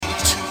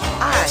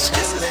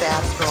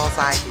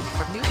Rawls-Ivy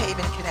from New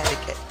Haven,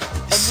 Connecticut,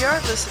 and you're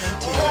listening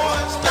to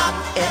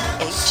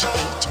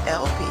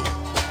WNHHLP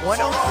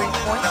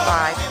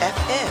 103.5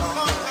 FM,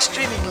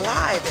 streaming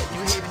live at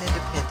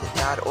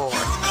newhavenindependent.org.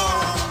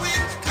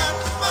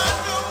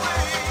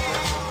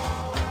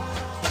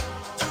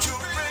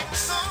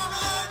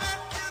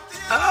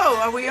 Oh,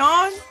 are we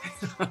on?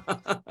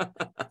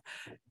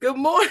 Good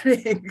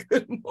morning.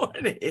 Good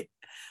morning.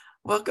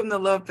 Welcome to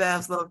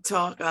LoveBabz,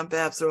 LoveTalk. I'm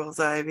Babz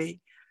Rawls-Ivy.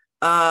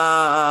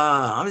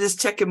 I'm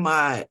just checking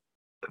my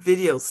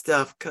video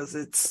stuff because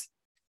it's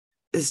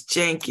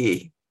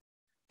janky,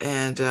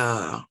 and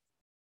I'm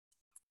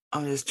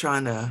just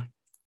trying to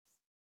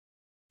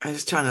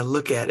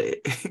look at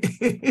it,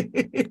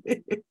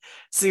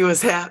 see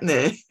what's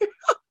happening.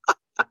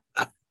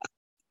 I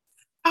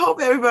hope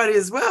everybody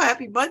is well.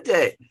 Happy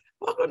Monday.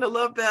 Welcome to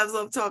LoveBabz,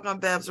 LoveTalk. I'm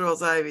Babz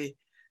Rawls-Ivy.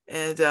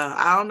 And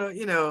I don't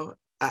know,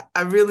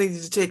 I really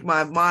need to take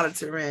my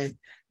monitor in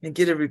and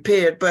get it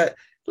repaired. But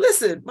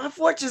listen, my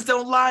fortunes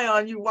don't lie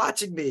on you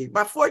watching me.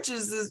 My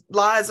fortunes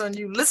lies on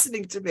you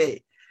listening to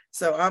me.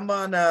 So I'm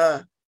on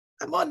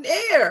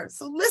air.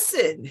 So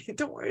listen,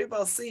 don't worry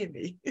about seeing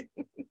me.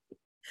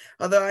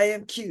 Although I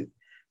am cute.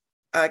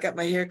 I got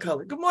my hair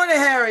colored. Good morning,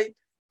 Harry.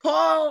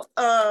 Paul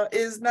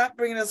is not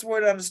bringing us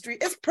word on the street.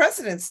 It's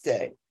President's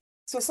Day.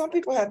 So some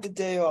people have the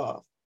day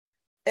off.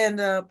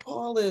 And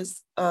Paul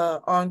is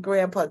on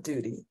grandpa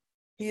duty.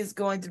 He is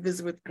going to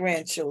visit with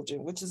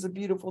grandchildren, which is a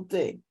beautiful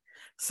thing.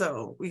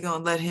 So we're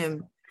gonna let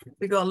him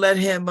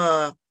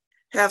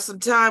have some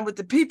time with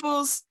the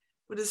peoples,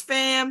 with his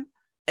fam,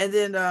 and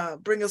then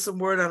bring us some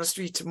word on the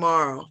street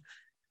tomorrow,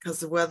 because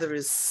the weather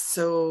is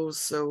so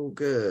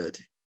good.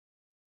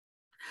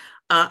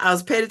 I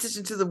was paying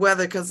attention to the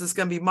weather because it's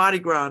gonna be Mardi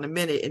Gras in a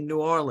minute in New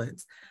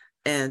Orleans,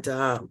 and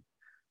the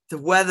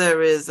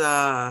weather is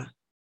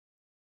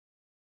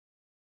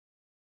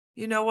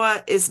you know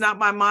what? It's not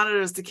my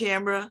monitor, it's the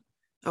camera.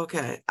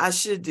 Okay, I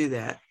should do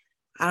that.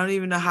 I don't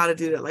even know how to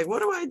do that. Like, what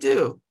do I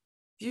do?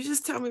 You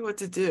just tell me what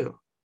to do.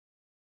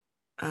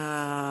 Just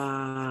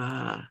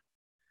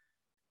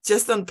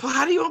unplug.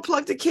 How do you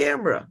unplug the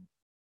camera?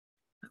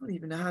 I don't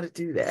even know how to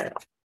do that.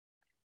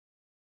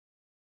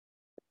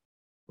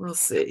 We'll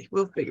see.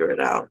 We'll figure it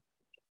out.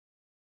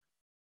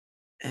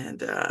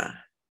 And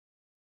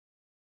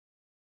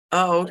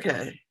oh,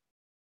 okay.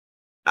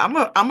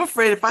 I'm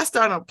afraid if I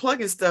start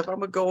unplugging stuff, I'm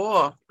gonna go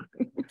off.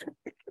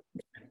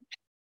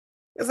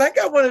 Because I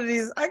got one of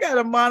these, I got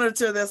a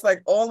monitor that's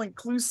like all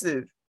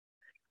inclusive.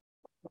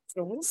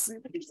 So we'll see.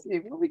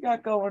 What we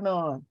got going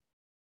on.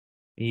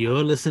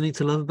 You're listening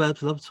to LoveBabz,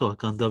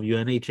 LoveTalk on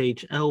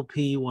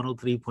WNHHLP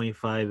 103.5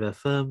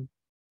 FM.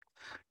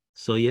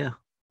 So yeah,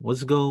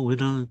 what's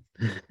going on?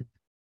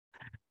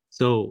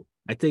 So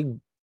I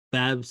think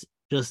Babz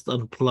just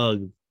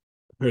unplugged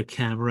her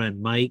camera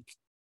and mic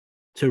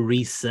to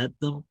reset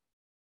them.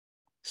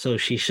 So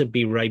she should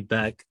be right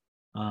back.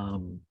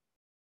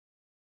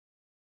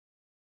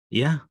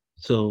 Yeah,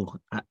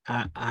 so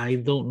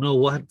I don't know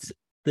what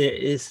there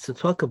is to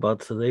talk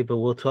about today, but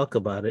we'll talk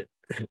about it.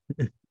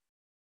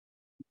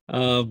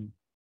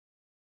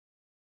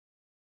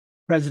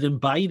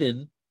 President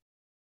Biden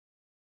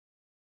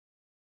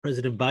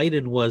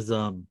was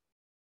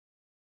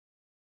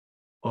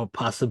or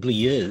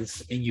possibly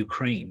is in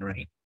Ukraine,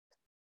 right?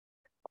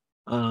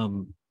 I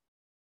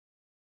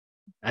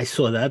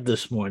saw that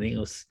this morning. It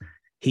was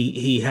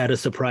he had a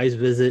surprise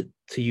visit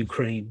to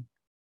Ukraine.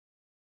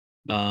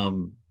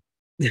 And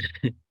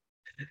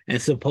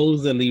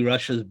supposedly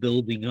Russia's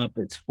building up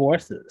its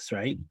forces,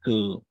 right,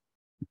 to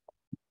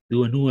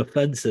do a new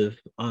offensive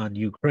on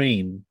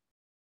Ukraine.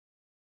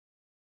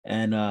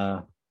 And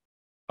our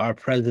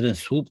president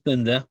swooped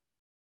in there,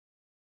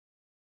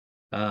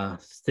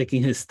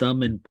 sticking his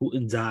thumb in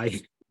Putin's eye,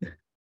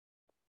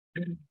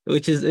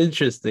 which is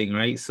interesting,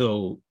 right?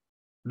 So,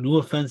 new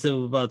offensive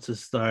about to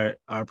start.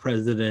 Our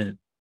president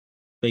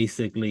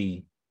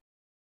basically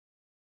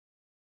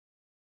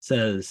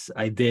says,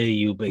 I dare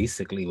you,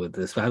 basically, with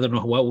this. I don't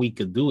know what we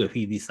could do if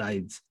he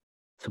decides.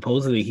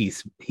 Supposedly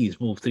he's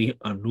moved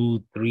a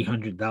new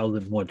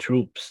 300,000 more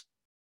troops.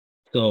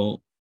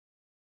 So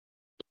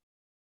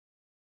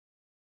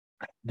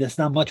there's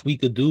not much we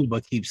could do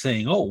but keep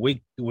saying, oh, we're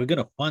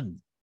gonna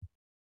fund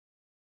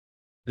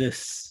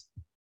this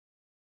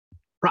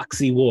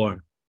proxy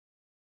war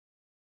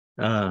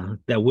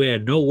that we're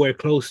nowhere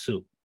close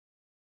to.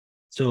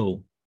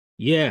 So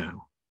yeah,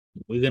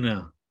 we're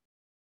gonna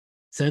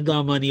send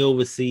our money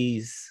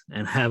overseas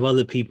and have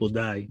other people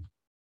die.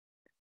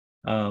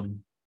 I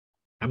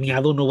mean,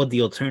 I don't know what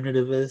the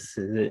alternative is.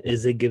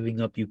 Is it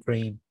giving up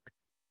Ukraine?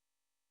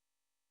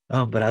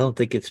 But I don't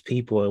think it's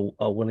people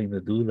are willing to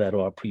do that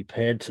or are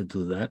prepared to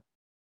do that.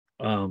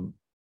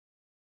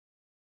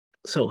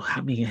 So,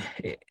 I mean,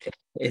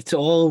 it's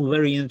all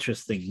very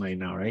interesting right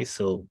now, right?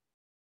 So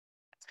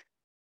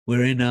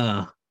we're in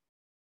a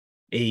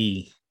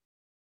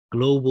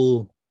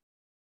global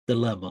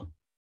dilemma.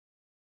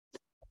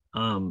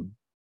 And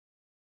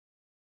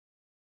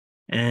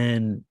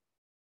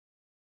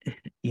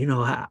you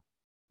know,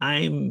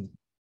 I'm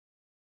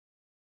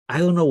I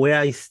don't know where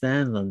I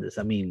stand on this.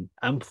 I mean,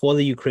 I'm for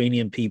the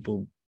Ukrainian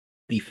people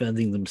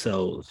defending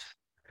themselves,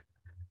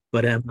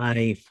 but am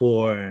I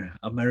for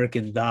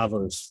American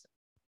dollars,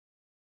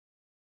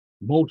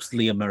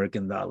 mostly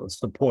American dollars,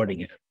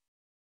 supporting it?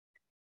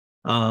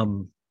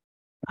 Um,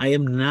 I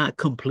am not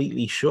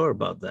completely sure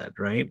about that,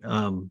 right?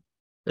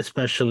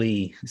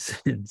 Especially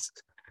since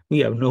we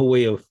have no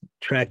way of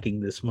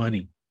tracking this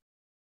money.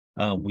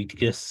 We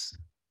just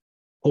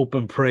hope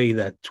and pray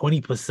that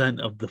 20%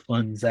 of the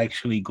funds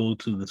actually go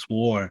to this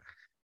war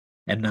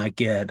and not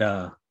get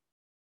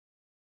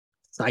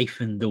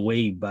siphoned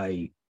away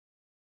by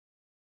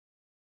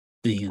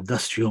the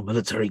industrial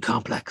military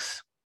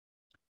complex.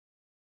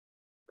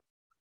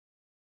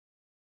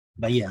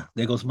 But yeah,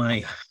 there goes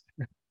my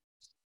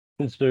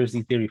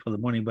conspiracy theory for the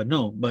morning. But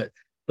no, but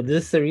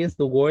this serious.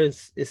 The war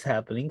is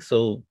happening.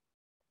 So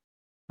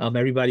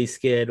everybody's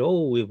scared.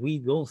 Oh, if we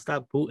don't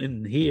stop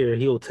Putin here,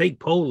 he'll take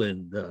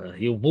Poland.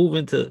 He'll move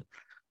into.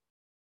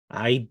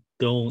 I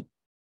don't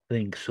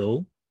think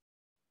so.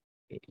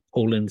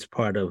 Poland's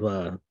part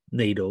of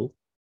NATO.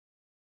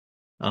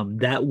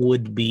 That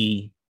would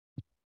be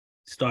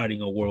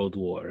starting a world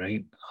war,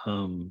 right?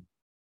 Putin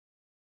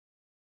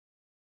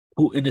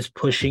is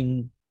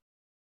pushing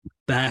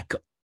back,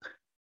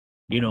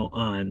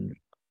 on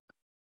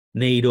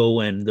NATO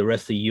and the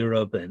rest of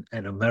Europe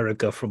and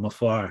America from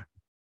afar,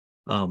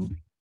 um,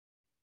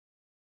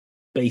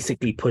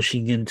 basically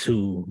pushing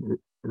into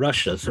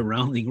Russia,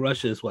 surrounding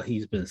Russia is what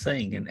he's been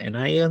saying. And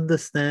I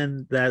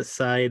understand that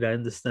side. I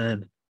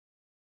understand.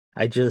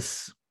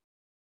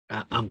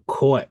 I'm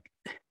caught,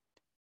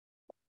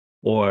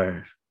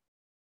 or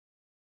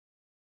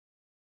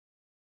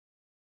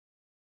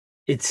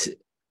it's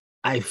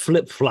I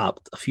flip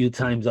flopped a few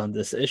times on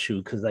this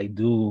issue because I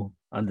do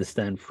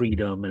understand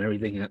freedom and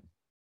everything.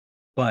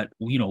 But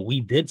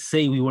we did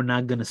say we were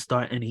not going to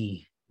start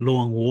any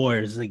long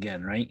wars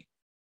again, right?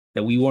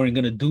 That we weren't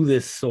going to do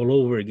this all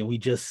over again. We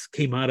just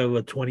came out of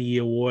a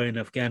 20-year war in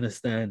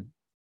Afghanistan,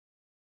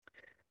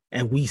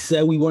 and we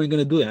said we weren't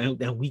going to do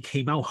it, and we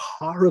came out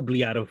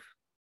horribly out of,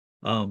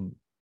 um,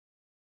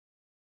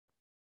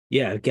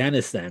 yeah,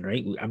 Afghanistan,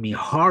 right? I mean,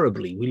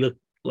 horribly. We looked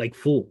like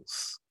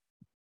fools,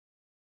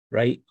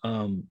 right?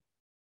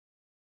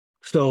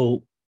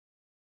 So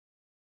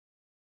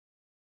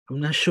I'm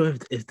not sure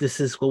if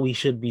this is what we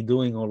should be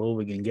doing all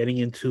over again, getting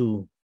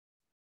into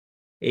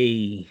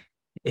a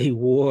a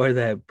war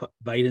that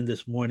Biden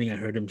this morning, I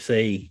heard him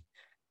say,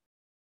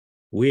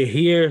 we're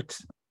here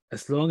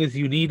as long as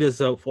you need us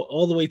for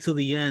all the way to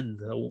the end.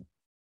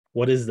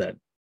 What is that?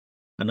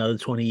 Another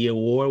 20-year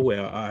war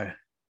where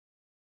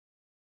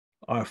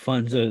our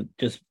funds are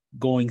just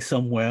going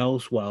somewhere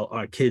else while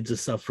our kids are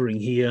suffering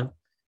here.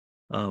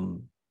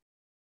 Um,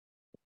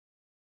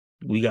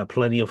 we got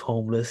plenty of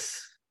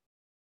homeless.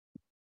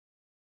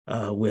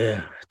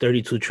 We're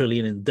 32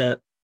 trillion in debt.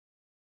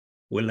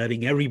 We're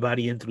letting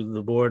everybody in through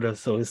the border.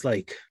 So it's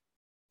like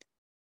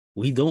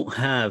we don't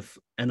have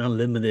an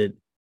unlimited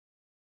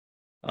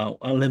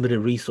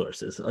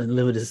resources,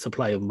 unlimited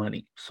supply of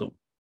money. So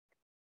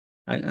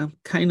I'm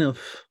kind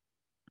of,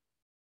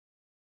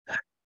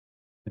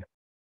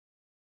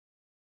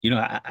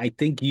 I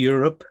think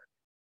Europe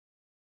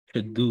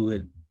should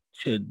do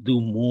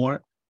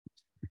more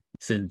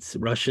since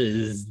Russia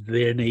is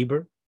their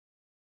neighbor.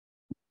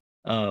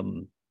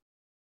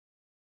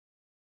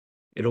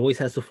 It always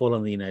has to fall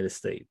on the United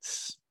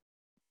States.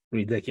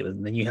 Ridiculous.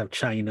 And then you have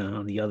China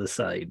on the other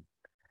side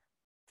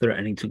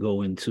threatening to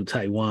go into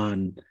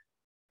Taiwan.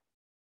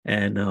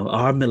 And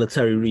our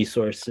military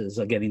resources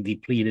are getting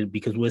depleted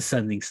because we're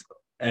sending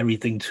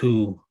everything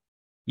to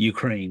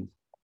Ukraine.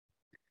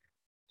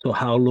 So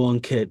how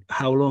long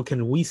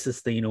can we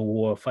sustain a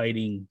war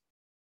fighting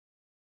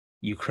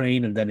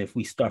Ukraine, and then if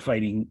we start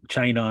fighting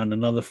China on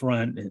another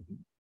front?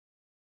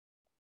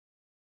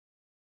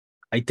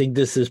 I think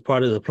this is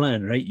part of the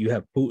plan, right? You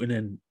have Putin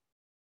and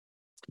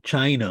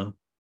China,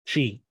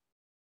 Xi.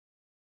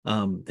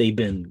 They've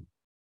been,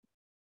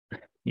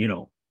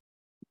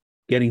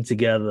 getting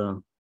together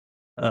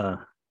a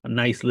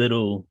nice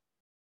little.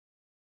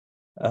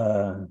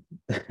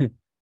 They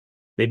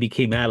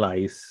became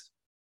allies.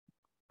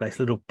 Nice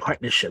little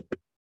partnership.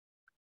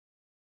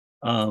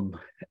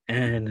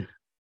 And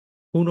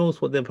who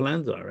knows what their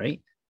plans are,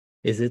 right?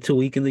 Is it to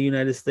weaken the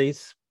United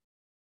States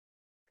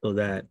so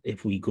that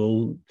if we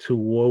go to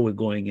war, we're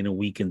going in a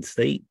weakened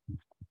state?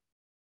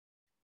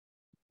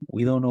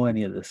 We don't know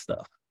any of this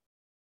stuff.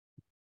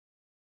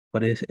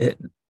 But there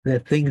are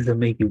things that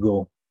make you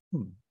go,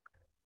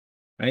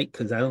 right?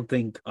 Because I don't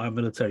think our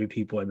military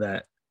people are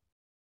that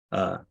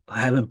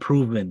haven't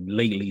proven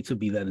lately to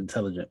be that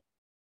intelligent.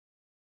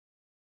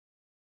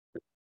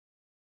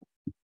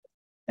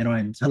 And our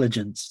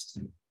intelligence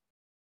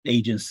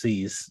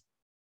agencies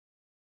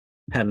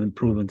haven't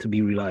proven to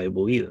be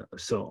reliable either.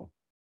 So,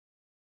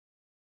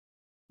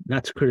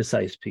 not to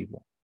criticize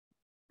people,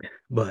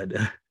 but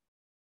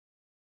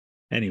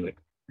anyway,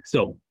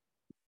 so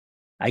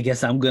I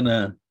guess I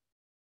was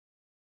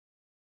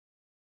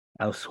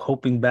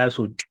hoping Babz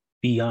would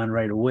be on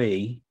right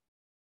away,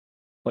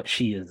 but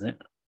she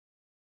isn't.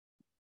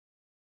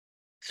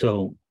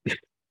 So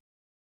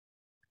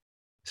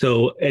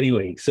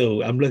anyway,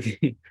 so I'm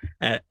looking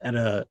at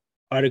a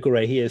article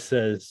right here. It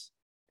says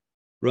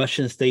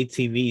Russian state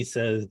TV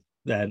says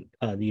that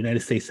the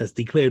United States has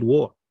declared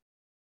war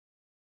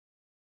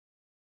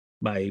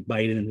by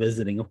Biden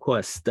visiting. Of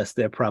course, that's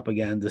their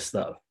propaganda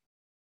stuff.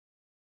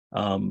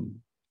 Um,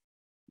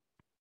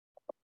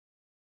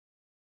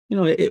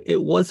 it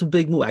was a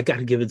big move. I got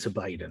to give it to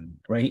Biden,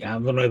 right? I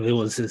don't know if it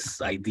was his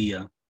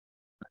idea.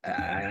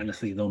 I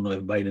honestly don't know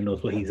if Biden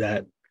knows where he's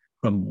at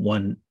from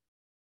one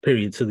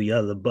period to the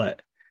other,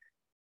 but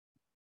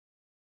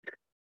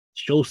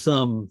show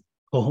some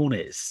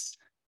cojones.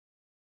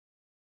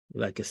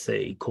 Like I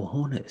say,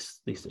 cojones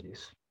these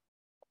days.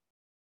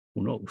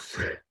 Who knows?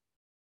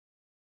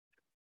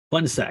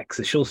 Fun sacks.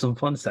 It shows some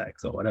fun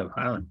sacks or whatever.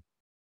 I don't know.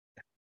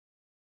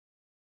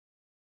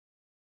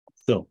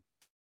 So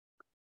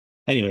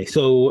anyway,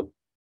 so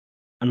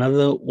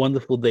another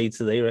wonderful day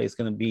today, right? It's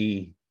gonna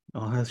be,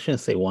 oh, I shouldn't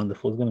say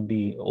wonderful, it's gonna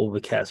be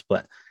overcast,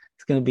 but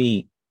it's gonna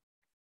be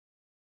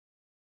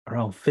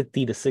around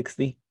 50 to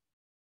 60.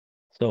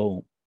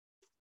 So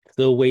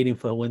still waiting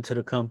for winter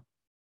to come.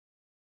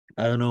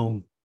 I don't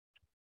know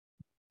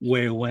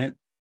where it went.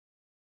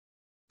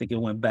 I think it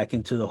went back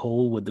into the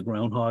hole with the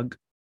groundhog.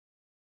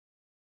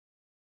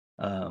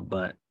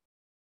 But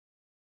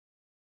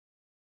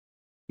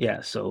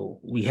yeah, so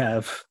we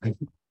have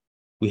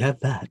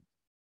that.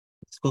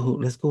 Let's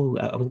go.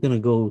 I was gonna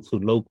go to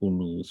local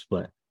news,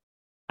 but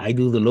I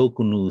do the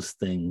local news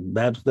thing.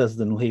 Babz does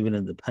the New Haven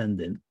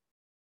Independent.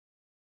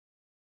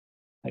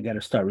 I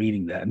gotta start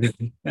reading that.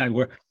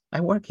 I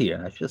work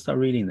here. I should start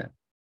reading that.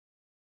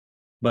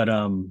 But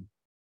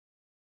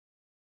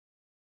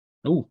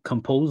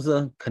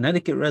composer,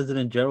 Connecticut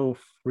resident Gerald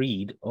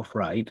Fried or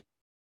Fried,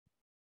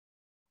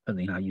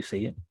 depending how you say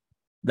it,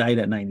 died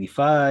at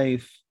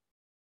 95.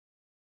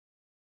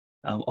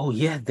 Oh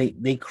yeah,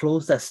 they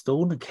closed that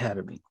Stone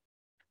Academy.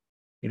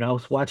 I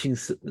was watching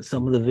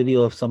some of the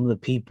video of some of the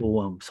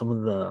people, some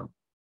of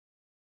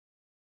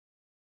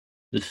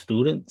the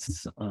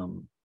students.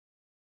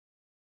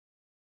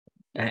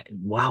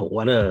 Wow,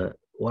 what a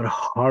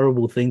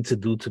horrible thing to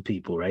do to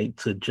people, right?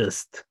 To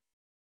just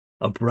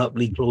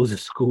abruptly close a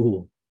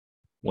school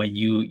when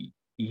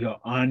you're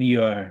on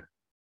your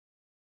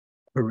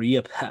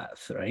career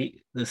path, right?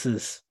 This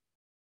is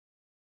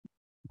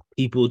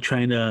people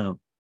trying to,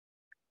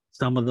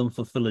 some of them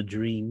fulfill a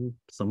dream,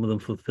 some of them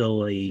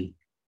fulfill a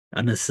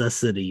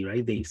necessity,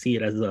 right? They see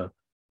it as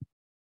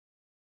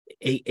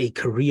a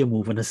career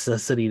move, a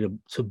necessity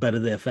to better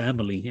their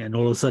family, and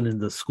all of a sudden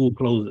the school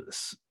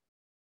closes.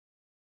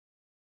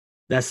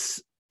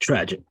 That's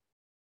tragic,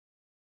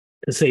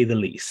 to say the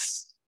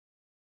least,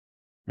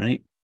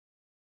 right?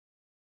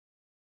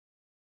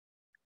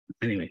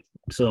 Anyway,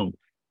 so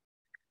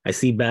I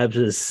see Babz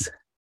has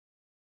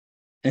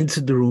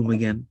entered the room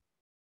again.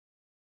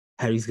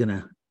 Harry's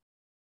gonna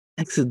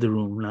exit the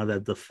room now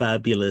that the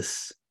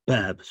fabulous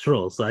Babz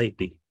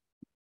Rawls-Ivy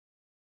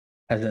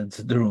has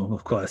entered the room.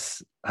 Of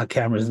course, her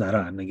camera's not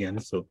on again,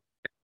 so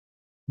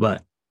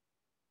but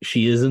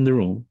she is in the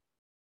room.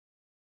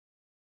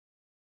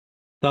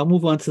 So I'll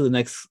move on to the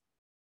next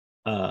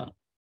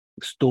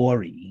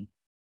story,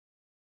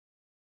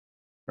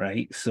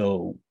 right?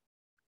 So,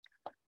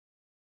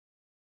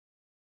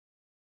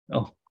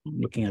 I'm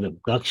looking at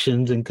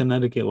abductions in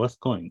Connecticut. What's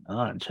going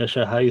on?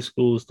 Cheshire High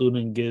School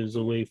student gives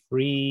away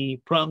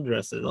free prom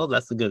dresses. Oh,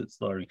 that's a good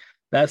story.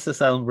 That's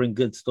just, I don't bring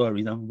good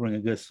stories. I'm bring a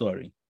good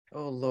story.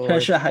 Oh Lord.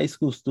 Cheshire High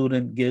School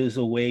student gives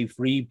away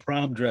free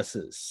prom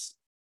dresses.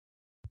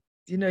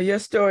 Your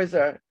stories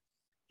are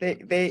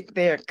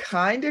they're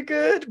kind of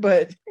good,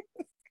 but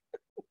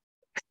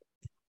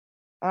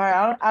all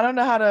right, I don't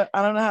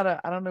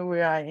know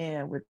where I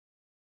am with.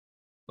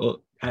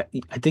 Oh, I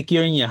think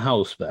you're in your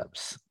house,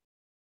 Babz.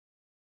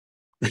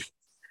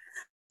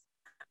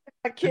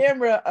 My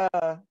camera,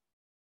 I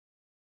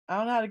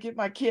don't know how to get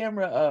my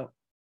camera up.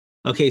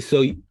 Okay,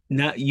 so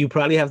now you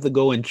probably have to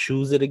go and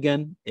choose it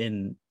again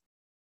in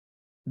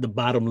the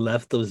bottom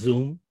left of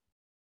Zoom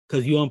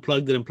because you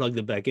unplugged it and plugged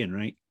it back in,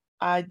 right?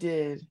 I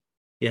did.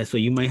 Yeah, so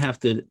you might have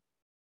to,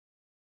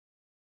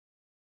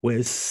 where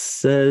it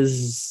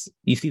says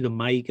you see the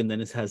mic and then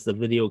it has the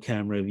video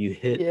camera. If you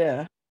hit,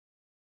 Yeah.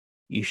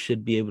 you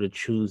should be able to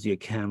choose your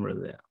camera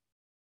there.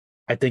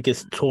 I think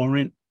it's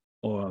torrent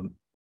or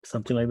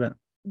something like that.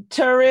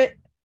 Turret.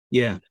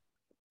 Yeah,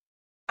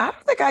 I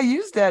don't think I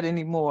use that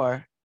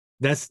anymore.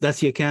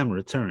 that's your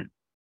camera, torrent.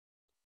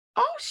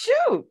 Oh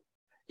shoot.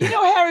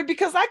 Harry,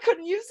 because I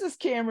couldn't use this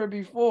camera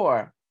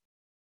before.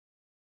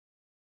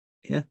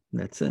 Yeah,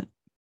 that's it.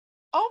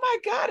 Oh my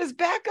God, it's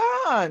back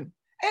on.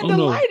 And Oh the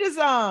no, light is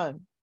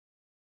on.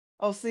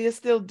 Oh, see, it's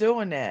still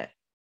doing that.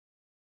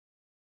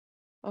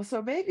 Oh,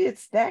 so maybe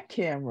it's that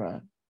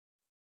camera.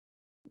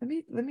 Let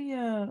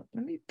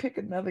me pick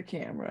another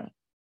camera.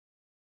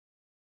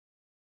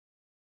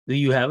 do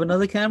you have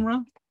another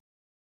camera?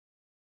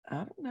 I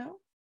don't know.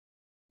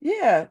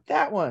 Yeah,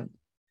 that one.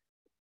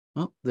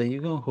 Oh, there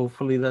you go.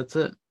 Hopefully that's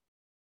it.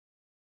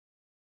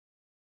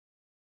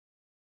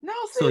 No,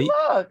 So see,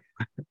 look.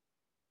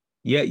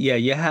 Yeah,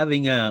 you're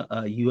having a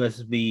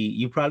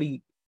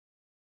USB.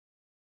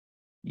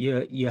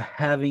 You're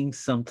having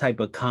some type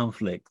of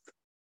conflict.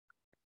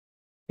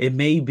 It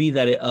may be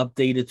that it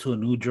updated to a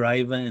new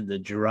driver and the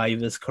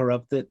driver is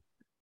corrupted,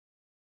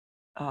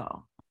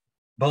 Oh.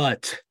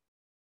 but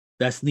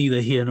that's neither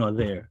here nor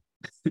there.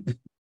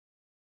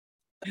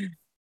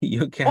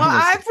 Your Well, camera.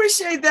 I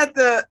appreciate that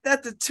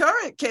the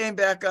turret came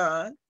back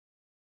on.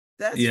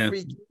 That's Yeah.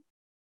 freaky.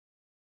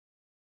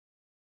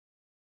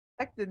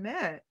 Expecting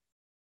that.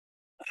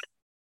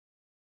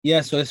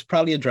 Yeah, so it's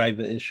probably a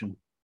driver issue.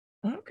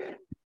 Okay.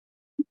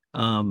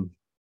 Um,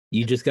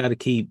 you just got to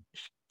keep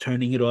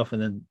turning it off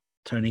and then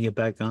turning it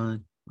back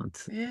on. And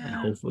Yeah.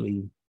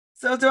 hopefully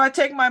So do I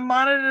take my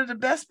monitor to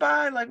Best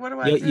Buy? Like, what do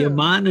I your do?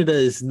 monitor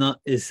is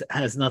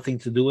has nothing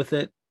to do with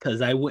it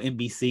because I wouldn't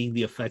be seeing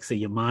the effects of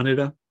your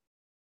monitor.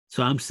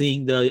 So I'm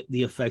seeing the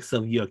effects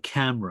of your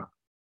camera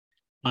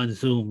on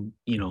Zoom,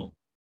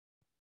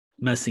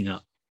 messing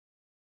up.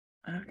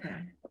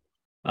 Okay.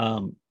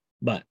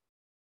 But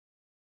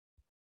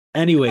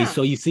anyway, Yeah.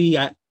 so you see,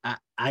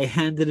 I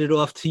handed it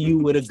off to you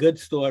with a good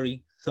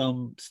story.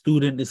 Some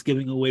student is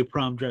giving away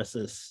prom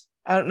dresses.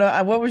 I don't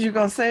know. What was you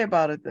gonna say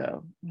about it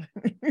though?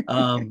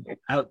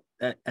 Out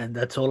and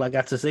that's all I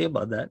got to say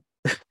about that.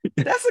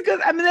 That's a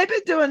good. I mean, they've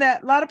been doing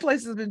that. A lot of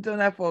places have been doing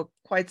that for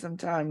quite some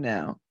time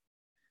now,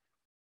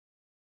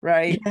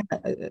 right?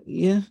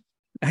 Yeah.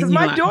 Because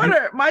my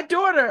daughter,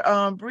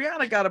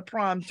 Brianna got a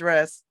prom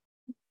dress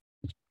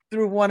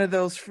through one of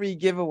those free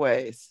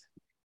giveaways.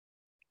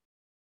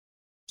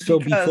 So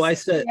Because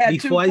we had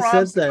two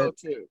proms to go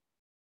to.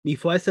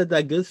 before I said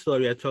that good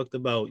story, I talked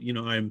about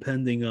our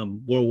impending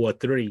World War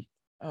III.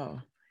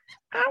 Oh,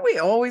 aren't we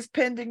always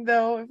pending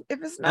though?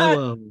 If it's not,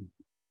 Oh,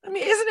 I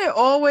mean, isn't it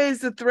always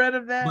the threat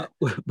of that?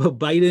 but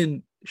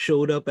Biden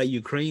showed up at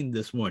Ukraine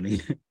this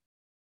morning.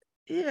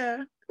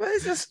 Yeah. Well,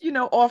 it's just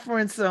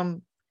offering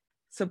some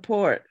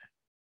support.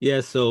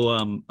 Yeah, so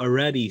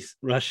already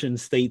Russian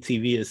state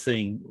TV is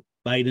saying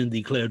Biden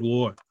declared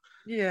war.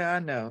 Yeah, I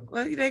know.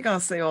 Well, they're gonna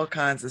say all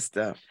kinds of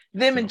stuff.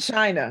 Them in So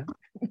China.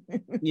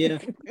 yeah,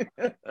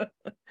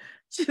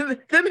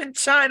 Them in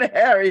China,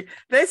 Harry,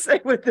 they say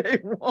what they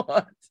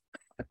want.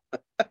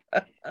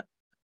 yeah,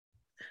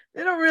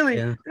 they don't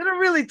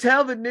really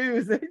tell the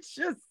news. They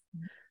just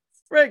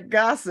spread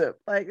gossip.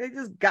 Like they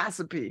just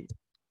gossipy.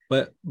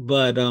 but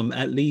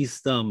at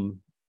least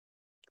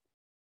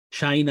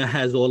China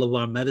has all of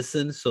our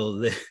medicine, so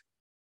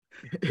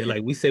they're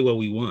like we say what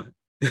we want.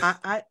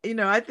 I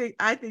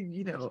think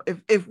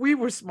if we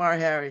were smart,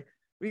 Harry,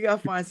 we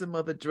gotta find some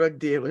other drug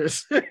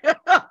dealers.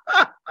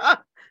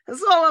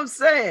 That's all I'm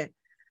saying.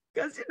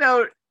 Because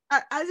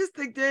I just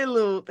think they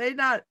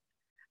not.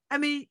 I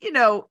mean,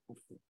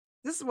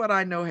 this is what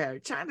I know, Harry.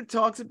 China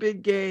talks a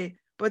big game,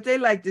 but they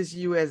like this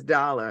US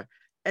dollar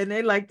and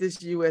they like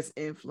this US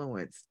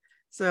influence.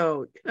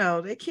 So,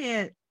 they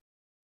can't.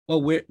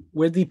 Well,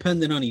 we're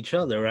dependent on each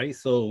other, right?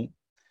 So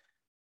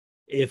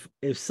if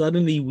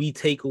suddenly we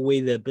take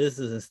away their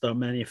business and start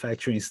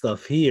manufacturing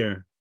stuff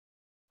here,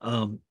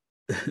 um,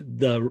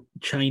 the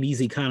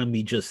Chinese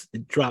economy just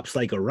drops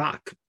like a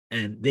rock,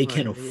 and they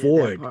can't Right, yeah, that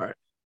afford part.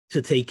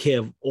 to take care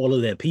of all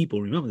of their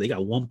people. Remember, they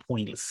got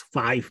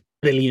 1.5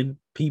 billion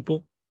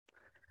people.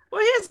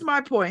 Well, here's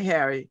my point,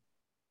 Harry.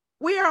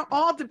 We are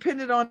all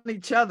dependent on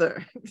each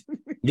other.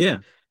 Yeah,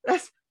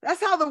 That's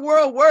how the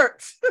world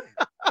works.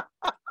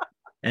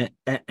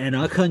 and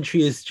our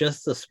country is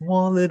just a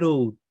small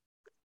little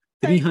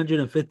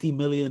 350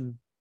 million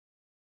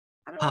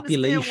I don't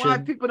understand why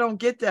population. people don't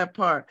get that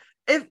part.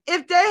 If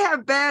they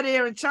have bad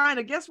air in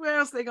China, guess where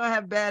else they're gonna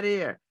have bad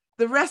air?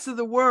 The rest of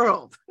the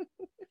world.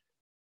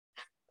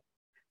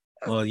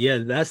 Well, yeah,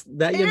 that's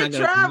that you're Air not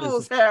gonna convince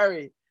travels, them.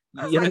 Harry.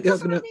 I was You're not like,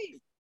 that's what I gonna mean.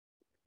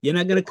 you're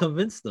not gonna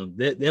convince them.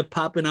 They're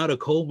popping out a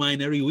coal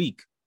mine every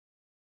week.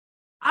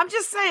 I'm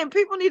just saying,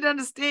 people need to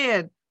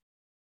understand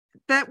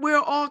that we're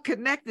all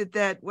connected,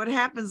 that what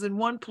happens in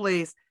one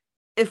place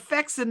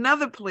affects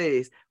another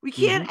place. We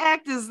Mm-hmm. can't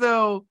act as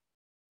though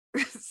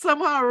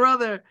somehow or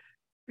other,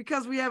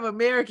 because we have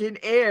American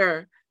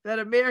air, that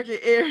American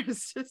air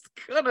is just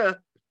gonna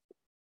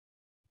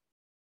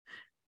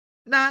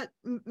not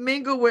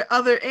mingle with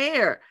other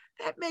air.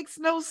 That makes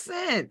no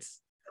sense.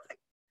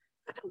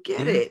 I don't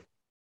get Yeah, it.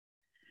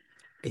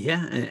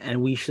 yeah,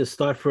 and we should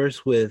start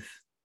first with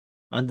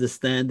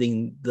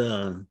understanding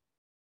the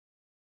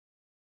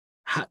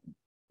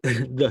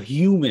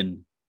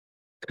human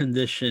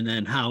condition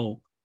and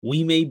how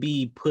we may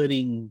be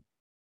putting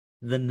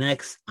the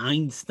next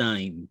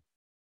Einstein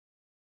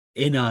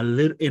in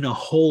a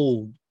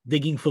hole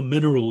digging for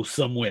minerals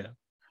somewhere,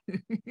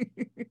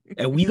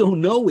 and we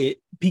don't know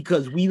it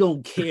because we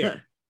don't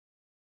care,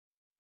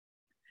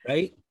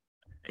 right?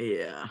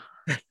 Yeah.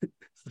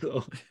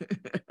 So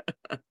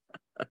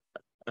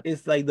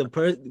it's like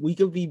we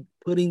could be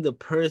putting the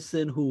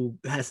person who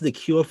has the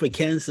cure for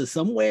cancer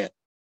somewhere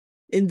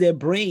in their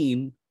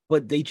brain,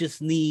 but they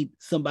just need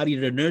somebody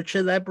to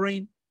nurture that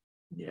brain.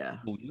 Yeah.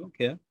 Well, we don't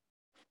care.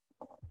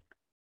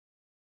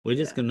 We're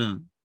just Yeah.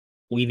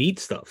 we need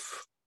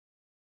stuff.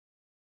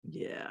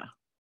 Yeah.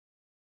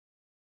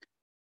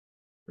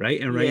 right?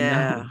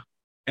 Yeah.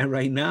 And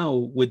right now,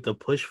 with the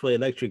push for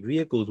electric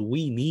vehicles,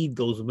 we need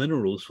those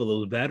minerals for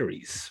those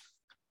batteries.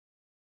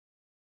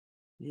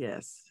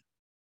 Yes.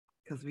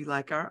 Because we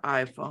like our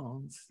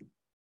iPhones.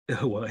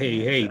 Well,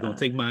 hey, don't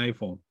take my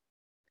iPhone.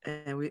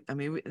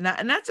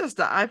 And not just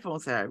the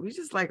iPhones, Harry. We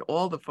just like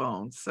all the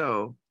phones.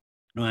 So,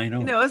 No, I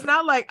know. it's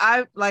not like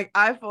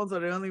iPhones are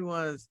the only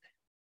ones,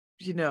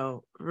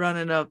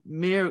 running up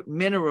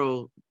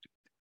mineral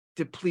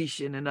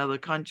depletion in other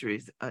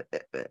countries,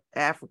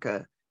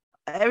 Africa.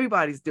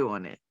 Everybody's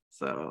doing it.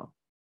 So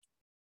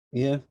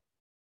Yeah.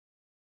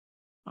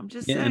 I'm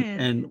just Yeah,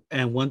 saying.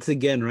 and once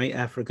again, right,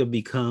 Africa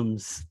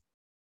becomes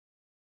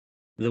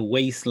the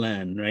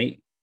wasteland,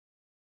 right?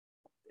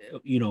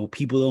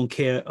 People don't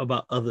care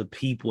about other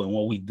people and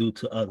what we do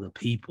to other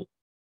people.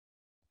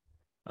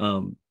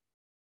 Um,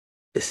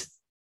 it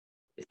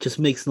just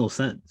makes no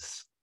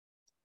sense.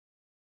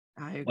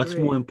 I agree. What's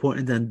more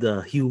important than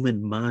the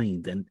human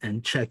mind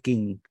and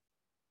checking?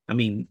 I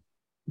mean,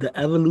 the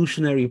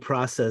evolutionary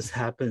process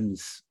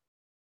happens,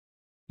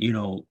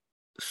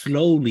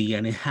 slowly,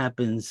 and it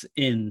happens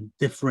in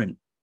different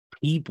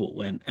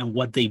people and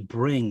what they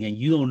bring, and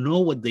you don't know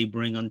what they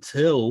bring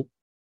until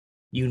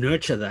you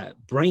nurture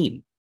that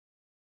brain.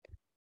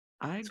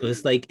 So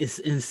it's like, it's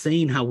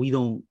insane how we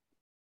don't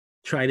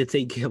try to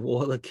take care of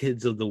all the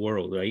kids of the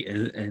world, right?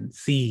 And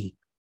see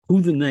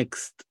who the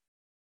next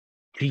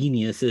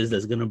genius is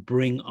that's going to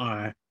bring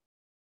our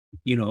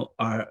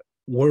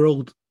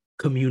world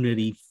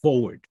community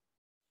forward.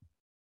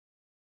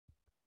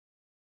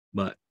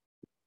 But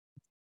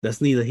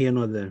that's neither here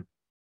nor there.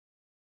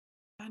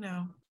 I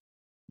know.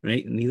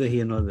 Right? Neither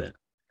here nor there.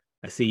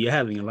 I see you're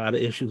having a lot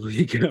of issues with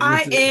your camera.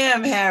 I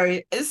am,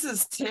 Harry. This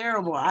is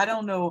terrible. I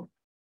don't know.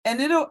 And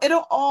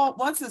it'll all,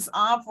 once it's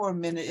on for a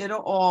minute,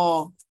 it'll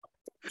all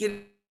get.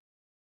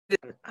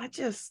 I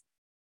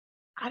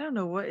don't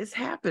know what is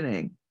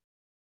happening.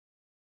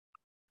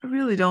 I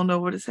really don't know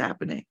what is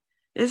happening.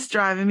 It's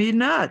driving me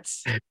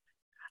nuts.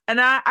 And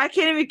I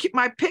can't even keep,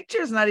 my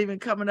picture's not even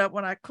coming up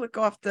when I click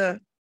off do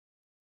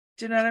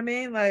you know what I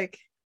mean? Like,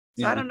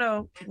 so yeah. I don't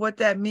know what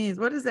that means.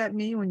 What does that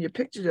mean when your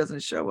picture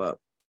doesn't show up?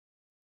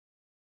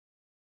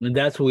 And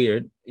that's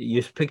weird.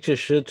 Your picture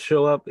should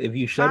show up if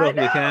you shut off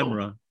the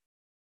camera.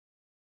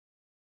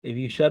 If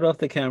you shut off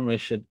the camera, it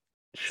should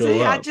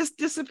show up. I just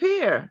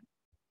disappear.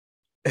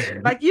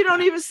 Like, you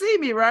don't even see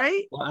me,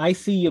 right? Well, I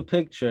see your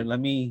picture. Let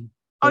me.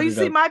 Oh, you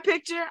see my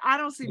picture? I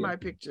don't see my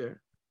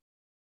picture.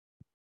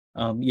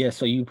 Yeah,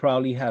 so you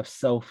probably have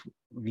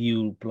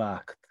self-view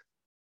blocked.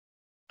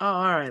 Oh,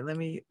 all right. Let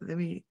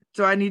me.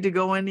 So I need to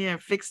go in there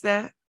and fix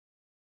that?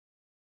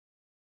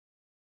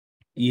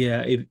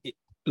 Yeah,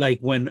 like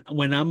when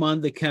I'm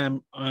on the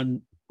cam,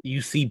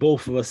 you see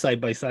both of us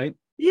side by side.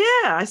 Yeah,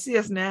 I see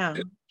us now.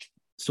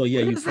 So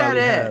yeah, you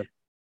probably have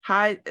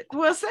hide.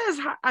 Well, it says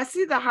I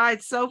see the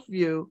hide self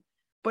view,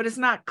 but it's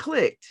not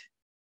clicked.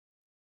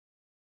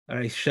 All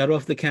right, shut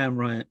off the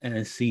camera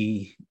and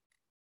see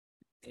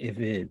if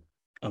it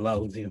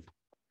allows you.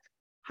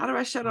 How do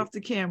I shut off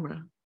the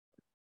camera?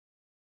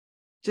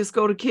 Just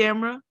go to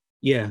camera?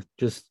 Yeah,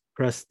 just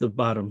press the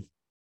bottom.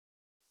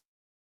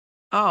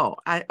 Oh,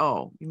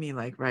 you mean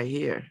like right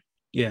here?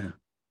 Yeah.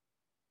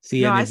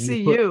 See, no, I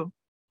see you.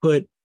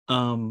 Put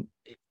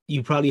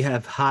you probably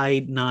have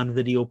hide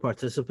non-video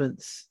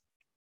participants.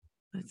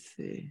 Let's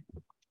see.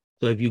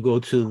 So if you go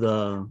to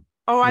the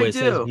I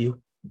do.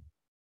 View,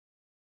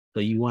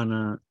 so you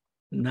wanna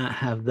not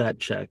have that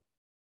checked.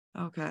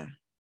 Okay.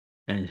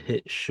 And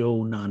hit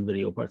show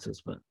non-video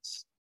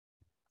participants.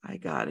 I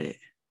got it.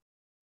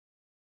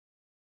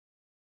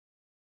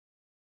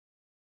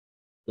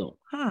 So,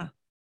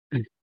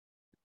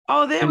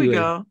 Oh, there we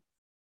go.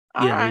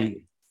 All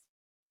right.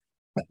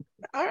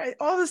 All right.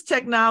 All this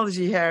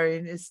technology, Harry,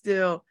 and it's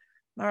still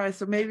all right.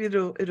 So maybe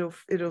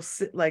it'll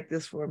sit like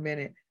this for a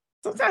minute.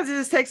 Sometimes it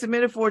just takes a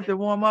minute for it to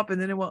warm up,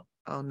 and then it won't.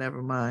 Oh,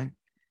 never mind.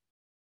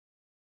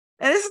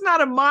 And this is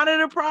not a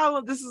monitor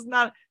problem. This is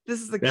the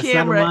That's camera. That's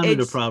not a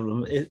monitor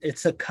problem.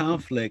 It's a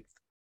conflict.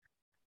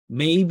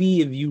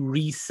 Maybe if you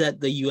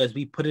reset the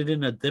USB, put it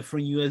in a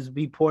different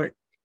USB port,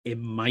 it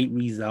might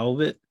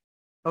resolve it.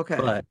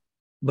 Okay.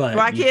 But well,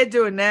 I can't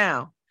do it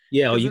now.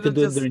 Yeah, or you could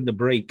do it during the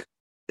break.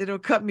 It'll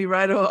cut me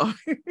right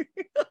off.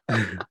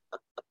 I'll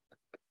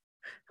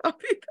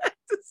be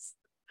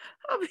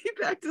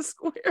back to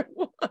square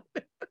one.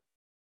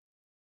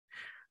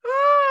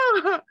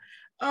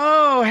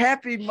 Oh,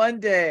 happy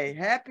Monday.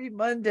 Happy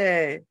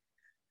Monday.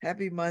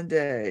 Happy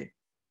Monday.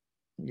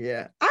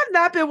 Yeah. I've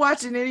not been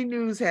watching any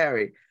news,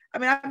 Harry. I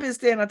mean, I've been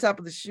staying on top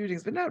of the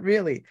shootings, but not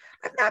really.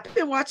 I've not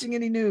been watching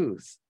any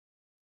news.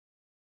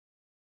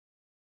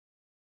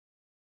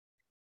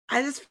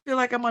 I just feel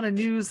like I'm on a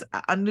news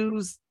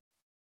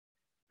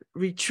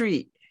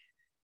retreat.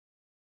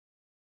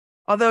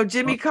 Although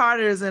Jimmy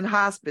Carter is in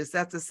hospice,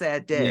 that's a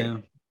sad day.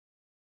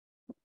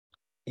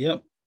 Yeah.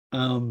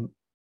 Yep.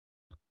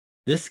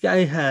 This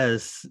guy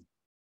has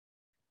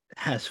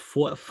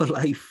fought for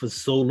life for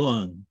so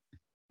long.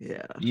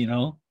 Yeah. You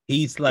know,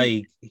 he's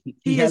like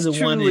he is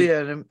truly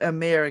an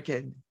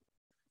American.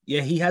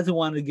 yeah, he hasn't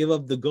wanted to give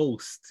up the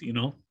ghost,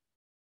 But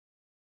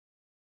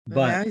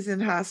but now he's in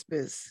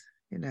hospice,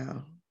 you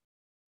know.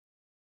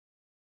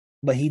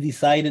 but he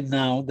decided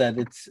now that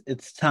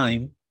it's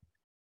time,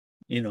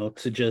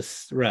 to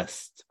just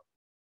rest.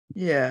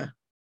 Yeah.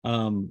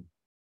 Um,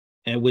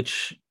 and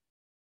which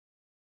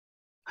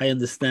I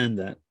understand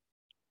that.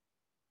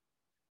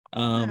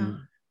 Wow.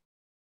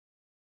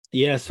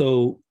 Yeah,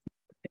 so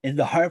in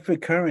the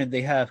Hartford Current,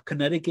 they have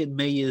Connecticut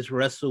mayors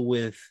wrestle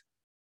with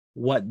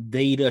what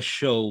data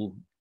show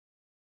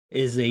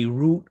is a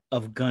root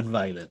of gun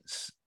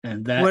violence,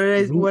 and that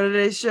root What do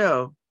they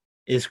show?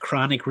 is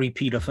chronic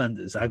repeat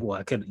offenders. I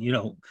can,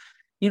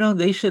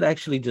 they should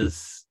actually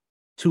just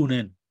tune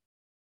in.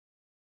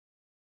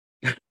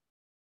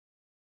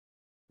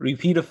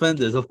 Repeat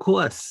offenders, of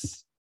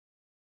course,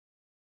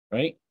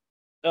 right?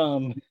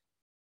 Um,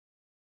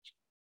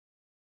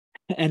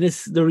 and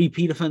it's the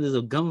repeat offenders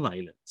of gun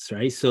violence,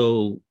 right?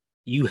 So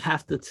you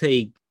have to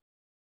take,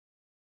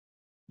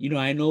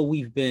 I know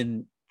we've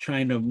been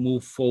trying to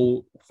move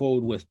forward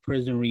with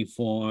prison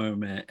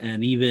reform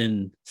and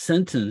even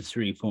sentence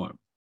reform.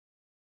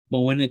 But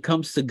when it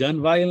comes to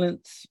gun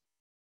violence,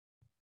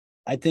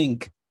 I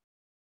think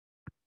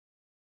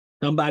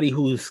somebody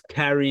who's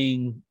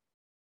carrying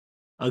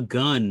a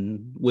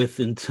gun with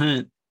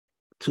intent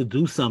to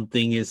do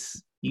something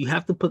you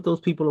have to put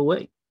those people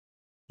away.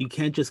 You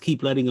can't just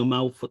keep letting them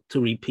out to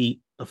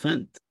repeat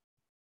offend.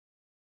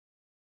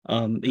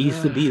 It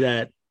used to be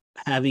that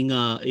having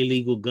a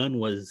illegal gun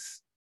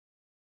was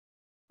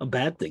a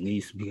bad thing. It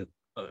used to be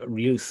a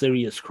real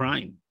serious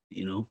crime,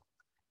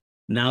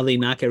 Now they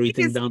knock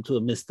everything down to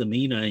a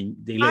misdemeanor and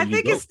they let you go.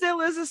 I think it still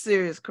is a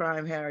serious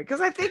crime, Harry,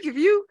 because I think if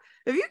you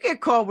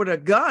get caught with a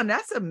gun,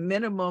 that's a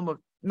minimum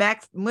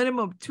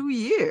 2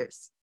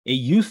 years. It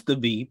used to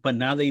be, but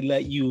now they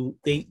let you.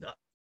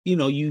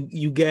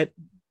 You get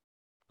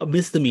a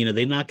misdemeanor.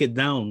 They knock it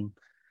down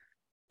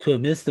to a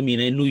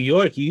misdemeanor. In New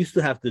York, you used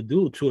to have to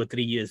do 2 or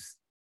 3 years.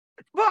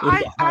 Well,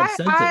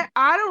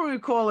 I don't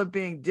recall it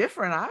being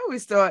different. I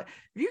always thought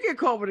if you get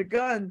caught with a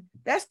gun,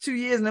 that's 2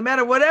 years. No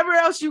matter whatever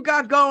else you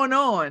got going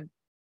on,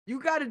 you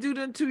got to do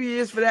them 2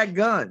 years for that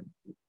gun.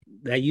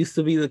 That used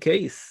to be the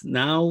case.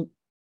 Now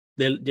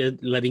they're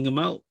letting them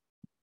out.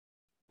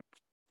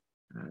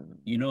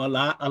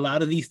 A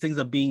lot of these things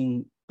are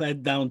being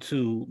fed down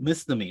to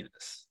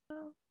misdemeanors.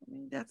 Well, I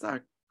mean, that's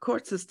our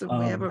court system.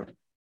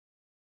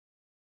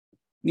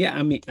 Yeah,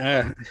 I mean,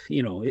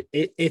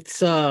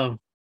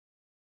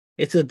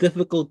 it's a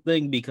difficult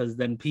thing because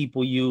then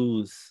people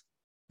use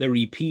the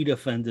repeat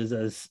offenders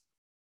as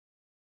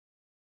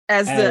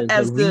the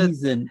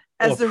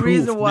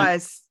reason why.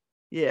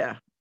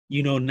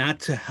 Not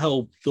to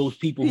help those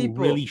people who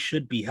really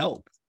should be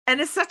helped. And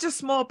it's such a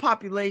small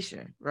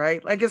population,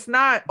 right? Like it's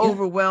not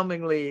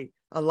overwhelmingly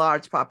a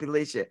large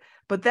population,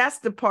 but that's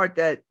the part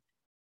that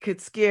could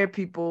scare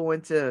people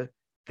into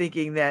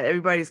thinking that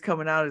everybody's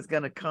coming out is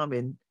going to come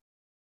and,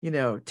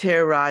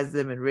 terrorize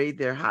them and raid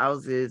their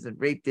houses and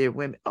rape their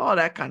women, all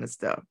that kind of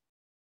stuff.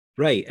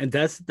 Right. And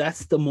that's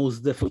the most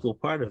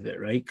difficult part of it,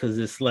 right? Because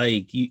it's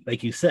like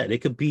you said, it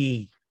could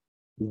be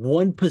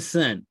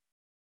 1%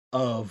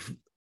 of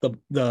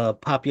the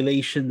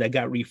population that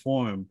got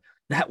reformed.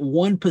 That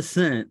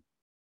 1%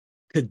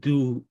 could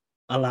do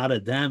a lot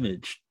of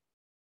damage.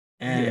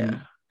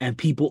 And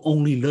people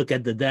only look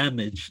at the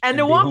damage. And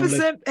the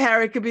 1%,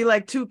 Harry, could be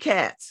like 2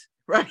 cats,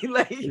 right?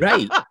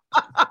 Right.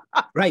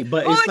 Right.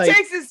 But all it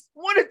takes is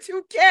 1 or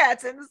 2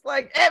 cats, and it's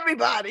like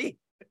everybody.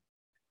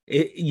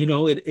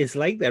 It's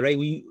like that, right?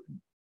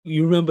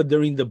 You remember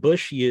during the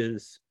Bush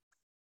years,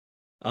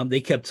 they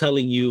kept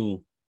telling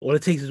you all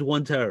it takes is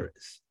 1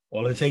 terrorist.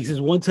 All it takes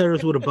is 1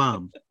 terrorist with a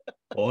bomb.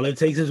 All it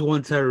takes is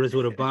 1 terrorist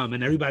with a bomb,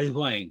 and everybody's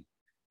going.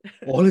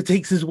 All it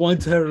takes is 1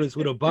 terrorist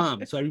with a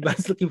bomb. So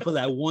everybody's looking for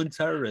that 1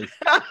 terrorist.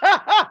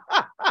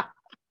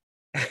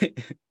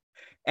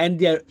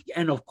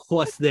 And of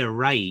course they're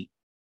right,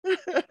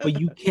 but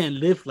you can't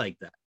live like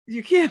that.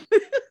 You can't.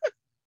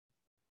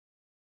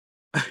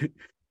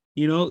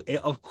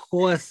 Of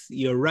course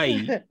you're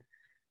right.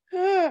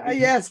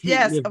 Yes,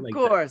 of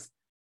course.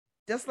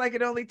 That. Just like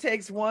it only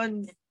takes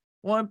one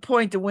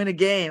point to win a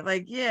game.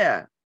 Like,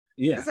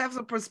 let's have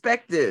some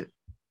perspective.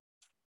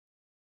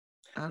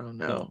 I don't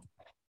know.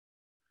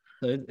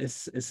 So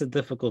it's a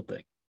difficult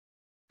thing.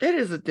 It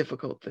is a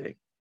difficult thing.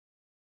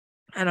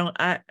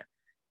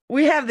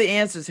 We have the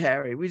answers,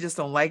 Harry. We just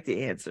don't like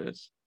the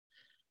answers.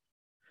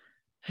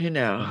 We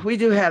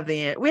do have the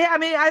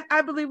answer.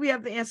 I believe we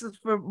have the answers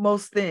for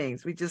most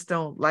things. We just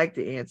don't like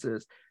the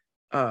answers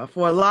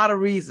for a lot of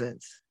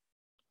reasons.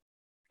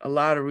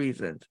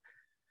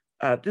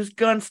 This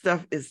gun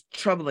stuff is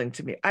troubling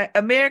to me.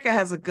 America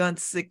has a gun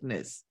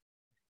sickness.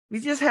 We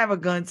just have a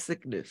gun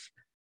sickness.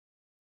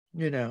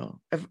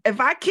 If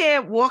I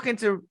can't walk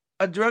into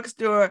a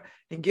drugstore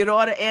and get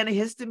all the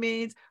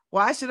antihistamines,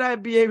 why should I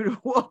be able to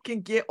walk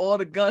and get all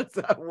the guns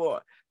I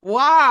want?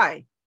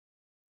 Why?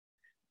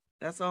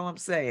 That's all I'm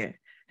saying.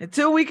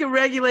 Until we can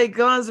regulate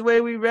guns the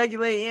way we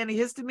regulate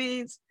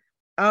antihistamines,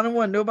 I don't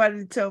want nobody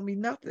to tell me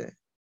nothing.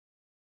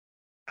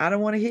 I don't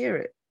want to hear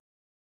it.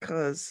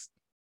 because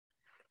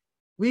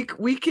we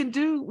can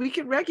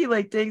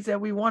regulate things that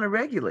we want to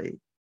regulate.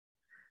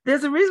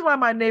 There's a reason why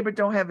my neighbor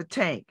don't have a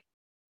tank.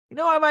 You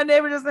know why my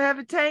neighbor doesn't have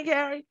a tank,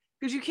 Harry?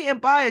 Because you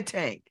can't buy a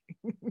tank.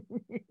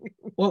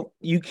 Well,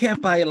 you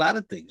can't buy a lot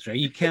of things, right?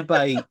 You can't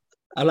buy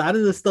a lot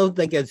of the stuff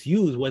that gets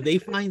used. When they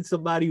find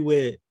somebody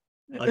with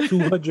a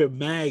 200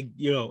 mag,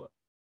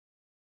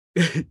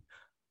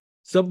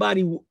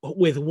 somebody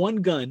with one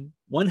gun,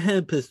 one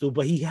hand pistol,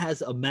 but he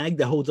has a mag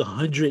that holds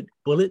 100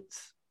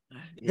 bullets.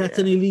 That's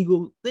an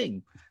illegal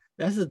thing.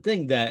 That's the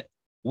thing, that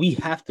we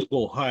have to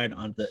go hard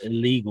on the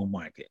illegal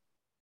market.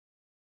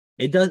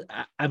 It does.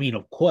 I mean,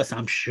 of course,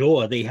 I'm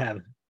sure they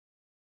have,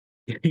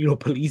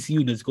 police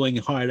units going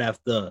hard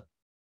after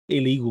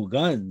illegal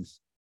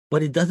guns,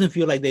 but it doesn't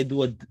feel like they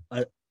do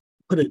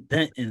put a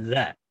dent in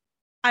that.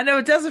 I know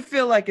it doesn't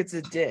feel like it's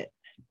a dent,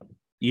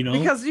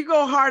 because you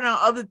go hard on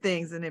other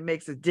things and it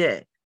makes a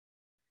dent.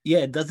 Yeah,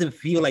 it doesn't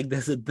feel like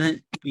there's a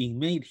dent being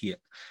made here.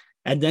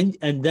 And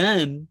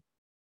then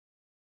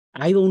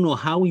I don't know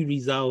how we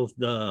resolve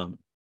the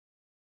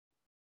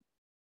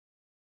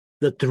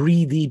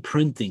 3D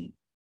printing.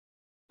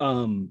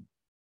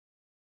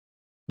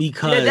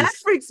 Because that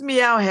freaks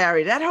me out,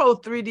 Harry. That whole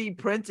 3D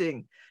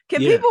printing. Can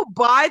people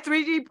buy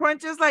 3D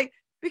printers?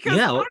 Because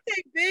aren't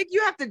they big?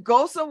 You have to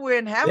go somewhere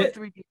and have a 3D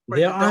printer.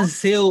 They're on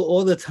sale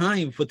all the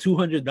time for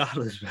 $200.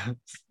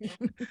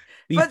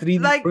 But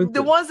printers,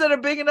 the ones that are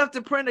big enough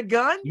to print a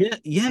gun?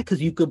 Yeah,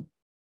 because you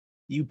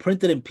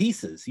print it in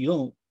pieces.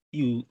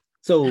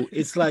 So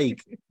it's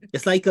like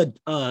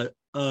a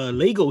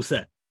Lego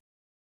set,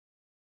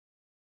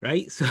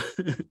 right?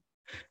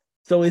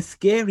 So it's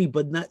scary,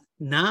 but not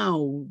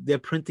now. They're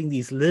printing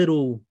these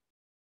little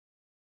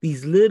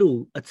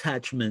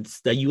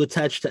attachments that you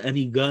attach to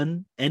any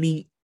gun,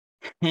 any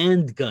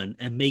handgun,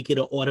 and make it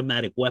an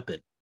automatic weapon.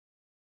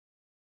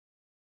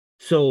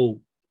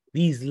 So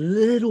these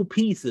little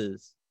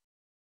pieces,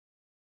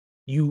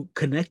 you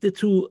connect it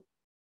to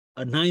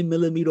a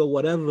 9mm or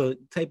whatever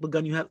type of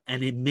gun you have,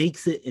 and it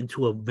makes it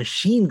into a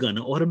machine gun,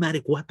 an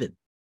automatic weapon.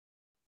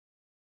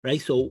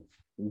 Right? So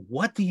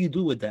what do you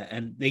do with that?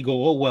 And they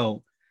go, oh,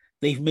 well,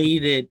 they've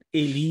made it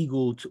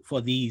illegal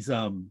for these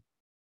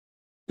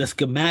the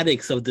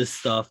schematics of this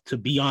stuff to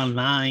be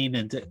online,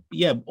 and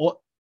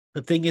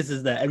the thing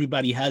is that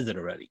everybody has it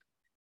already.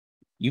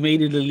 You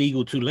made it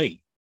illegal too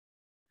late.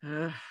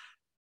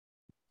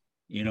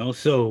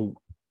 So,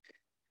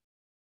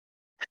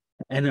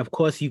 and of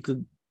course you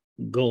could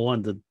go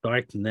on the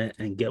dark net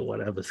and get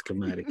whatever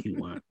schematic you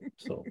want.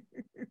 So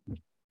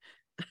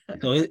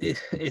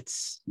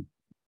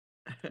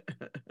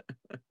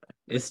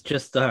it's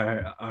just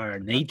our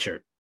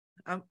nature.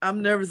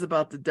 I'm nervous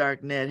about the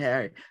dark net,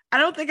 Harry. I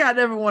don't think I'd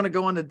ever want to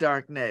go on the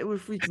dark net. It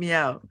would freak me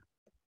out.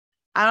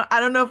 I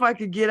don't know if I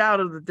could get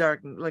out of the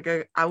dark.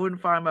 I wouldn't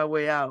find my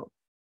way out.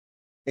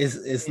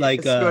 It's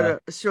like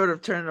short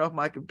of turning off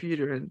my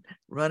computer and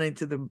running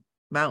to the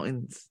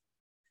mountains.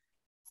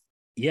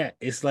 Yeah,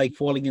 it's like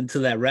falling into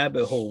that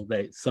rabbit hole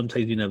that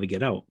sometimes you never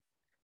get out.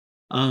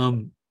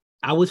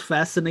 I was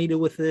fascinated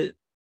with it,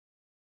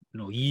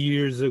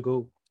 years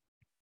ago.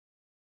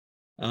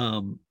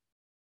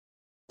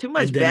 Too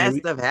much bad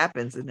stuff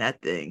happens in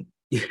that thing.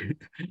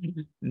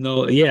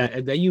 No, yeah,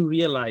 and then you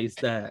realize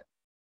that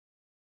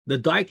the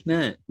dark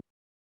net,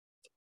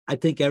 I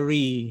think you're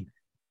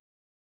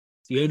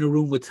in a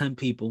room with 10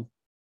 people.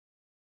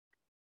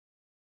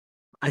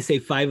 I say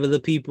 5 of the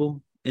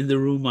people in the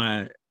room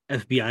are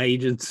FBI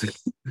agents.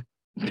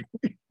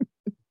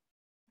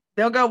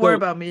 Don't gotta worry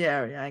about me,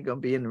 Harry. I ain't gonna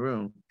be in the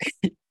room.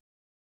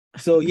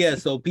 So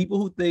people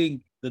who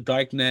think the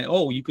dark net,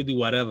 you could do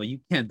whatever. You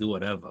can't do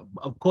whatever.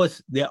 Of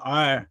course, there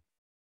are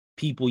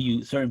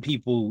certain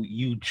people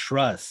you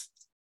trust,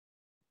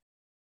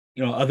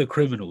 other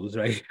criminals,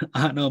 right?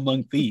 Honor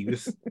among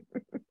thieves.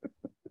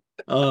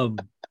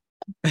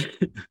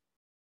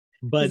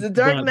 But is the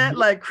dark net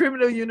like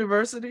criminal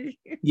university?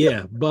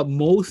 Yeah, but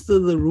most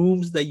of the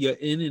rooms that you're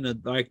in a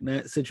dark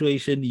net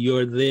situation,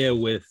 you're there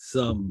with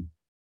some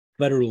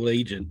federal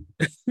agent.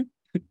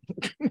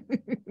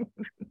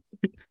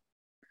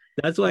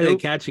 That's why they're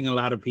catching a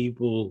lot of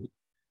people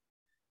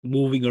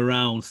moving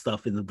around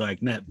stuff in the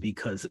dark net,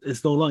 because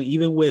it's no longer,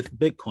 even with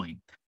Bitcoin,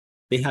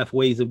 they have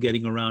ways of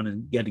getting around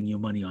and getting your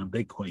money on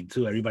Bitcoin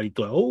too. Everybody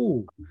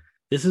thought,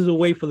 this is a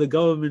way for the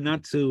government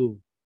not to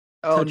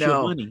touch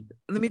your money.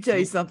 Let me tell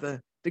you something.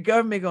 The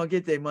government gonna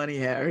get their money,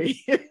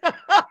 Harry. Yep.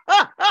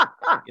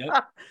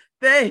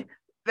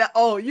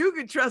 You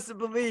can trust and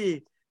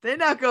believe they're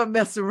not gonna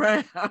mess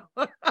around.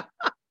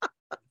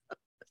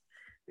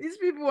 These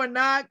people are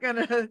not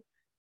gonna.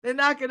 They're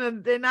not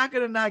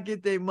gonna not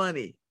get their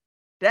money.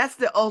 That's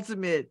the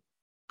ultimate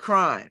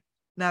crime,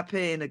 not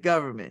paying the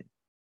government.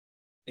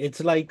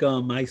 It's like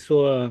I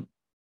saw,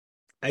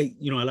 a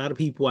lot of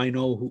people I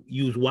know who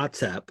use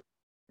WhatsApp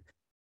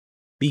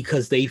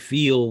because they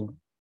feel,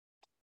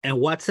 and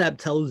WhatsApp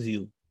tells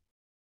you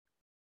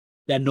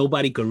that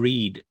nobody could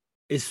read.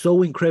 It's so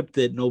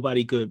encrypted,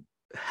 nobody could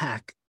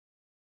hack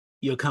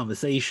your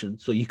conversation,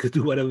 so you could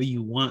do whatever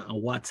you want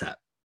on WhatsApp.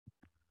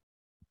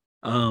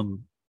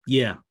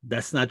 Yeah,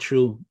 that's not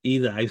true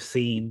either.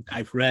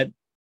 I've read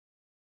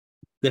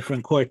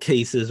different court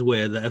cases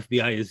where the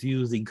FBI is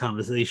using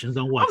conversations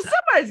on Oh, WhatsApp.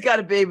 somebody's got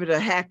to be able to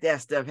hack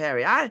that stuff,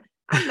 Harry. I'm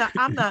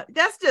not.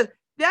 That's just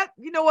that.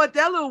 You know what?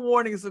 That little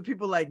warning is for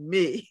people like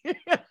me.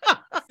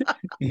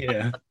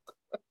 Yeah.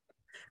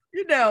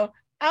 You know,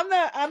 I'm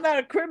not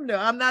a criminal.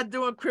 I'm not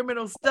doing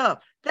criminal stuff.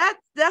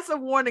 That's a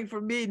warning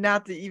for me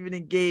not to even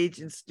engage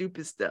in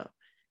stupid stuff.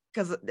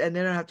 Because and then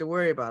I don't have to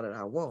worry about it.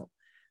 I won't.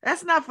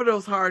 That's not for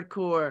those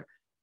hardcore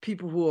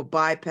people who will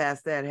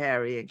bypass that,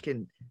 Harry, and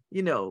can,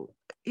 you know,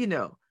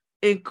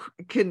 and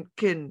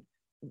can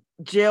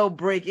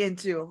jailbreak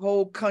into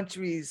whole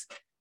countries'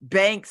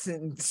 banks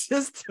and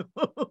systems.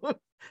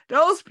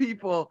 Those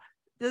people,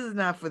 this is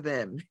not for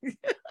them.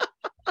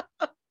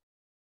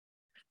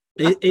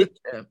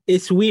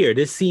 It's weird.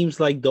 It seems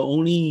like the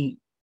only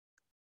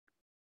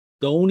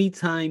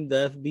time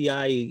the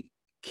FBI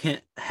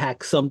can't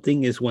hack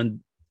something is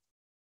when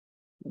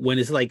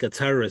it's like a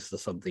terrorist or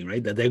something,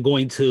 right? That they're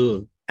going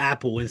to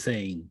Apple and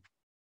saying,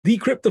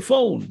 decrypt the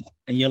phone.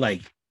 And you're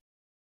like,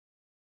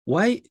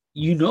 why?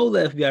 You know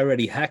the FBI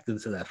already hacked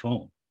into that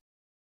phone.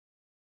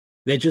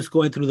 They're just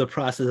going through the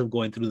process of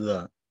going through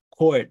the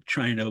court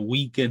trying to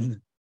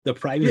weaken the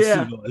privacy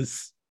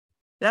laws.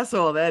 That's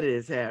all that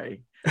is,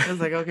 Harry. I was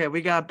like, okay,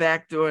 we got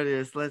backdoor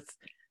this. Let's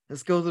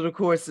go to the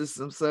court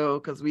system. So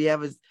because we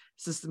have a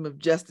system of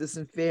justice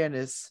and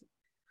fairness.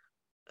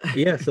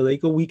 Yeah, so they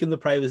could weaken the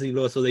privacy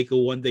law so they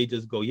could one day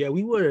just go, yeah,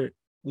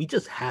 we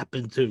just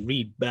happened to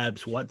read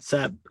Babz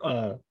WhatsApp.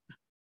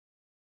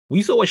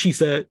 We saw what she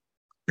said.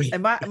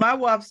 And my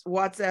wife's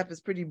WhatsApp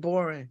is pretty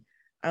boring.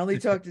 I only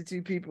talk to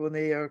two people and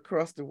they are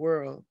across the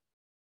world.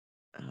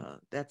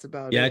 That's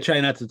about it. Yeah, I try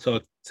not to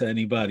talk to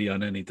anybody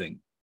on anything.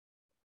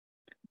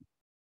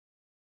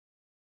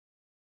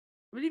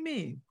 What do you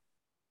mean?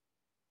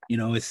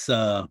 It's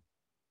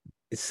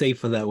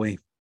safer that way.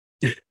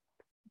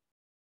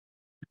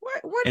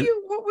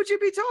 What would you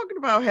be talking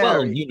about,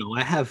 Harry? Well,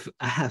 I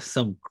have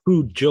some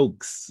crude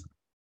jokes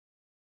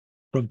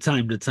from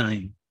time to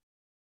time,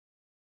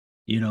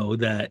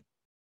 that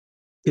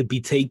could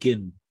be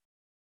taken,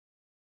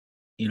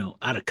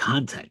 out of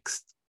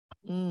context.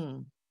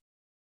 Mm.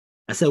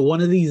 I said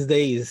one of these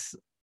days,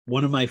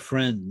 one of my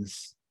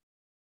friends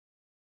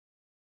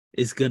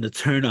is gonna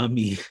turn on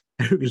me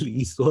and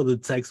release all the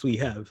texts we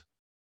have.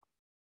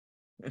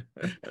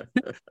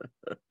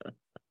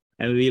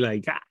 And be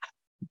like,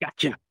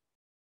 gotcha.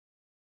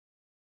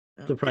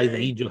 Okay. Surprised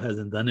Angel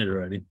hasn't done it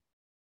already.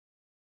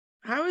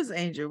 How is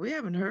Angel? We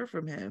haven't heard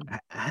from him. I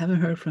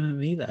haven't heard from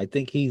him either. I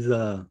think he's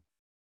I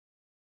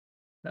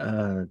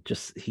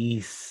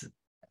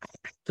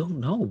don't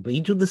know, but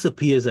Angel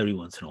disappears every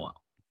once in a while.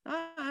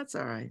 That's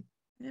all right.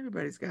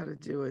 Everybody's got to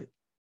do it.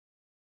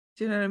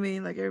 Do you know what I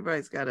mean? Like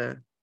everybody's got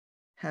to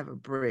have a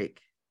break.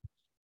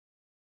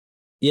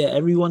 Yeah,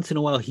 every once in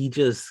a while he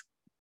just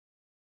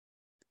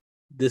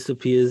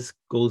disappears,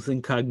 goes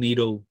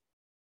incognito,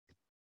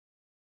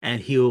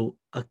 and he'll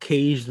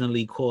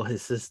occasionally call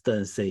his sister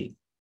and say,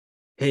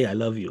 hey, I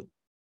love you.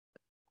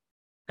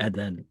 And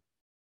then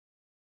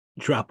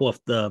drop off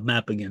the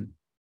map again.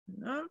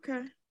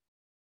 Okay.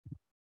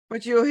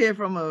 But you'll hear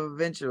from him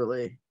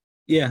eventually.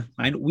 Yeah,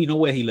 we know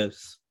where he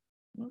lives.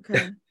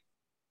 Okay.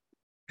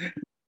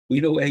 We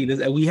know where he lives.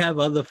 And we have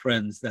other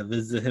friends that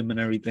visit him and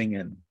everything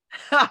and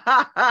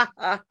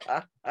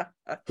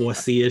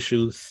foresee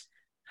issues.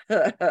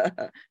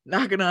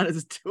 Knocking on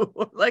his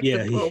door like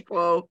the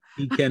popo.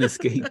 He can't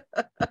escape.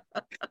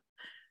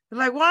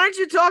 Like, why aren't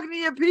you talking to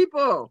your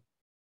people?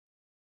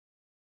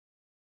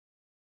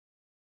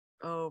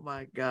 Oh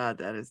my God,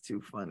 that is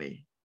too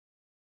funny.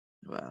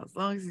 Well, as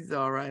long as he's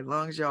all right, as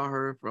long as y'all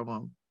heard from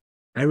him.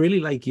 I really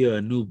like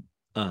your new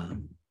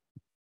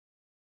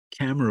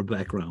camera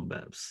background,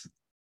 Babz.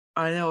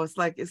 I know, it's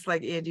like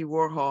Andy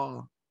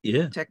Warhol.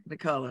 Yeah.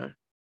 Technicolor.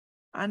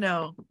 I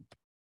know.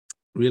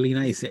 Really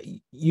nice.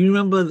 You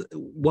remember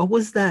what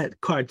was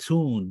that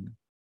cartoon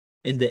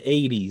in the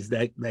 80s?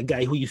 That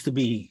guy who used to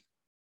be,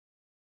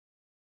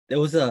 there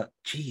was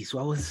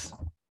what was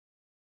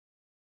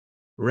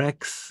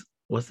Rex?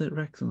 Was it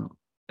Rex? No.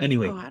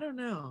 Anyway. Oh, I don't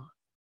know.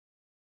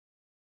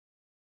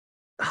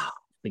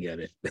 Forget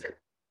it.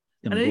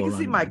 And then you can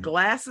see my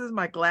glasses.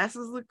 My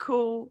glasses look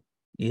cool.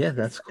 Yeah,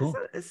 that's cool.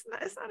 It's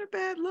not a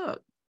bad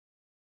look.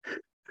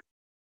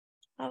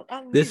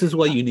 This is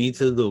what you need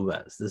to do,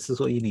 Babz. This is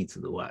what you need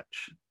to do.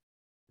 Watch.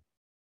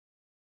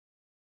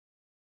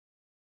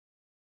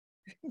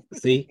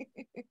 See?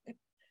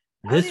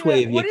 This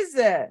way, what is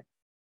that?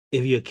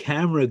 If your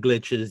camera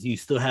glitches, you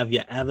still have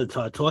your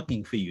avatar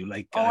talking for you.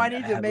 Like, I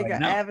need to make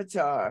an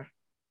avatar.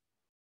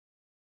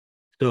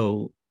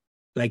 So,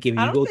 like, if you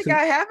I don't think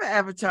I have an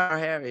avatar,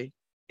 Harry.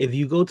 If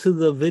you go to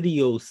the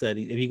video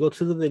setting, if you go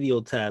to the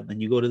video tab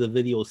and you go to the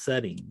video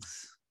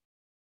settings,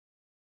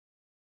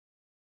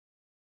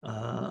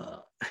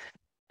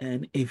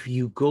 and if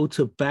you go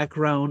to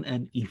background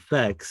and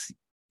effects,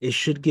 it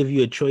should give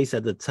you a choice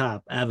at the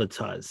top,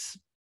 avatars.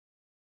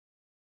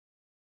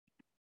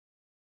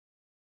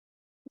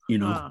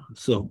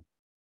 So.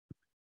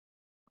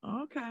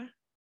 Okay.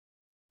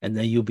 And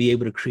then you'll be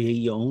able to create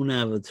your own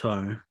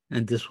avatar.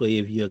 And this way,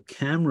 if your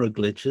camera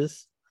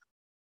glitches,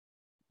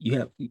 you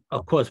have,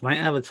 of course, my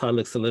avatar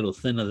looks a little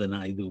thinner than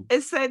I do.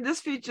 It said this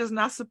feature is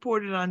not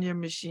supported on your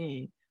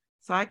machine.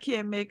 So I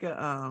can't make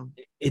a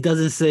It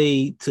doesn't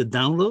say to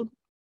download.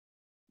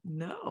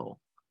 No.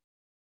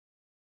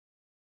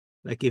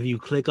 Like if you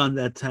click on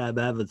that tab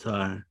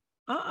avatar.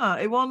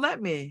 It won't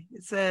let me.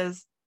 It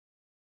says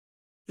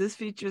this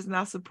feature is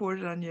not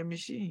supported on your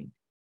machine.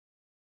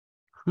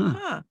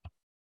 Huh.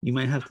 You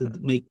might have to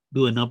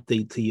do an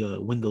update to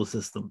your Windows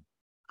system.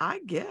 I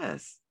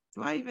guess.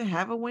 Do I even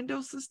have a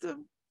Windows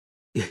system?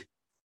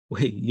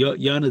 Wait,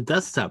 you're on a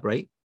desktop,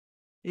 right?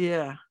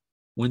 Yeah.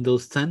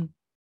 Windows 10?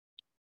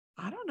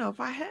 I don't know if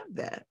I have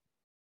that.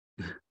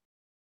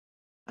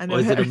 I know or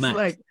is it a it's Mac?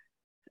 like,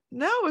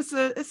 no, it's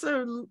a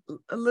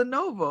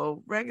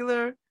Lenovo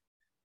regular.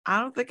 I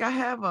don't think I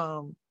have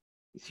So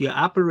your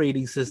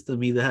operating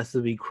system either has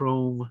to be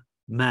Chrome,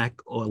 Mac,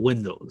 or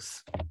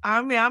Windows.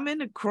 I mean, I'm in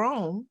the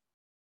Chrome.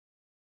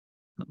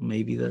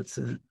 Maybe that's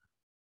it.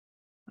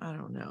 I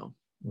don't know.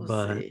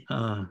 We'll see.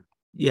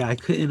 Yeah, I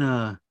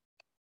couldn't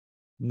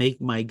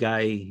make my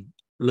guy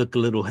look a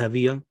little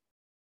heavier.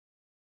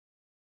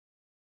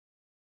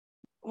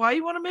 Why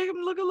you want to make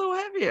him look a little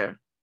heavier?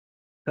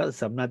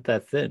 Because I'm not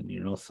that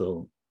thin,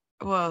 so.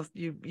 Well,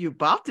 you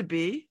about to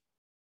be.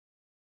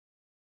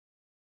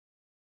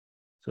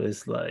 So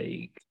it's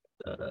like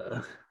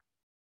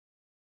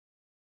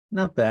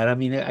not bad. I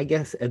mean, I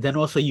guess, and then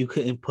also you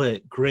couldn't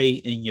put gray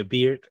in your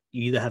beard.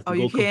 You either have to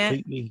go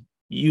completely.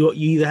 You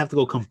either have to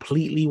go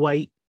completely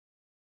white.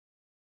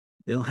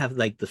 They don't have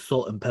like the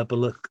salt and pepper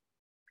look.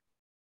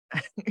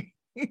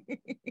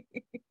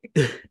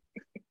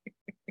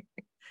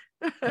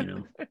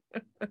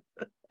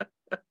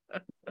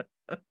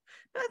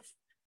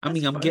 I'm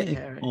funny, getting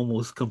Harry.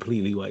 Almost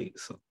completely white.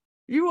 So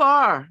you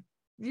are.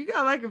 You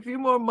got like a few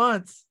more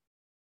months.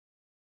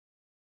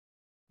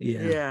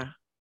 Yeah.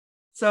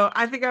 So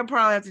I think I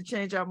probably have to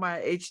change out my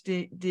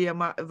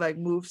HDMI, like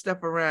move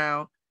stuff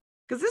around,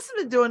 because this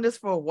has been doing this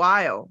for a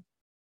while.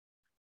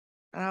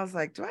 And I was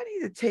like, do I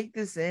need to take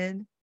this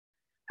in?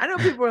 I know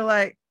people are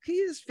like, can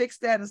you just fix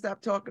that and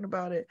stop talking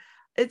about it?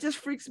 It just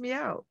freaks me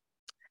out.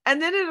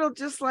 And then it'll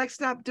just like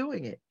stop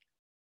doing it.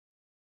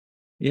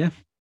 Yeah.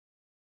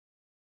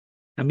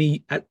 I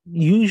mean,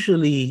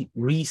 usually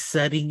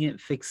resetting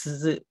it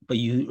fixes it, but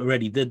you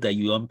already did that.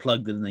 You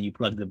unplugged it and then you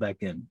plugged it back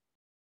in.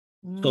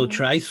 So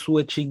try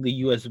switching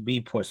the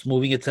USB ports,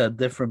 moving it to a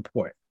different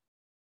port.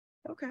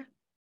 Okay.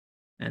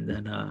 And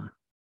then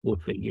we'll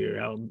figure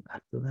it out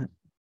after that.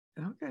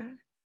 Okay.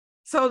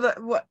 So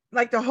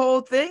the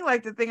whole thing,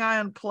 like the thing I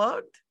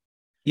unplugged?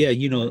 Yeah,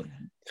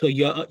 so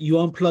you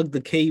unplugged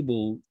the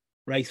cable,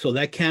 right? So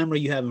that camera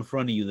you have in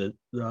front of you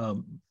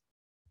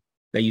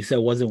that you said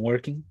wasn't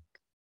working.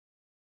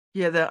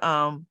 Yeah,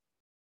 the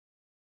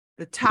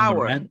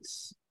tower.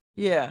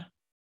 Yeah.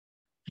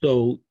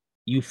 So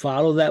you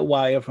follow that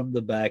wire from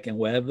the back, and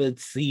wherever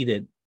it's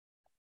seated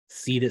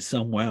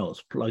somewhere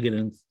else. Plug it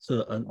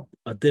into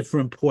a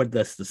different port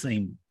that's the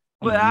same.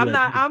 But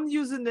I'm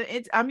using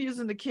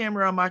the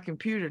camera on my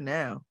computer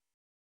now.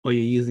 Or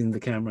you're using the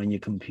camera on your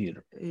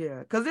computer.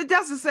 Yeah, because it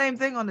does the same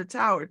thing on the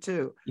tower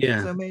too.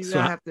 Yeah. So maybe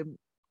I have to.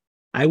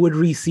 I would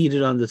reseat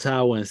it on the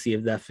tower and see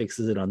if that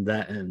fixes it on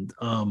that end.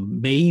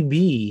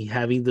 Maybe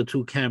having the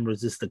two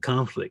cameras is the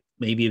conflict.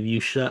 Maybe if you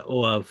shut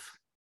off,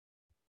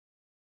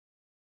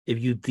 if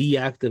you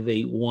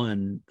deactivate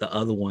one, the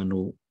other one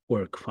will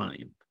work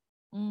fine.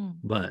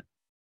 But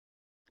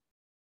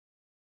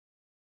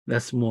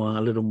that's a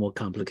little more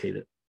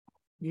complicated.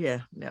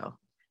 Yeah, no.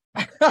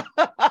 I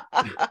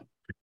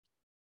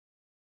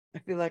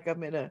feel like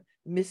I'm in a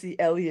Missy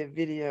Elliott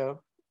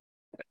video.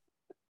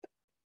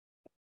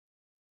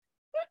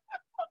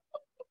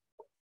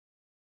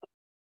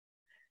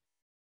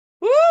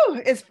 Woo!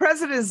 It's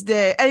President's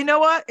Day. And you know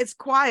what? It's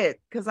quiet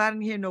because I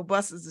didn't hear no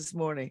buses this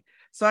morning.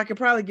 So I could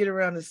probably get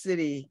around the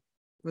city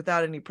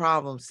without any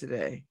problems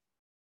today.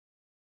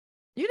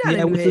 You're not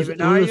in New Haven,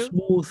 are you?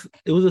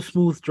 It was a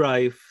smooth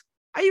drive.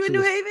 Are you in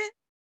New Haven?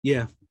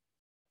 Yeah.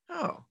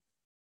 Oh.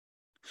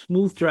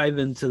 Smooth drive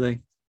in today.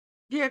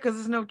 Yeah, because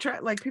there's no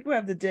track. Like people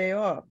have the day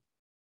off.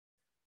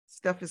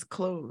 Stuff is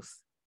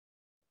closed.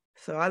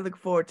 So I look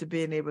forward to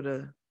being able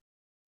to,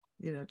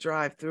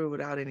 drive through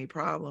without any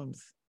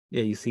problems.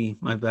 Yeah, you see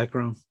my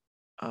background.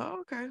 Oh,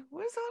 okay.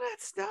 What's all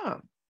that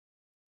stuff?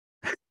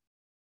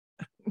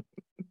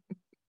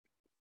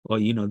 Well,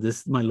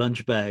 this is my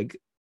lunch bag.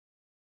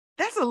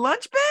 That's a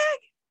lunch bag?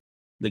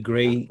 The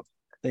gray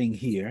thing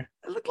here.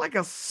 It looked like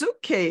a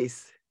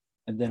suitcase.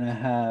 And then I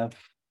have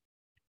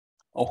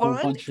a whole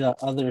bunch of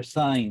other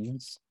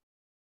signs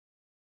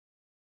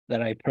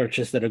that I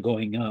purchased that are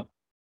going up.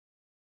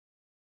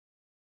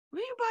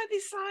 Where you buy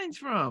these signs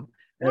from?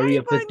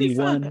 Area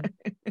 51.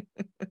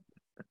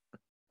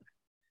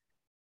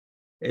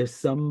 If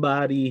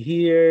something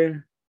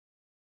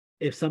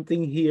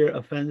here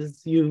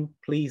offends you,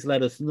 please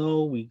let us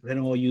know. We can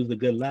all use a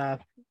good laugh.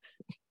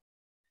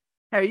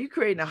 Hey, are you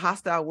creating a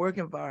hostile work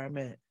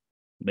environment?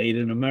 Made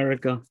in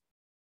America.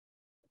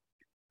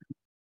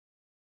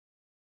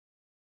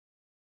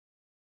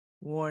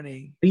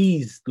 Warning.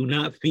 Please do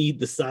not feed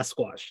the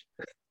Sasquatch.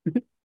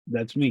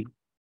 That's me.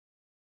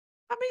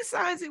 How many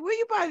signs? Where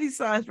you buy these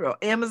signs from?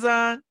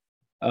 Amazon?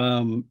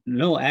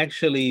 No,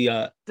 actually,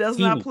 Does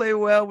not Timu. play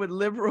well with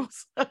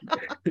liberals.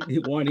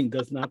 Warning,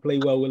 does not play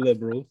well with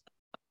liberals.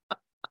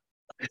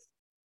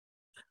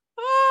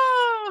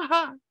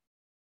 Ah,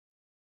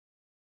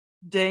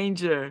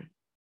 danger.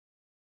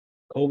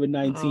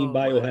 COVID-19 Oh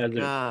my biohazard.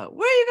 God.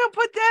 Where are you gonna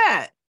put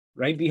that?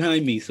 Right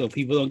behind me, so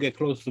people don't get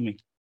close to me.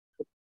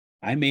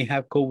 I may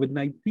have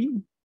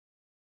COVID-19.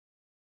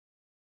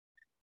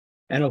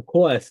 And of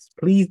course,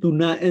 please do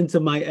not enter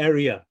my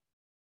area.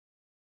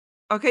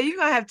 Okay, you're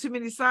gonna have too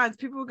many signs.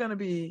 People are gonna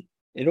be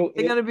They're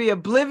gonna be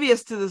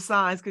oblivious to the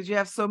signs because you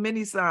have so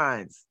many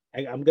signs.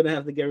 I'm gonna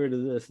have to get rid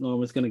of this.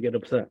 Norman's gonna get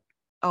upset.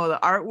 Oh, the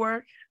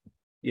artwork?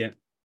 Yeah.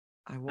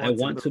 I I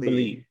want to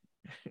believe.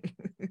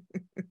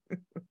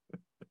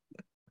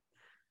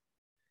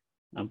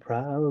 I'm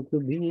proud to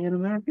be an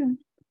American.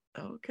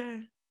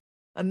 Okay.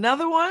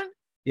 Another one?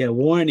 Yeah,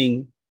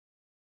 warning.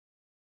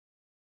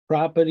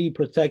 Property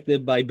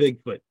protected by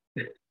Bigfoot.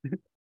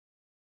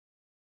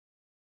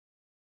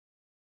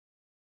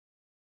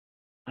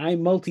 I'm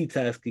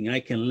multitasking. I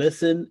can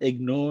listen,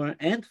 ignore,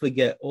 and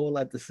forget all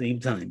at the same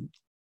time.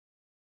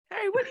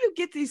 Harry, where do you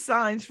get these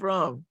signs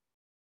from?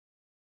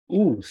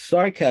 Ooh,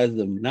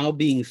 sarcasm now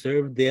being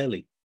served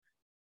daily.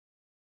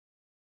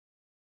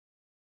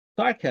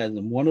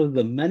 Sarcasm, one of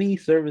the many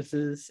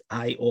services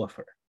I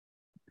offer.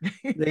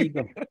 There you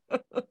go.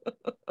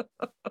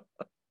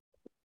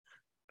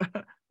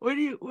 Where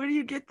do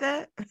you get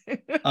that?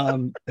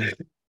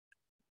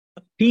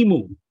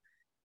 Timu.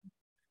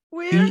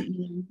 Where?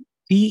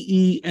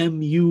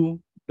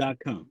 TEMU.com.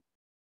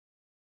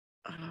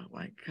 Oh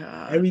my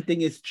God.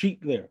 Everything is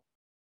cheap there.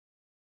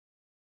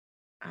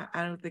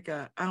 I don't think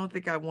I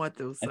want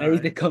those signs. And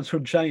everything comes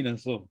from China,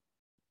 so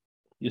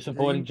you're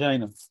supporting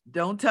China.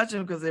 Don't touch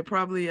them because they're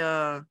probably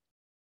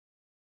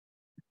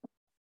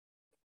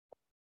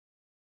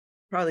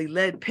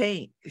lead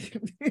paint.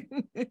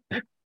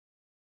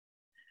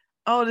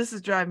 Oh, this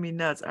is driving me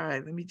nuts. All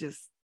right,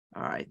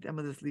 I'm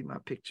gonna just leave my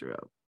picture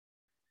up.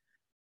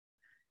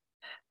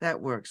 That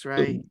works,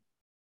 right? Ooh.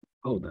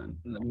 Hold on.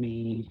 Let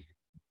me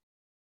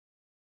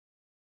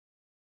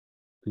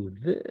do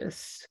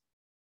this.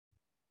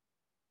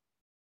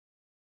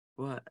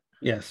 What?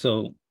 Yeah,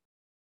 so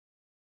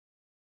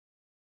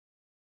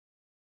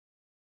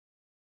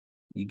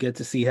you get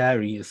to see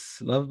Harry.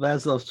 It's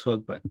LoveBabz,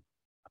 LoveTalk, but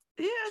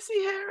yeah, I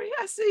see Harry.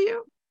 I see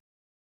you.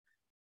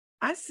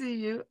 I see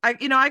you. I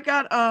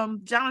got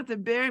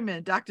Jonathan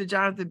Berryman, Dr.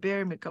 Jonathan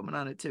Berryman coming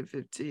on at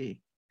 10:15.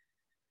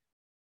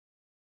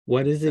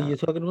 what is it you're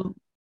talking about?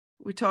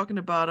 We're talking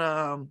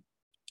about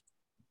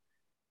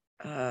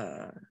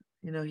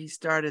he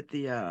started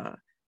the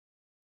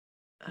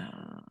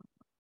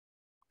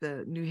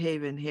New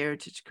Haven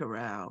Heritage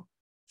Corral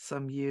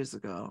some years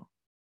ago.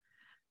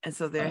 And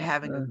so they're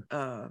having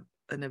an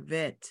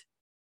event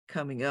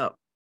coming up.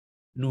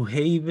 New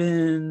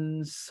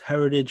Haven's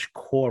Heritage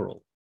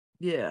Choral.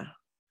 Yeah.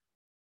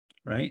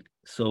 Right?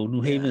 So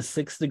New Haven's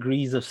 6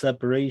 degrees of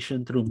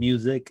separation through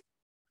music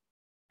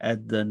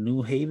at the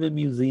New Haven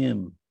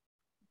Museum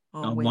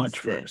on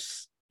March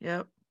 1st.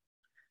 Yep.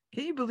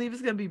 Can you believe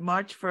it's going to be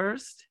March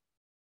 1st?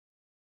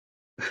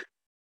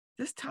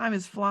 This time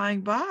is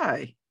flying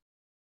by.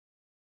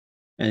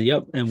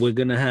 And we're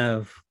going to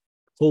have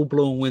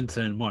full-blown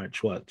winter in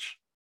March. Watch.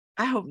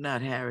 I hope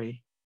not,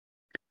 Harry.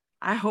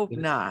 I hope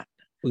not.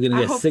 We're going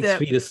to get 6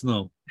 feet of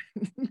snow.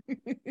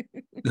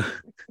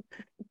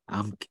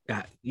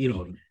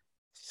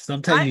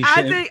 Sometimes you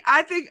shouldn't.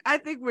 I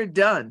think we're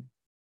done.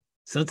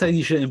 Sometimes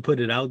you shouldn't put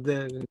it out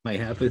there. It might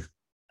happen.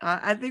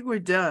 I think we're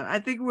done. I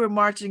think we're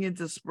marching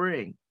into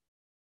spring.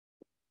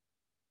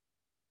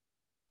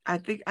 I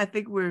think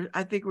we're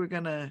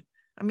gonna.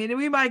 I mean,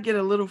 we might get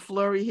a little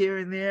flurry here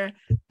and there,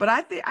 but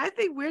I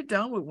think we're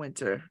done with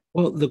winter.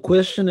 Well, the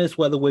question is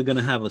whether we're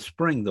gonna have a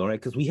spring, though, right?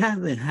 Because we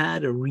haven't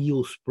had a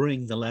real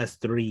spring the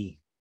last 3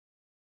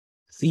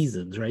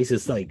 seasons, right? So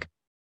it's like,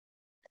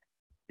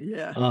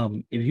 yeah.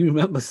 If you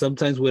remember,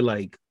 sometimes we're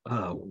like,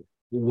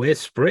 where's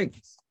spring?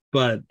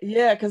 But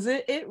yeah, because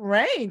it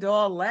rained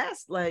all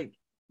last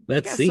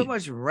let's see. So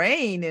much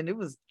rain and it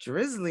was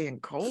drizzly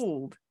and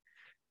cold.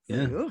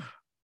 Yeah.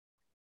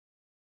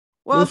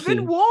 Well, it's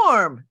been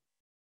warm.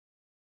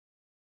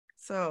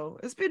 So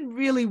it's been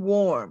really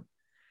warm.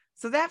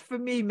 So that for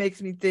me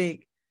makes me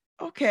think,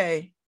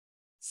 okay,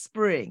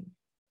 spring.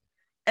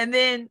 And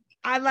then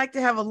I'd like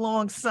to have a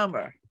long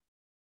summer.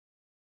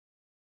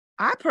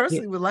 I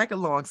personally would like a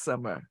long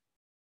summer.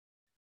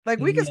 Like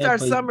we can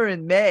start summer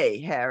in May,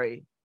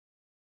 Harry,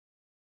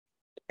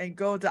 and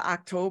go to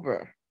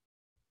October.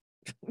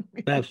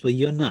 Babz, but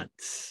you're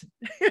nuts.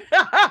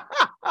 Why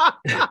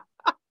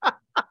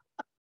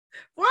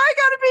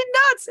gotta be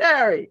nuts,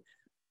 Harry?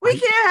 We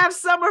can't have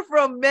summer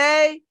from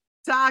May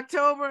to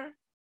October.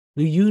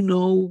 Do you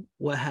know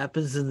what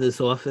happens in this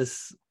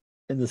office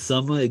in the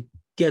summer?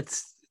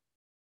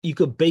 You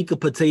could bake a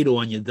potato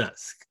on your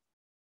desk.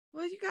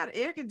 Well, you got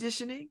air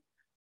conditioning.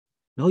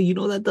 No, you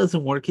know that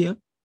doesn't work here.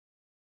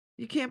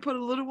 You can't put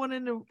a little one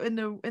in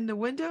the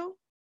window?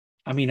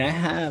 I mean, I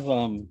have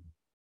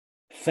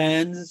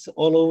fans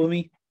all over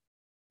me.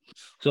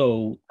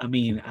 So I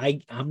mean,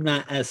 I'm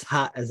not as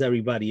hot as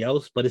everybody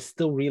else, but it's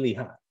still really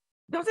hot.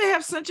 Don't they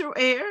have central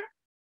air?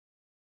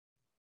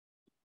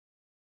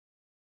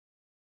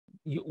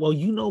 Well,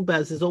 you know,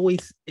 Babz, it's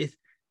always it's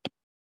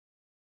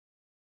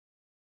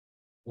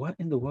what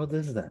in the world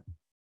is that?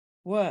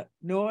 What?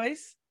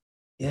 Noise?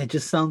 Yeah, it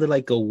just sounded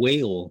like a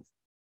whale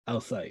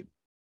outside.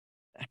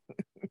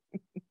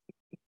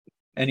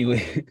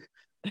 Anyway,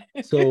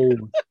 so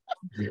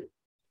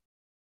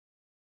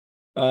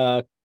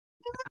uh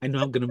I know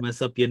I'm gonna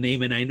mess up your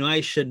name, and I know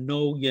I should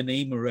know your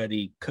name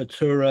already.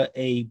 Katura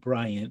A.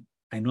 Bryant.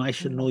 I know I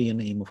should know your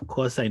name. Of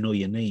course I know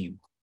your name,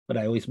 but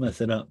I always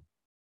mess it up.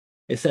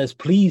 It says,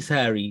 please,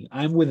 Harry,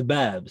 I'm with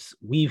Babz.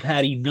 We've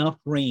had enough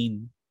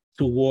rain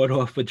to ward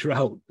off a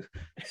drought.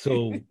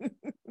 So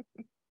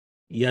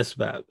yes,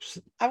 Babz.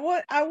 I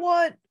want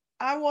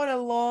a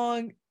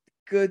long,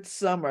 good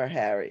summer,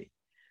 Harry.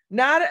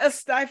 Not a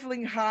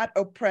stifling, hot,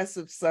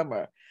 oppressive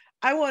summer.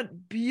 I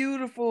want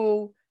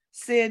beautiful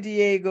San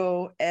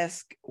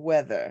Diego-esque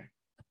weather.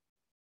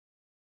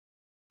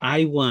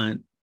 I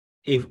want,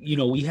 if you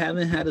know, we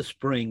haven't had a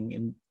spring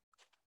in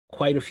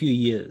quite a few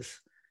years.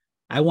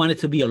 I want it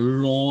to be a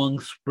long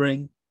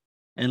spring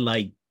and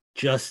like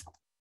just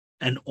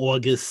an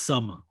August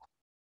summer.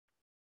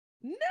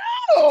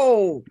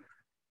 No.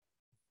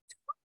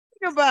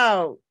 What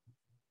about?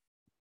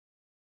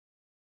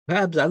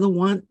 Perhaps I don't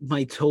want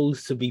my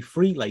toes to be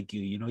free like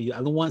you. You know,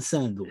 I don't want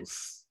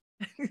sandals.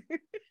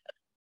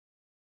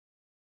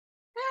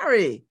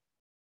 Harry,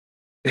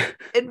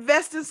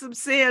 invest in some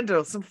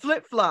sandals, some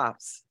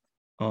flip-flops.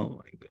 Oh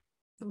my god.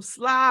 Some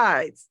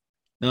slides.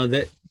 No,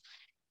 that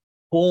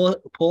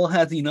Paul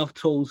has enough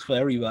toes for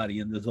everybody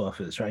in this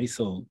office, right?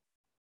 So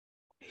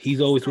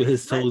he's always with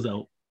his toes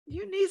out.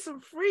 You need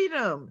some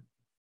freedom.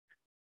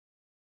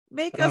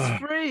 Make us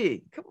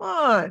free. Come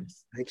on.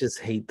 I just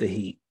hate the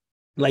heat.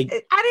 Like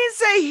I didn't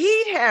say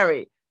heat,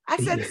 Harry. I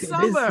said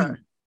summer.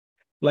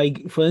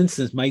 Like, for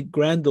instance, my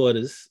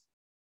granddaughters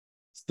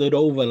stood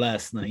over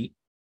last night,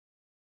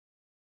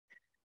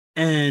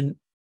 and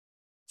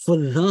for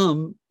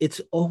them, it's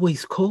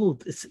always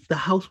cold. The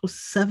house was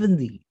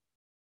 70,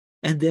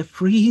 and they're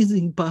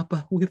freezing,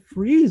 Papa. We're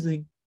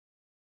freezing.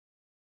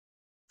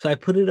 So I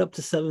put it up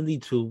to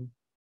 72.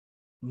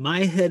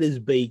 My head is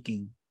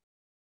baking.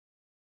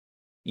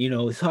 You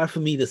know, it's hard for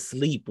me to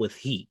sleep with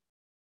heat.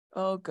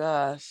 Oh,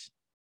 gosh.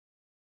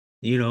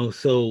 You know,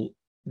 so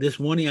this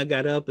morning I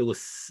got up, it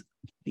was,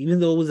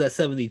 even though it was at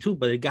 72,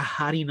 but it got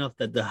hot enough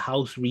that the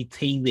house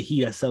retained the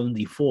heat at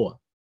 74.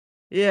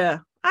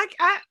 Yeah, I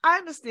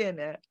understand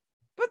that.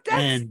 But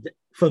and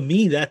for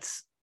me,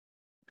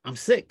 I'm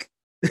sick.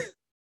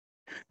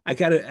 I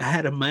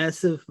had a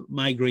massive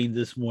migraine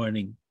this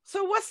morning.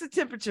 So what's the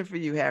temperature for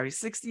you, Harry?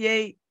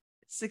 68,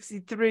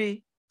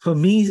 63? For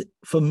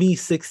me,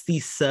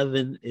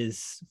 67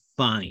 is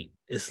fine.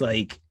 It's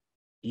like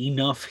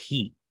enough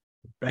heat,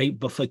 right?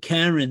 But for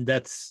Karen,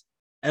 that's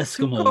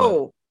Eskimo. Too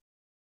cold.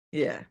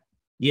 Yeah.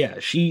 Yeah,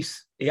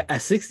 she's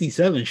at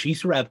 67,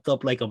 she's wrapped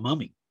up like a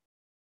mummy.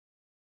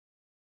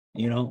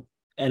 You know?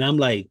 And I'm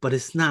like, but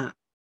it's not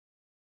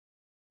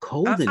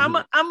cold in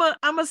here.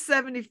 I'm a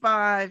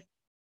 75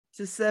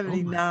 to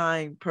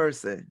 79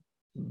 person.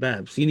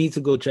 Babz, you need to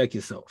go check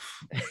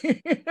yourself.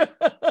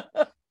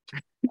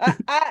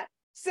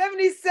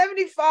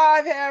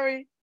 75,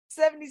 Harry.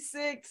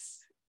 76.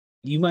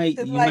 You might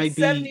be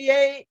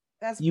 78.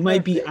 That's you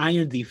might be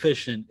iron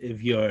deficient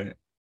if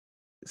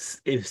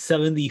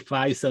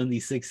 75,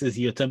 76 is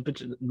your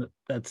temperature.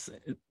 That's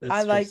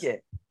I like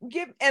it.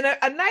 And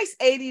a nice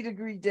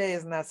 80-degree day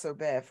is not so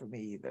bad for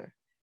me either.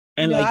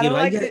 And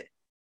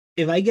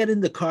if I get in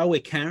the car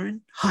with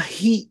Karen, her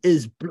heat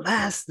is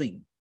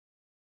blasting.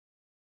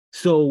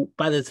 So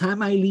by the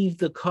time I leave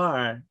the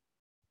car,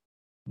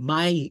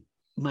 my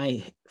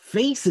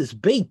face is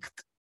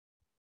baked.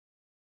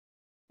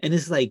 And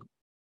it's like,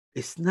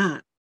 it's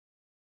not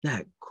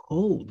that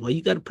cold. Why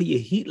you got to put your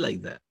heat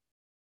like that?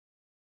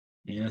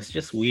 Yeah, it's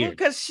just weird.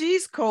 Because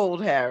she's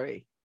cold,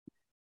 Harry.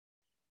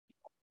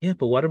 Yeah,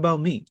 but what about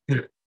me?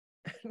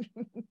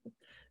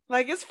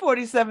 Like, it's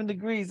 47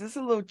 degrees. It's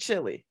a little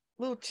chilly.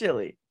 You're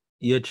chilly.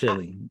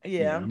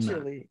 I'm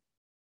chilly.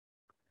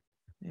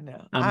 You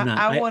know,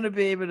 I want to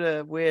be able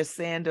to wear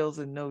sandals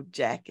and no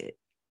jacket.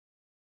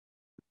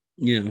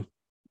 Yeah.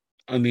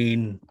 I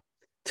mean,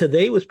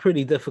 today was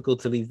pretty difficult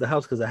to leave the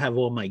house because I have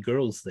all my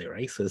girls there,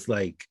 right? So it's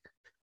like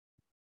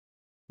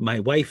my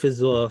wife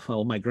is off,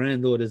 all my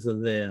granddaughters are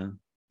there,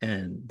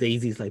 and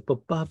Daisy's like,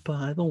 but Papa,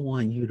 I don't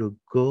want you to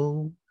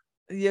go.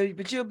 Yeah,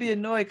 but you'll be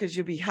annoyed because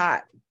you'll be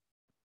hot.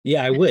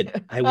 Yeah, I would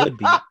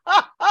be.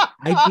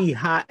 I'd be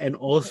hot and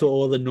also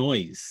all the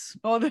noise.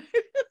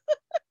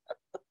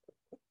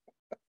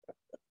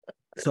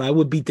 So I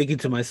would be thinking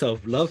to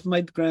myself, love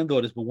my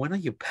granddaughters, but when are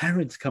your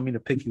parents coming to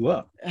pick you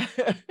up?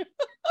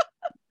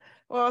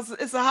 Well,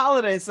 it's a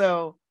holiday,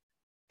 so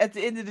at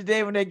the end of the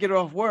day when they get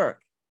off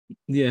work.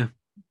 Yeah.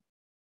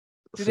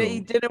 Do they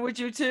eat dinner with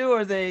you too,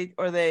 or they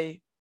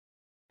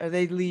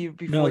leave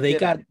before no,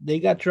 dinner? they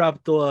got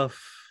dropped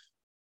off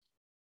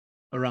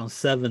around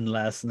 7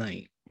 last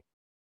night.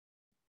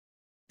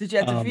 Did you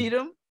have to feed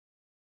them?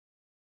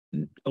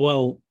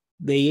 Well,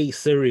 they ate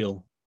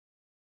cereal.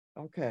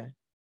 Okay.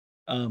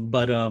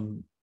 But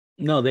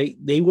no,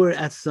 they were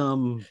at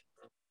some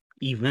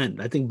event.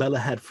 I think Bella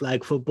had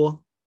flag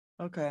football.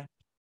 Okay.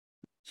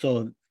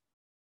 So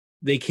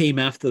they came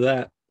after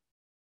that.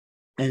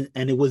 And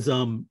it was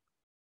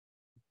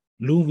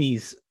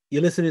Lumi's.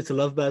 You're listening to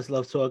LoveBabz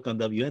Love Talk on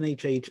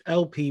WNHH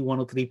LP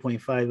 103.5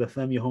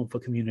 FM, your home for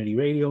community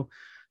radio.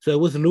 So it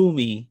was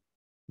Lumi,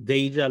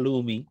 Deja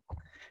Lumi,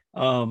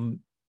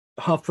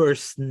 her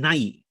first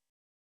night,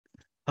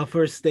 her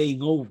first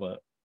staying over.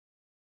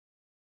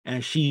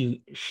 And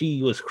she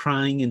was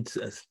crying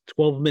into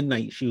 12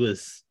 midnight. She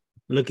was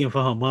looking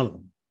for her mother.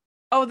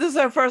 Oh, this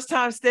is her first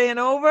time staying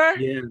over?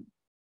 Yeah.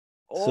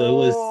 So it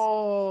was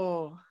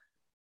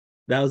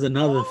that was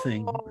another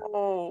thing.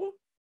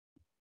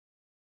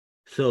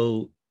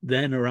 So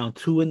then around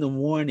 2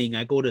 a.m,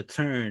 I go to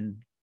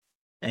turn,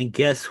 and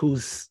guess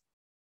who's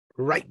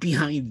right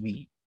behind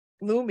me?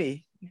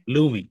 Lumi.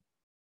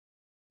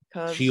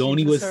 She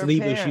only was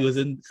sleeping. She was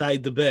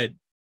inside the bed.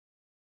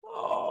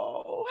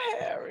 Oh,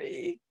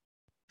 Harry.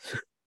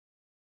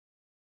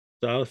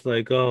 So I was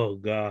like, oh,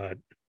 God.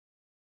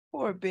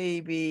 Poor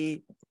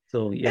baby.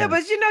 So, yeah. Yeah,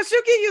 but she'll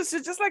get used to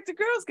it, just like the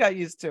girls got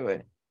used to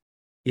it.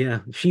 Yeah,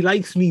 she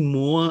likes me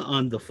more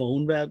on the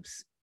phone,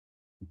 Babz.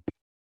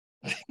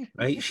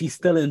 Right? She's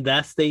still in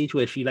that stage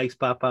where she likes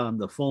Papa on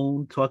the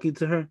phone talking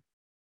to her.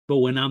 But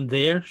when I'm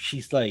there,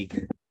 she's like,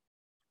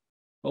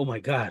 oh my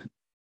God,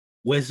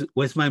 where's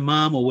my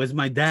mom or where's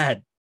my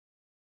dad?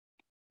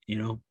 You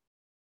know,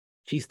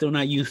 she's still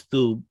not used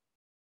to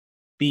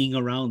being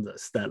around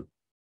us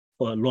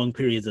for long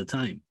periods of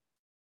time.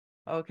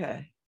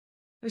 Okay.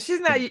 But she's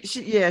not used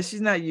to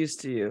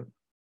you.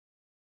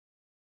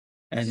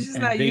 And she's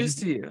not used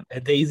to you.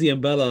 And Daisy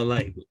and Bella are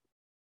like,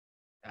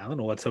 I don't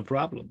know what's her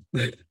problem.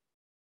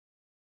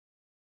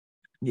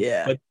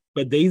 Yeah.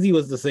 But Daisy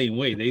was the same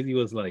way. Daisy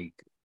was like,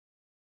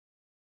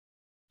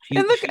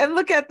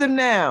 look at them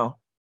now.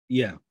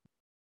 Yeah.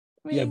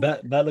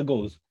 Bella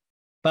goes,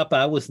 Papa,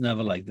 I was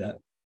never like that.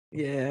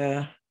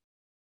 Yeah.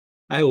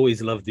 I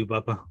always loved you,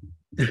 Papa.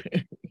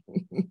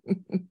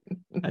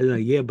 I was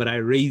like, yeah, but I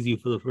raised you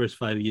for the first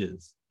 5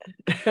 years.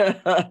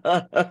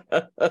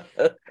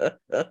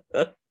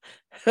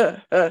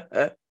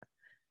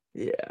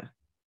 Yeah.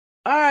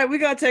 All right, we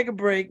gotta take a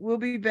break. We'll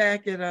be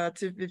back at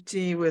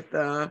 2:15 with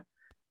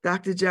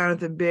Dr.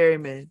 Jonathan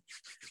Berryman.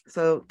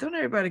 So don't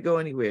everybody go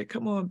anywhere.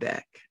 Come on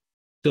back.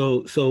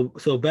 So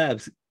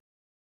Babz,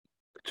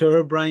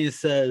 Tura Bryant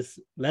says,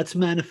 let's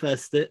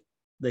manifest it,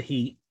 the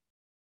heat.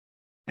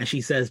 And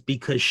she says,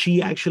 because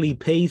she actually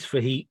pays for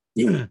heat,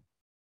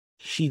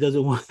 she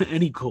doesn't want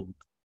any cold.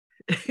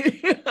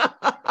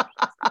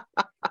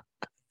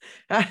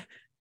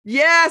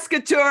 Yes,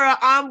 Katura,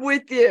 I'm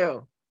with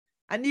you.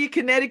 I need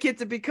Connecticut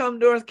to become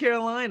North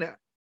Carolina.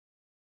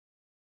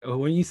 Oh,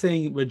 when you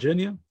saying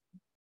Virginia?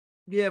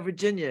 Yeah,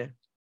 Virginia.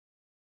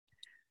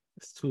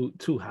 It's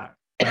too hot.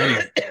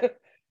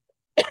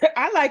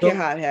 I like it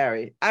hot,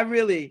 Harry. I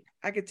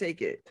could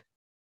take it.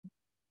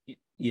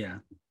 Yeah.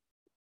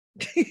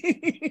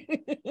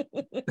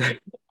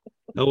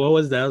 Oh, what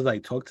was that? I was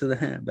like, talk to the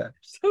hand,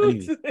 Babz.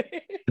 Anyway.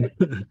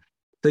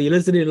 So you're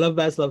listening to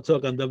LoveBabz Love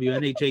Talk on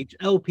WNHH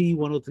LP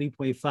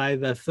 103.5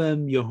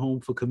 FM, your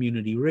home for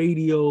community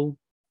radio.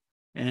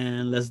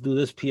 And let's do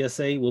this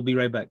PSA. We'll be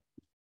right back.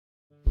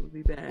 We'll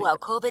be back. While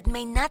COVID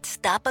may not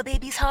stop a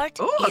baby's heart,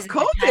 a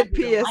COVID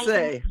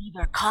PSA.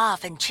 Fever,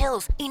 cough, and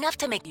chills enough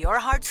to make your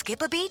heart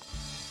skip a beat?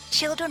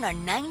 Children are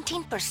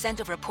 19%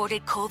 of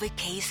reported COVID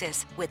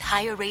cases, with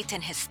higher rates in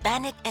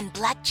Hispanic and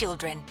Black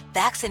children.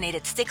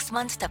 Vaccinated 6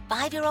 months to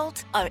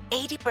 5-year-olds are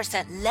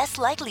 80% less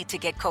likely to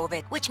get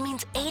COVID, which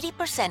means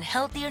 80%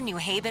 healthier New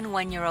Haven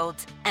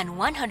 1-year-olds and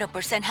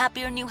 100%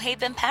 happier New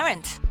Haven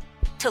parents.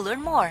 To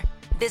learn more,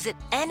 visit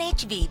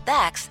nhvvax.org.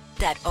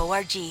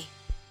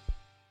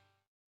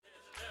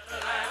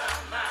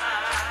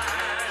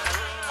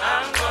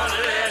 I'm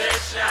gonna let it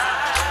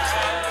shine.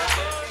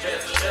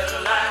 Just a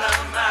little light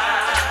of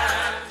mine.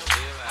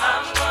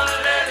 I'm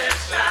gonna let it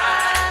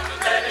shine,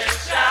 let it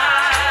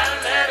shine,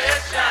 let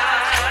it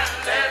shine,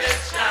 let it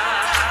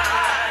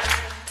shine.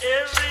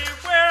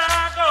 Everywhere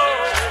I go,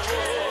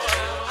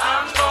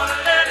 I'm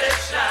gonna let it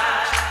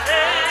shine.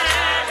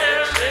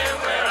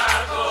 Everywhere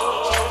I go,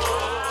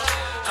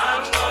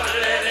 I'm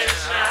gonna let it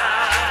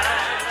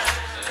shine.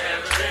 Let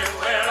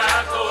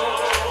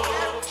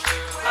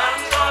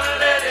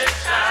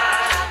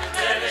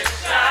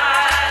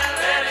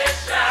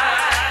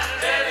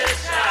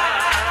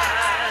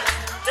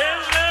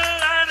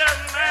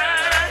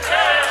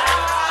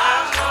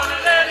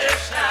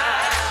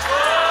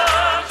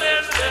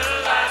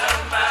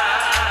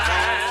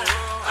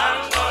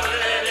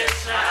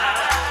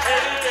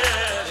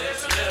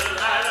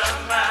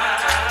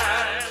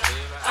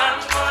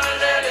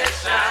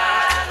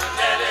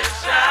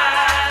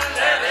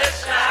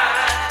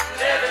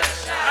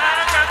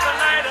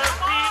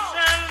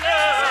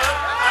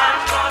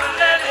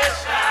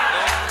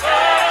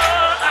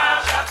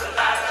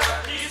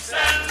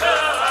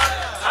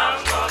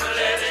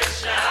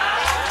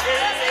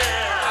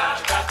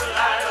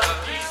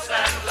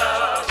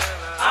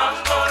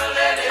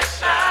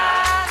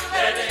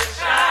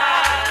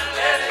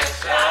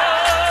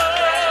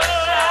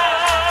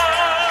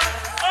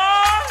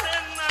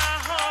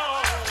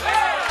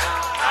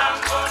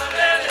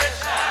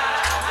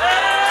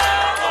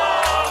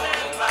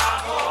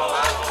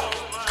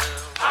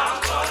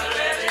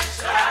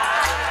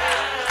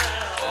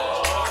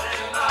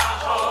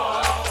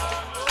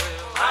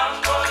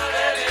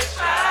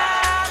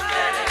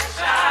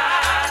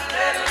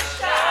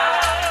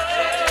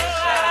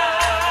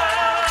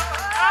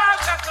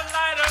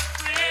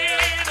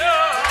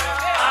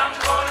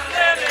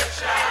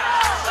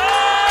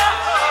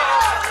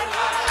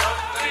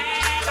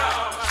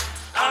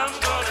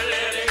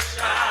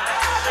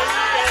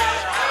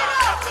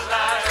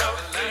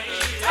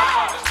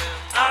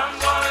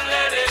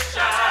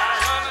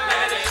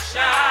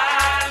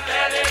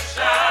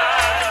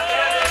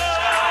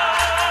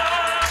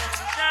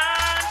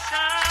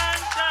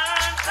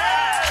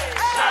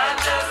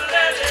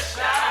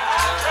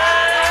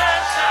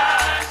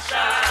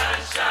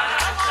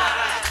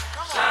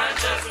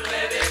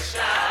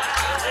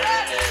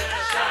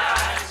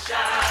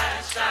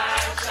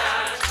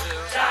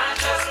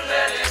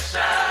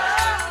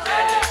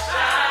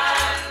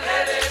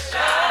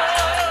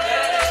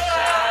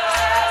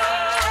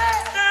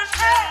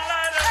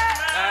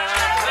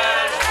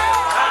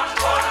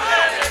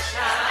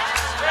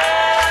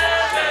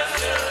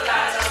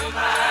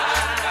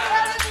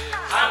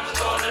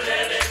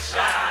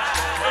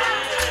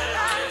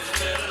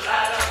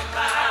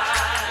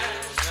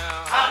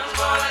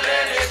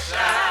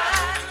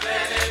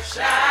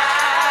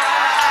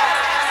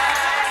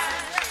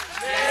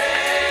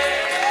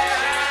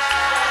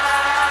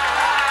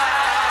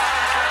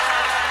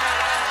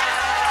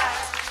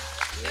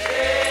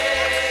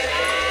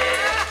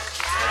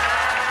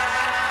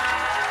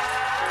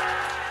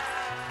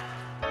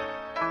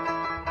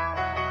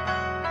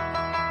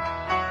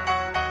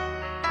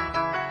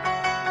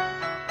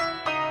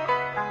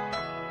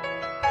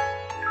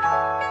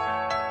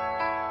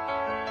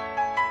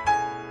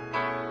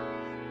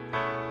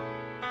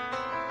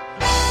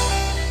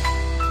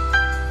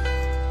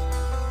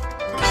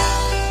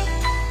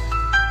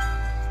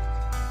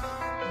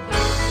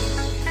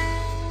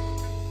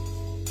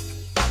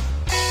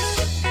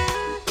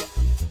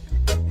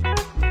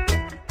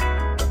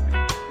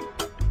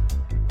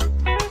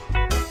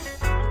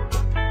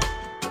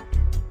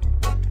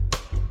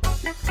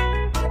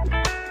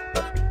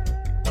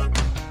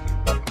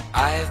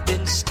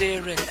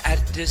staring at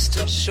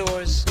distant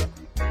shores.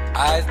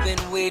 I've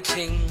been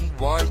waiting,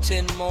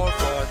 wanting more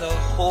for the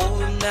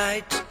whole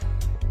night,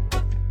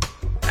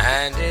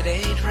 and it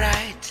ain't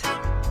right.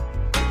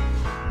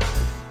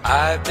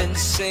 I've been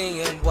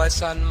saying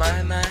what's on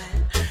my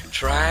mind,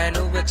 trying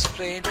to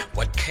explain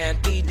what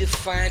can't be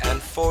defined, and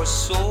for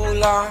so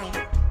long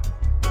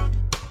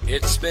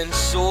it's been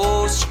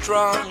so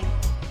strong.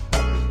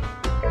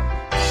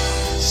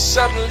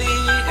 Suddenly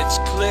it's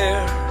clear,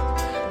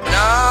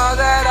 now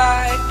that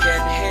I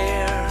can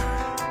hear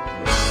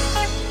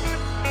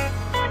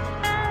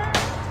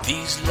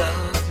these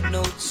love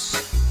notes,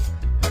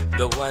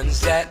 the ones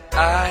that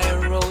I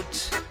wrote.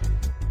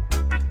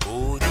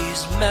 Oh,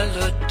 these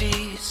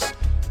melodies,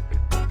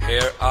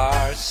 here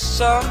are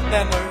some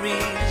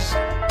memories,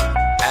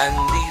 and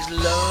these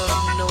love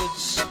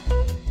notes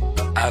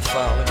I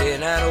found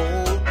in an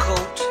old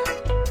coat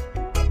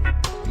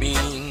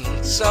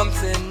mean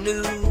something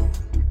new,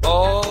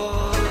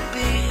 all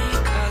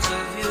because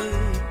of you.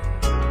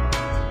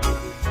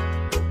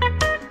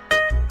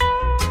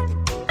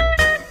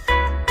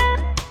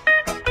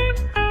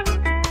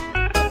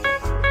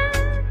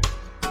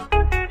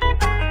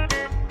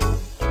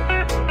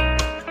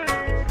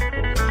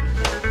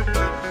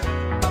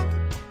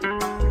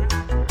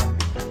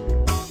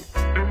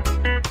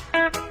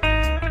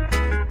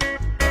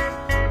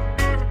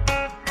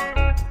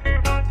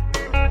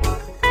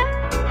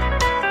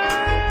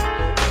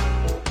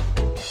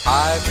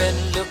 I've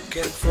been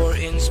looking for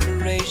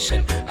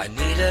inspiration, I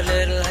need a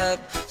little help,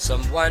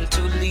 someone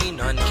to lean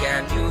on.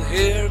 Can you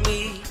hear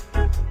me?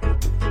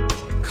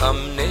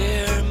 Come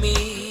near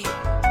me.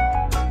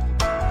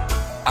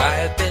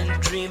 I've been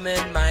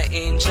dreaming my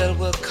angel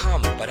will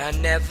come, but I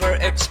never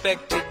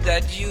expected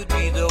that you'd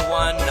be the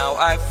one. Now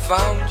I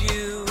found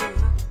you,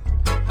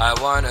 I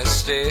wanna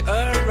stay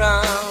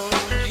around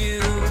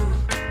you.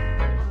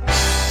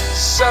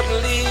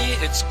 Suddenly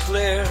it's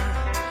clear,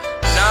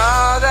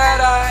 now that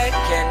I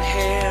can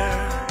hear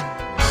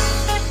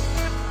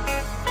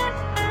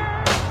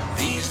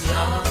these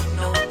love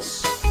notes,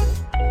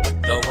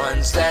 the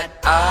ones that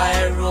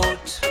I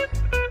wrote.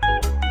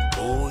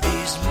 Oh,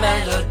 these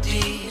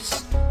melodies,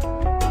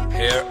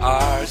 here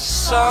are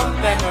some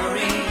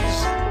memories.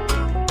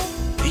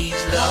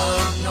 These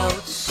love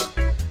notes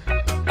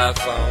I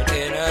found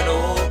in an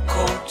old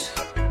coat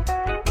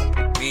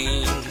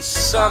mean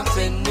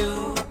something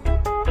new,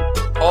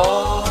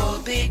 all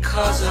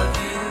because of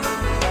you.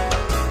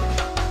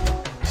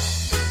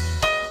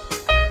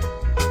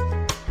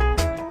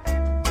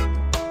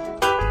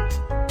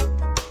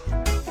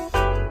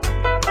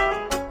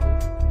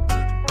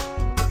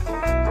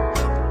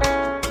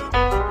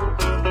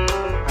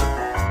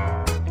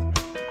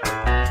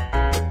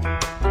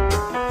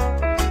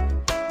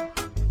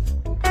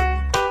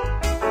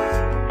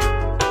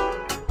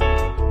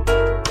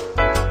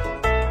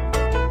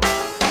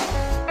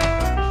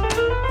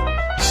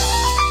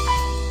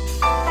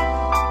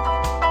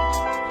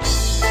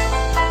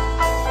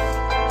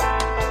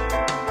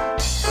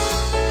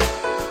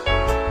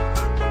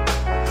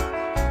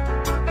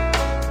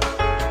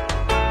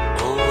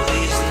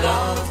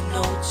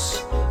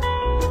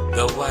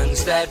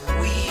 That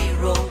we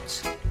wrote,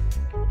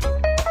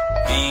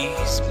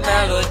 these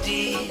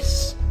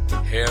melodies,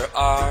 here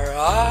are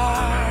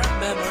our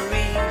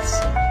memories.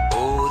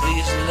 Oh,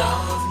 these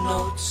love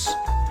notes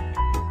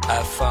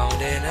I found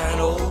in an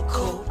old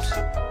coat,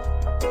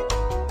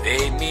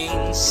 they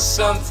mean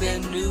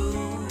something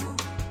new,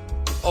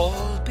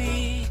 all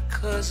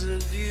because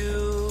of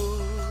you.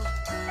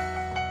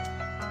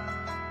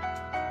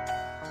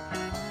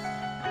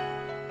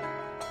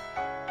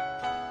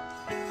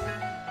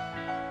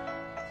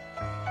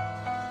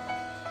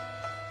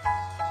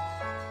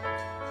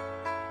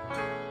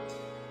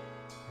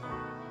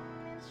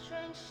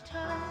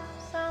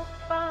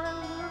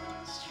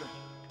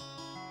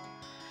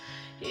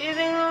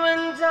 Even when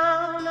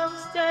down of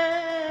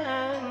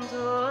stand,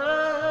 oh,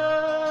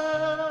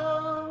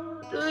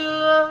 do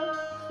you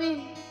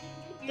feel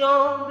you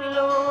don't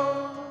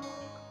belong?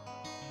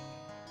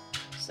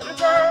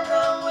 Sometimes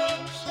I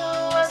wish I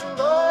wasn't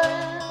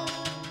born.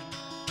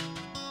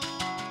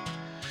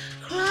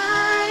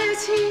 Cry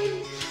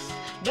tears,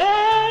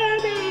 bear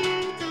me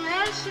to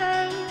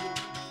measure.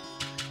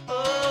 Oh,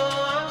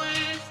 I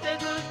wish they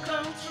could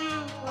come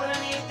true when I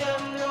need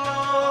them the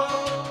most.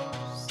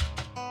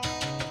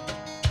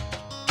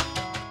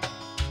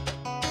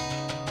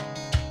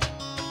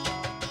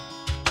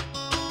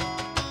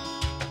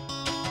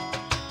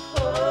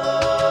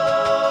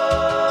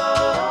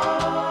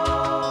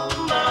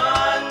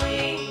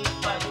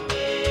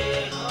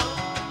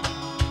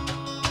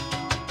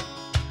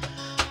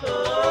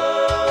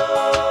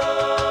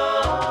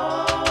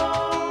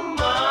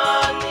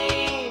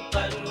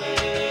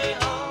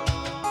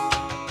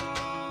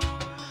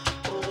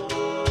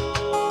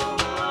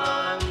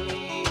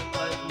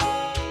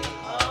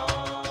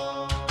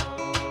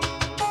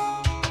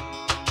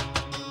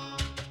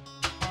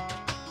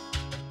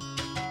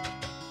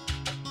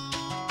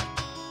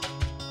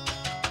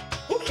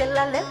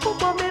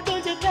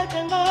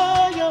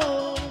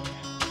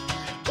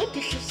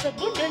 utihlise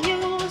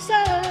kundenyusa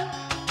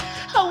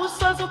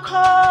awusoze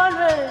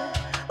ukholwe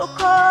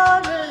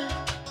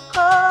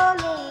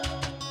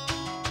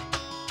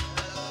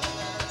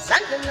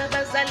sandla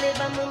nabazali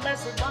bami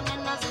bazibona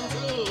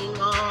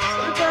nazinzingo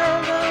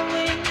sometimes I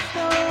wish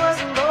I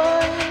wasn't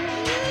born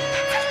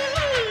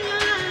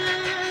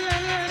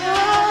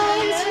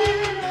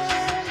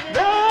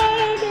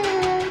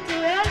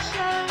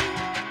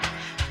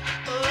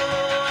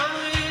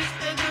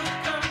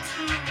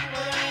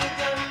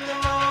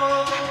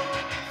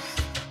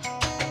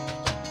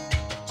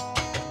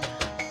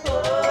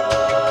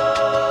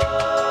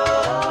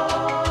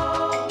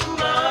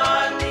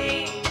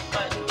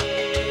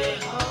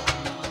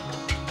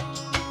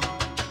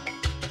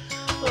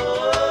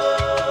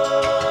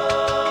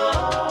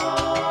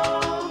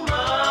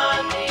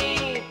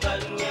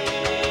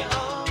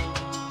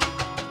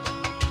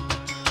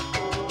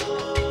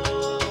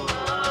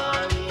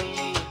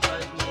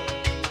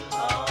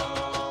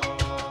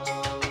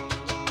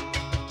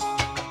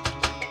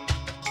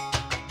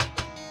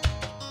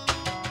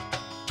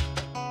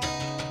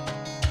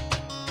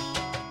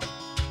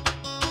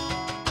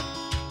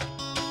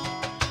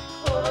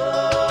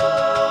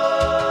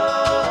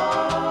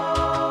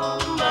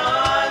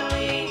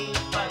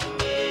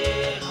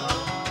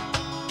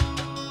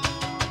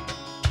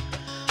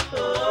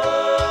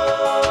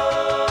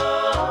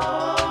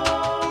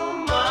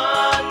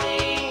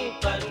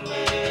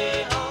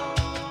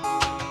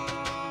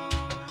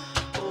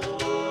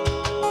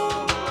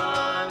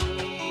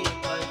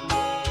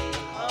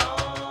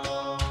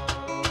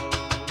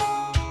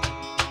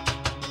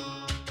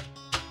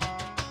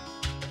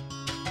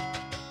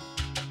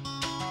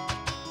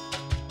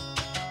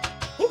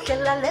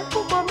indlela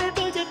lekubomi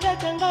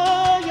buziphethe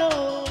ngayo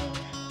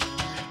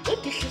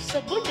utihlise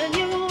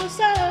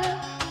kundenyusa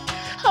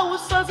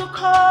awusoze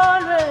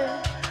ukholwe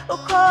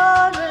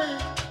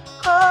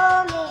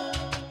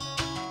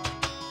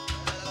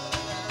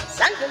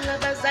sandla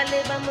nabazali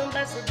bami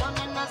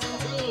bazibona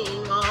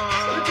nazinzingo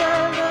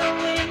sometimes I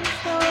wish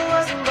I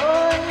wasn't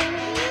born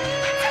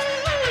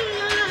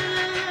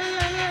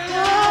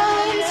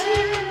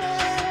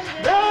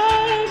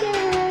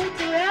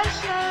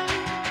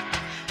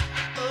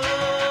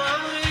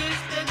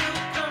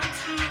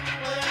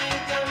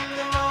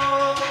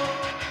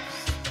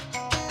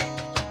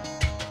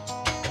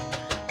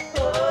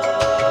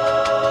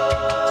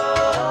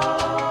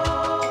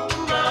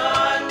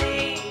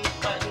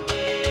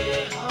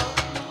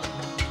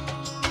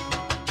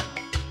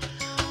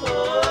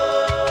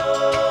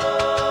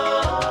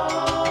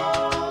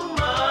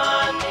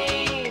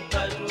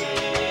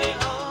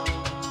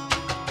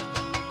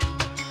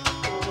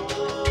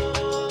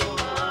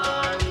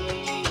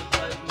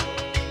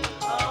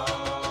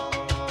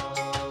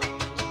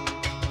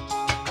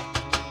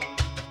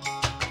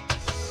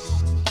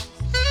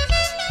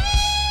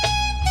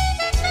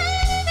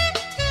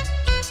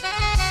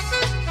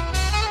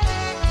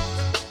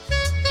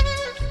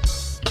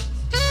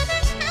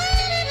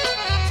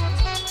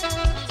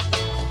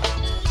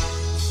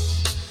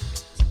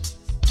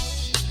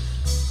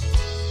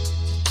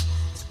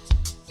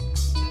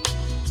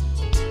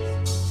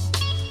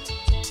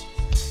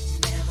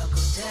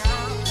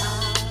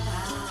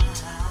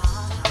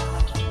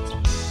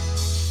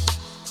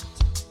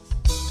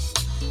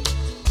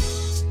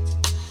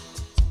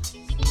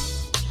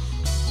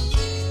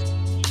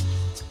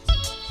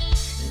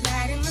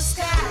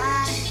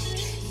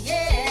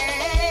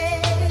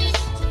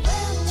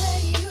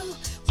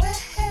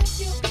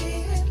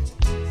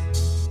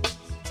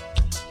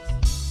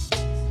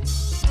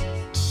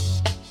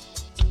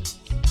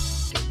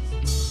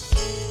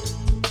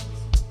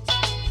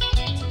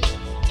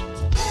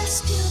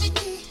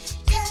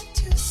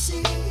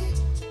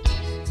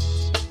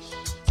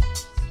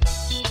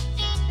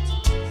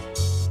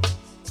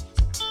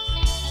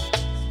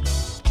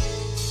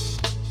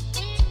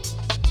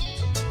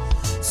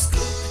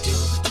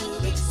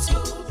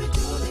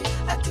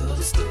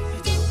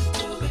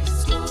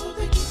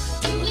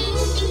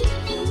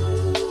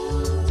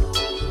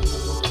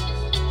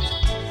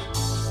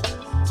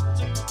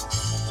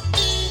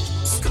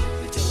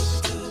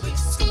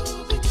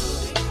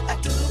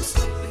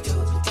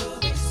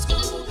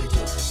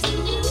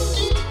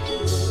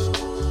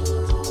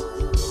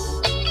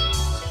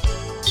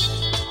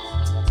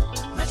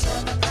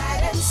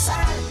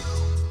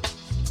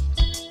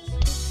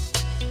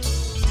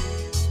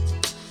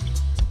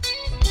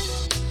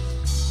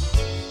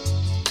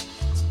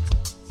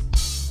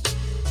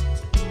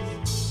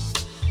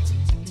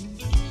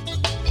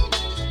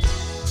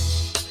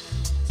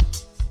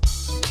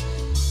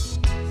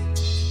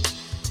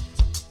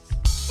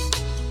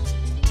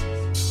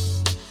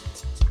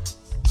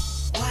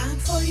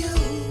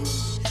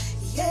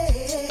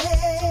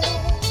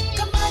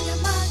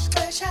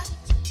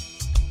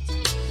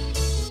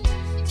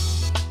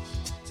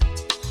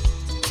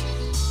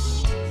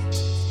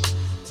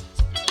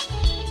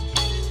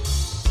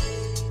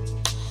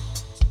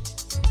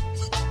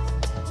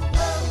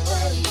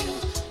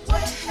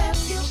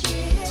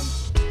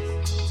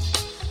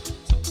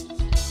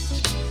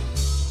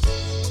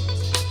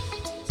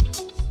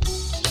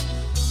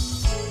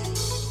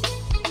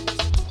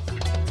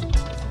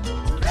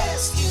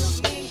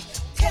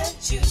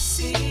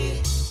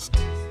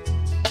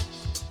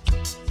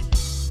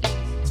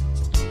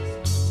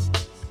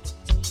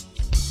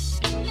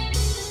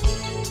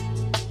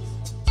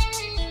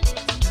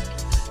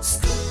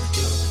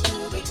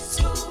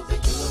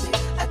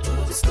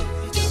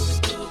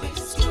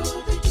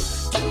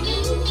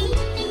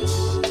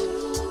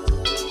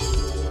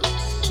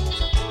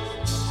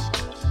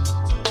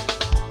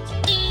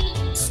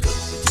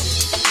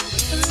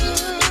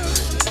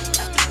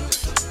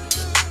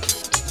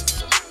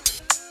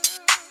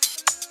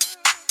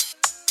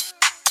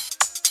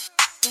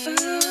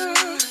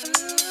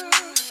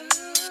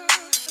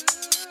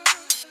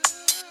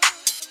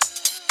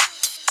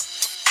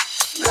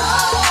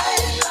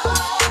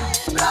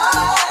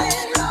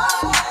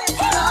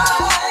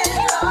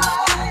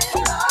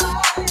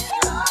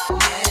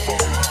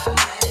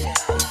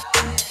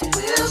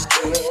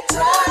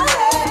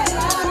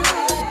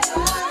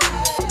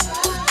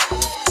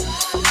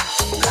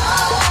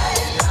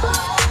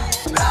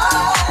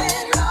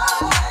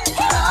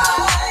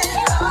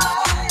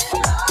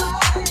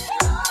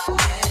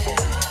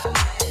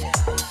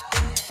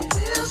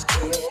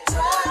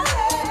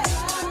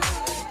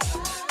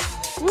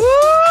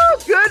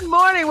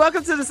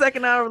Welcome to the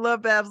second hour of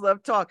Love Babz,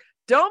 Love Talk.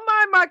 Don't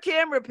mind my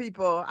camera,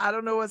 people. I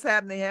don't know what's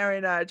happening. Harry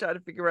and I are trying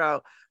to figure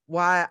out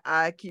why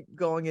I keep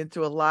going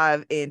into a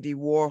live Andy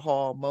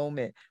Warhol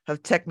moment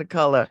of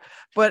Technicolor.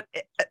 But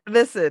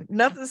listen,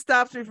 nothing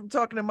stops me from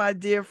talking to my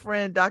dear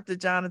friend, Dr.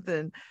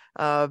 Jonathan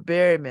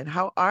Berryman.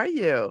 How are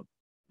you?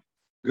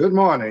 Good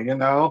morning. You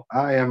know,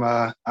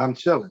 I'm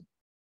chilling.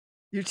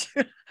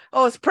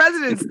 Oh, it's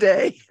President's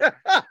Day.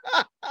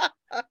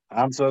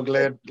 I'm so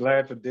glad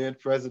for dead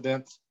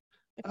presidents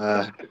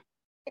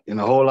in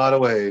a whole lot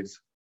of ways.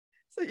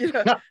 So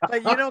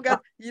like you don't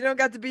got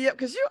to be up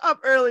because you're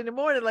up early in the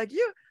morning. Like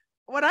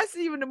when I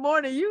see you in the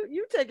morning,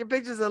 you taking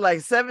pictures at like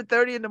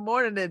 7:30 in the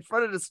morning in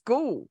front of the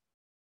school.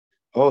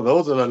 Oh,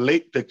 those are the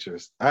late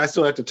pictures. I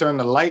still have to turn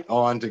the light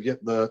on to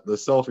get the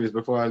selfies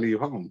before I leave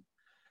home.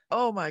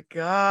 Oh my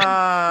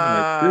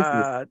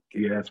God.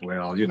 Yes,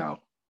 well, you know.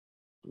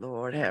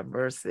 Lord have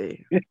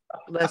mercy.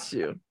 Bless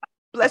you.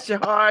 Bless your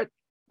heart.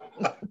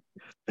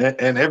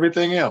 and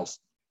everything else.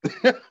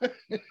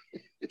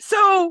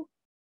 So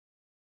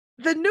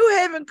the New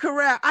Haven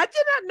Corral. I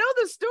did not know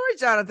this story,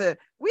 Jonathan.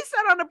 We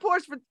sat on the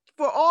porch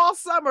for all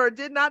summer,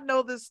 did not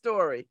know this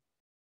story.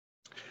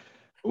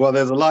 Well,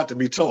 there's a lot to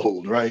be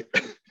told, right?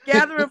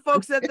 Gathering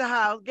folks at the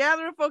house,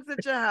 gathering folks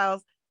at your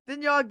house.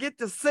 Then y'all get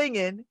to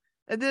singing.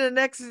 And then the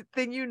next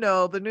thing you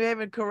know, the New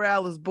Haven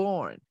Corral is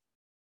born.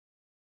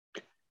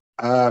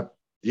 Yeah.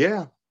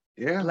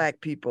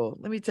 Black people.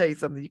 Let me tell you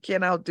something. You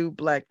can't outdo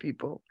Black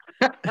people.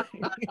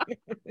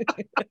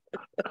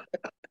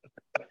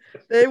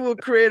 They will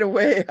create a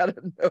way out of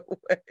no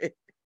way.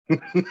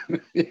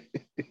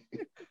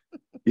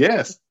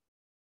 Yes.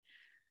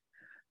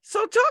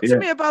 So talk to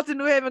me about the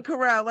New Haven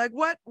Corral. Like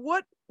what?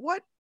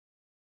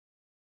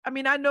 I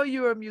mean, I know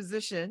you're a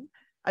musician.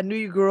 I knew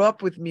you grew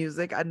up with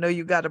music. I know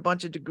you got a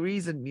bunch of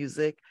degrees in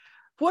music.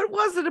 What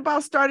was it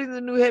about starting the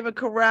New Haven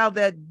Corral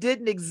that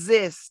didn't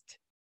exist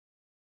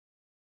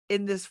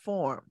in this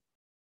form?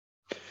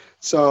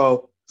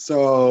 So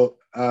the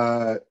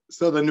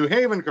New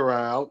Haven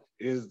Corral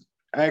is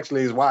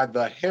why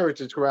the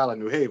Heritage Corral in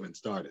New Haven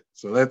started.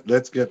 So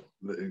let's get,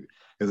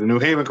 because the New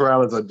Haven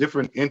Corral is a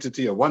different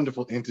entity, a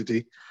wonderful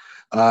entity.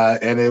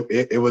 And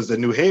it was the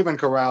New Haven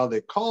Corral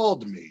that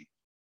called me.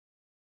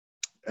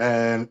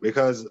 And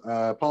because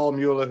Paul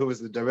Mueller, who was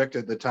the director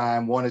at the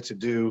time, wanted to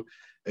do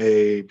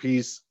a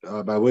piece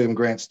by William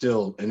Grant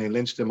Still, and they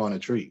lynched him on a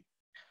tree,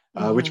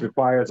 which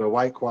requires a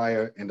white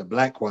choir and a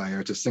black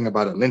choir to sing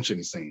about a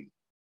lynching scene.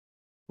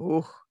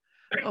 Oh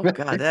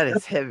God, that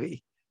is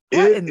heavy.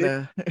 What in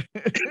the?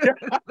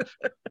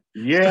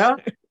 Yeah,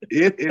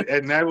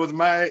 and that was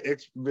my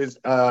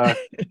response.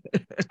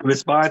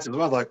 I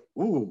was like,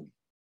 ooh.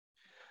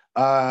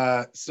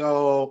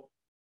 So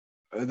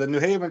the New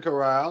Haven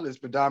Chorale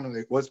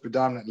was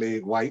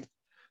predominantly white.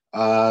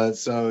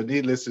 So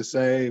needless to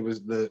say, it was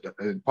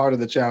part of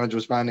the challenge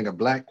was finding a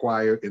black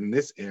choir in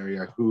this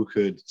area who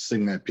could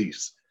sing that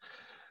piece.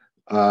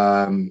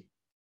 And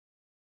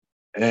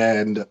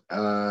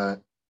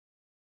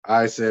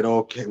I said,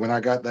 okay, when I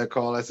got that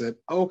call, I said,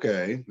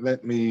 okay,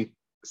 let me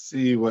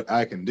see what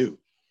I can do.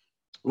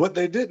 What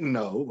they didn't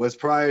know was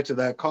prior to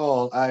that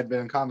call, I had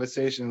been in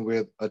conversation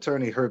with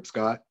attorney Herb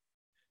Scott,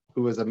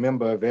 who was a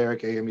member of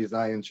Eric AME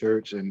Zion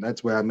Church, and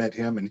that's where I met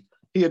him. And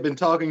he had been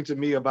talking to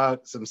me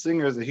about some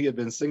singers that he had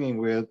been singing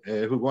with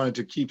who wanted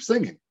to keep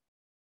singing,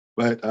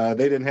 but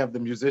they didn't have the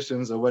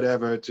musicians or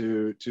whatever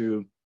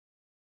to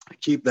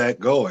keep that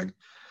going.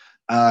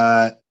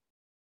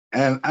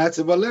 And I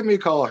said, well, let me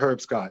call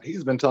Herb Scott.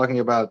 He's been talking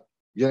about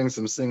getting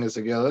some singers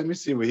together. Let me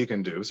see what he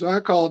can do. So I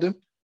called him,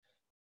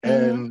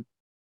 and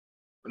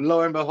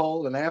lo and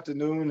behold, an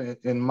afternoon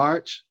in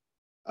March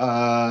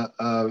of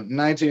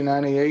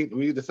 1998,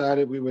 we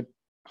decided we would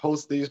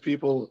host these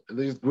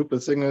group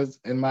of singers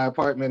in my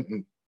apartment.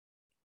 And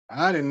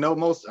I didn't know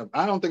most of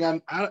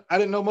them. I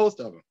didn't know most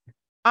of them.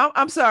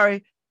 I'm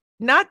sorry,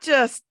 not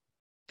just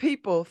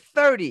people,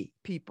 30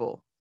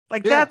 people.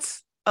 Like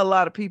that's a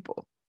lot of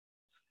people.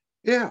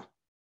 Yeah.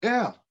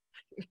 And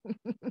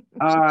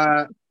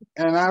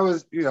I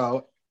was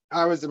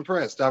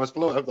impressed. I was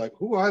floored. I was like,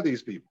 who are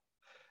these people?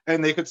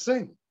 And they could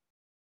sing.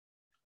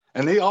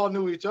 And they all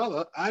knew each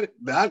other. I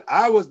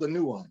was the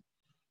new one.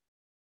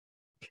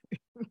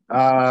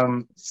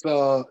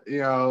 So,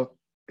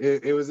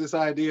 it was this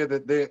idea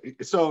that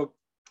so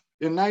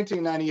in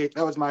 1998,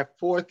 that was my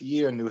fourth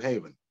year in New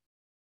Haven.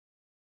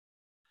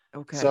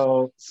 Okay.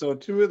 So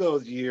 2 of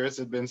those years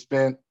had been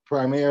spent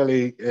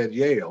primarily at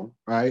Yale,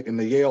 right, in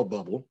the Yale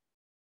bubble,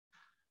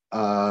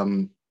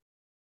 earning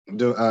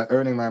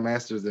my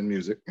master's in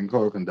music and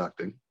choral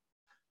conducting.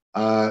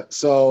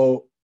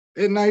 So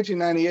in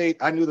 1998,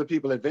 I knew the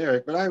people at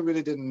Varick, but I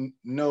really didn't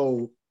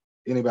know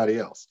anybody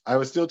else. I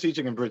was still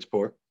teaching in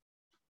Bridgeport.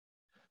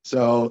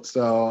 So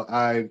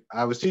I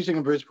was teaching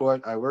in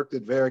Bridgeport. I worked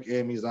at Varick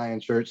AME Zion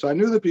Church. So I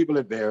knew the people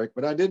at Varick,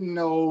 but I didn't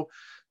know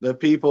the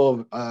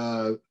people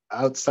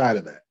outside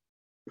of that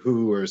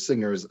who were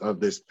singers of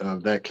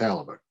that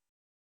caliber.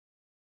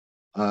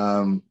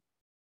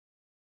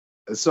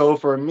 So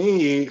for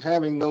me,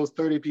 having those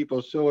 30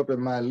 people show up in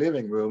my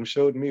living room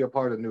showed me a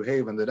part of New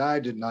Haven that I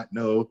did not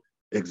know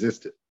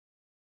existed.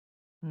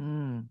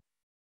 Mm.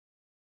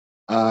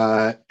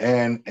 And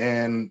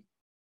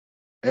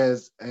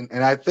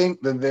I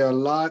think that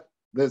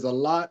there's a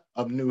lot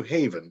of New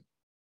Haven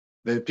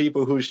that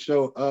people who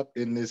show up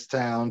in this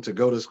town to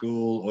go to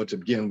school or to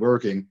begin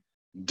working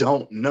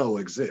don't know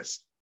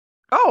exist.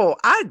 Oh,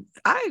 I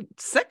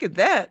second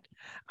that.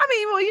 I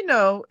mean,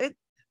 well, it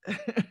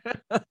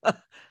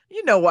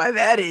you know why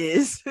that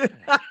is.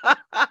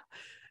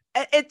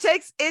 It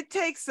takes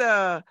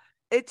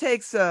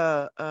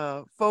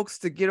folks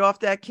to get off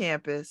that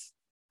campus,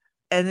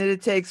 and then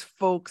it takes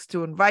folks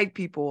to invite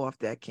people off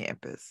that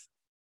campus.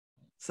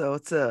 So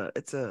it's a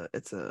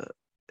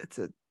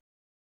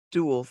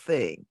dual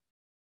thing,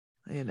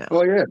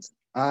 Well, yes.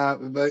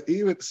 But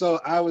even so,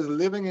 I was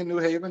living in New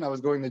Haven. I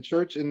was going to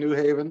church in New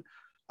Haven.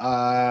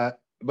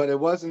 But it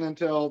wasn't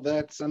until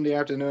that Sunday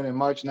afternoon in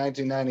March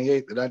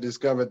 1998 that I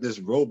discovered this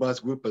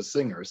robust group of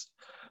singers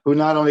who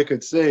not only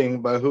could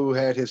sing, but who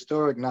had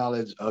historic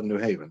knowledge of New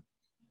Haven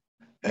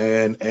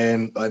and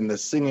the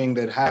singing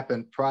that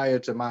happened prior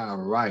to my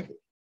arrival.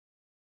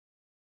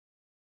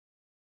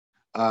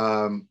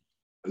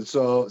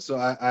 So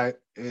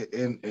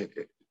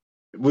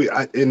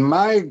in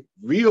my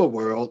real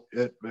world,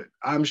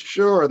 I'm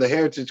sure the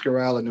Heritage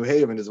Chorale in New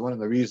Haven is one of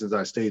the reasons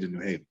I stayed in New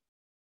Haven.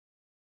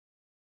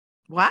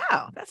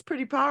 Wow, that's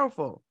pretty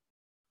powerful.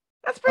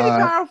 That's pretty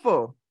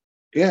powerful.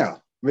 Yeah,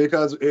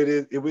 because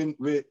it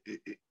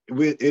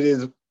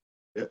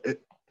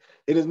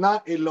is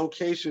not a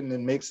location that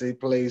makes a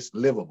place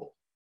livable.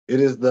 It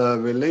is the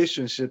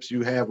relationships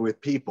you have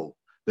with people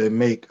that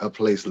make a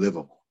place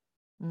livable.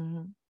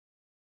 Mm-hmm.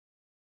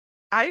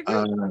 I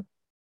agree.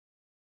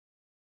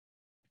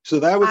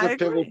 So that was a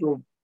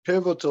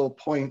pivotal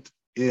point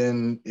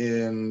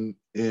in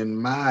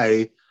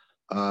my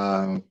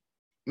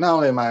not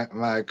only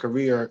my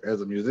career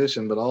as a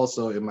musician, but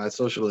also in my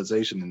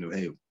socialization in New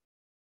Haven.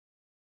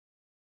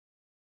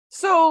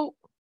 So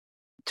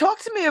talk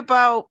to me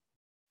about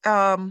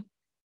the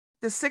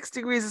 6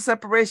 degrees of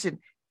separation.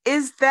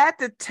 Is that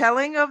the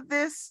telling of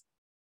the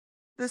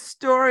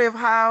story of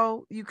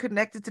how you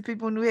connected to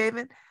people in New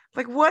Haven?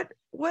 Like what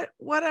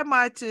am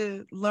I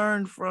to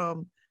learn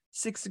from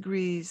 6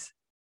 degrees,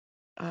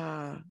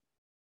 New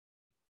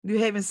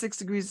Haven 6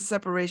 degrees of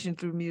separation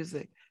through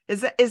music?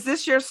 Is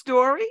this your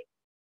story?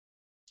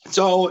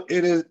 So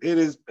it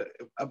is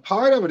a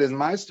part of it is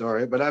my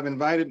story, but I've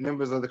invited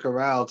members of the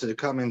chorale to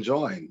come and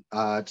join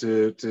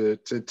to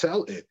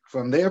tell it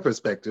from their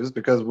perspectives,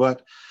 because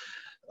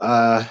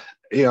it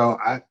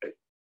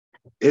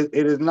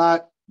is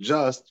not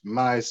just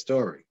my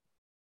story,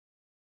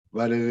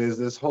 but it is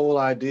this whole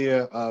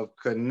idea of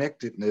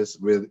connectedness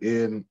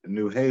within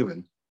New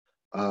Haven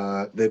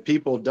that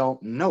people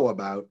don't know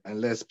about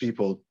unless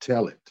people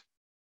tell it.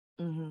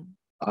 Mm-hmm.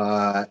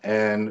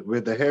 And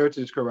with the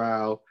Heritage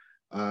Chorale,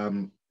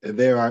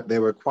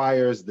 there were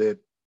choirs that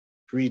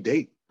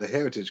predate the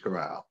Heritage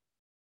Chorale,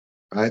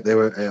 right? There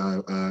were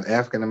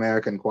African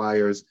American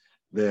choirs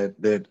that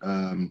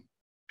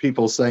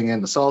people sang in,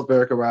 the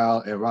Salisbury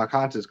Chorale and Rock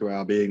Hunters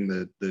Chorale being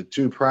the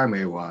two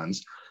primary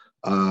ones,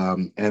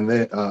 and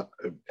then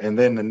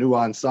the New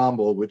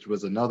Ensemble, which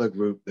was another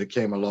group that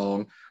came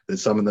along that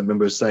some of the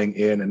members sang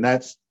in, and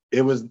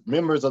it was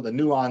members of the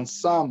New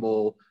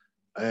Ensemble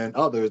and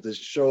others that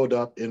showed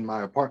up in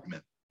my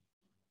apartment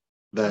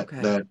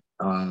that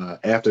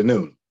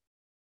afternoon.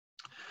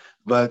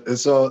 But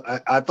so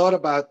I thought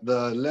about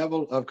the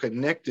level of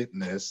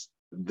connectedness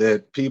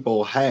that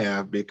people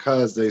have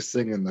because they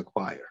sing in the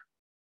choir.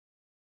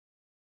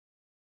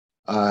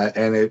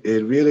 And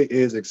it really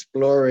is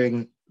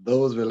exploring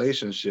those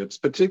relationships,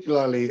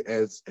 particularly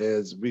as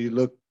we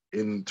look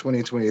in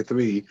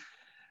 2023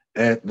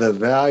 at the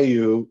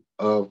value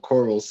of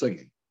choral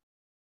singing.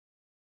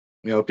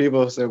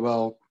 People say,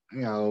 well,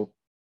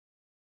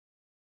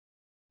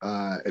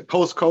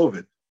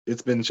 post-COVID,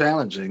 it's been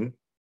challenging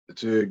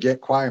to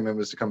get choir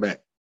members to come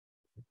back.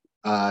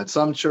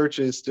 Some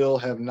churches still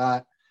have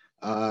not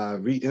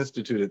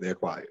reinstituted their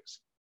choirs.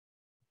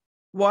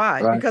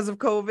 Why? Right? Because of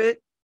COVID?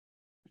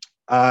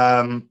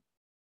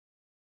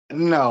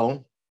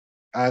 No,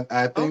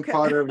 I think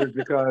part of it is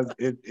because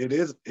it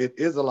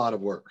is a lot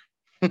of work.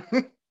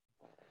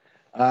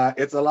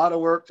 It's a lot of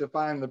work to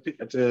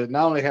to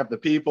not only have the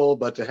people,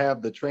 but to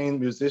have the trained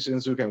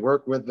musicians who can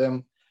work with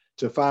them,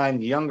 to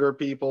find younger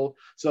people.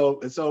 So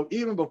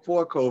even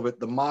before COVID,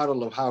 the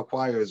model of how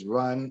choirs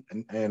run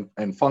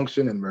and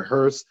function and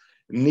rehearse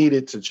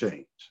needed to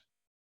change.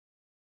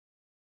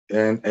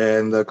 And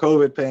the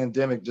COVID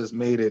pandemic just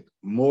made it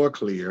more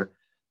clear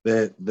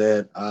that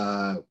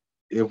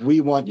if we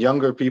want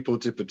younger people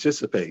to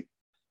participate,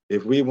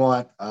 if we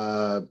want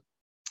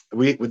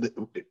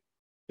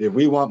if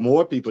we want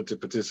more people to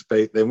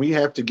participate, then we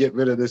have to get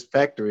rid of this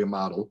factory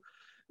model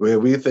where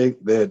we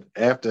think that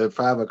after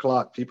 5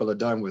 o'clock, people are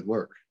done with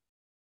work.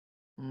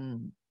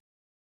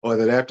 Or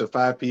that after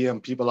 5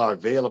 p.m., people are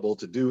available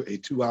to do a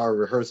 2-hour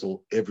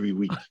rehearsal every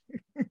week.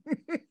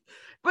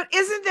 But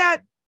isn't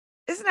that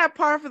isn't that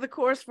par for the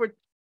course for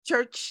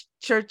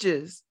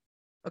churches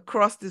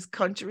across this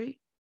country?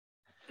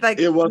 Like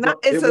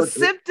it's a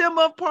symptom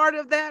of part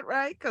of that,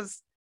 right?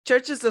 Because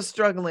churches are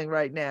struggling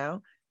right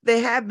now.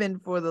 They have been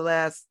for the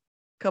last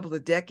couple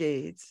of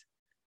decades.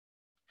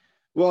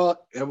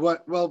 Well,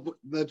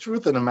 the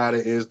truth of the matter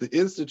is the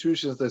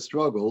institutions that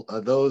struggle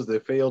are those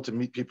that fail to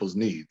meet people's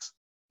needs.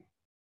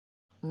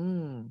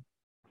 Mm.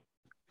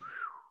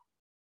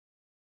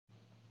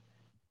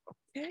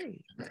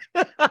 Okay.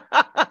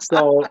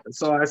 So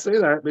I say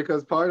that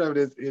because part of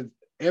it is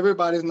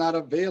everybody's not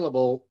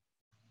available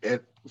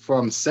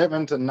from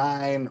 7 to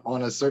 9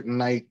 on a certain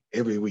night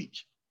every week.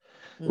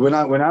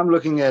 Mm. When I'm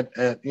looking at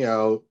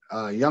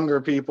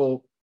younger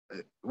people,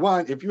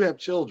 one, if you have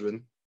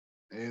children,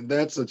 and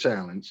that's a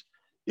challenge.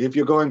 If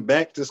you're going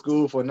back to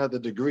school for another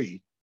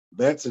degree,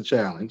 that's a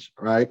challenge,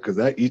 right? Because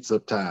that eats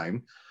up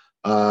time.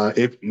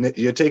 If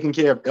you're taking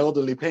care of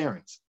elderly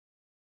parents,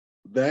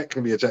 that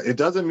can be a challenge. It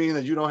doesn't mean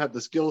that you don't have the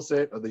skill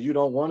set or that you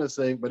don't want to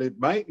sing, but it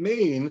might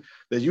mean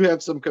that you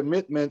have some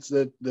commitments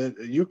that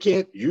you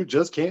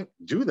just can't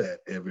do that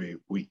every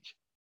week.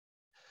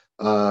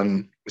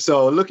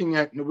 So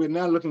we're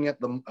now looking at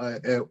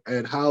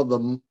at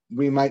how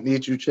we might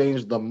need to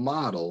change the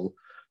model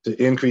to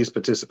increase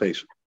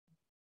participation.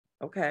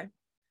 Okay.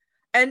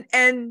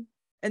 And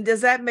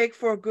does that make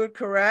for a good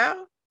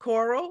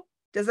choral?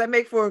 Does that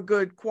make for a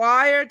good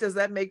choir? Does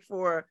that make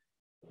for,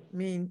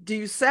 do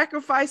you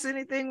sacrifice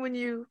anything when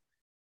you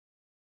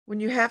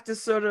have to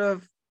sort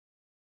of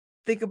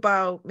think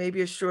about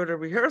maybe a shorter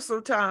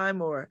rehearsal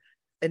time or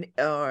an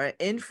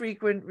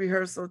infrequent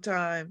rehearsal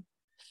time?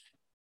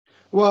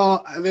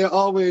 Well, there are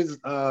always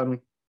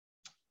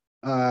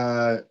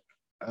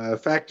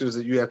factors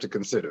that you have to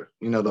consider.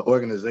 The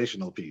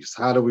organizational piece.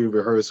 How do we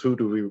rehearse?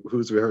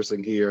 Who's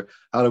rehearsing here?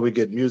 How do we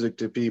get music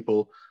to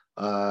people?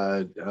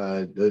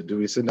 Do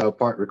we send out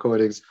part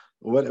recordings?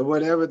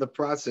 Whatever the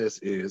process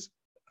is,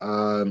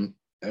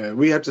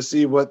 we have to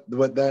see what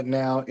that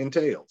now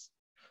entails.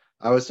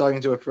 I was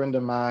talking to a friend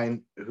of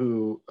mine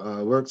who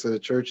works at a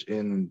church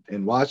in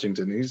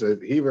Washington. He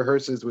said he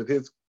rehearses with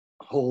his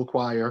whole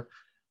choir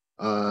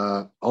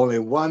only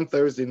one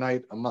Thursday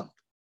night a month.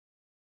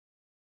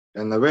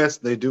 And the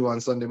rest they do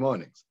on Sunday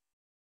mornings.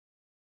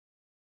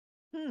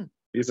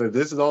 He said,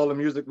 this is all the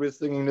music we're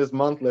singing this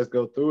month. Let's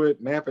go through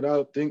it, map it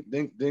out, think,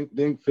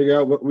 figure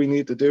out what we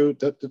need to do.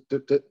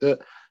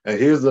 And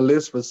here's the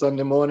list for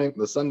Sunday morning,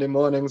 the Sunday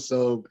morning.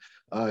 So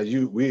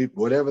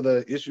whatever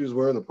the issues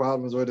were, the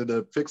problems were,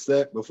 to fix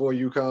that before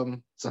you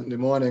come Sunday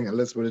morning, and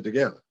let's put it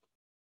together.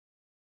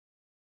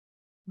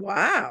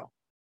 Wow.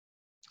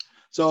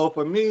 So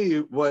for me,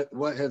 what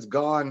has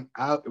gone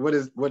out, what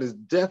is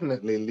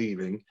definitely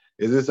leaving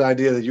is this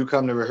idea that you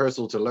come to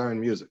rehearsal to learn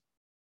music.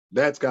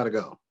 That's got to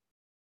go.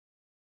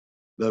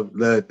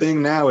 The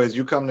thing now is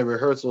you come to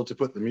rehearsal to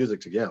put the music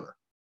together.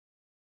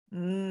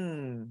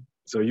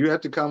 So you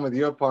have to come with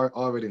your part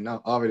already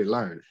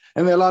learned.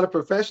 And there are a lot of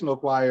professional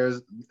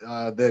choirs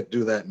that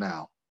do that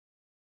now.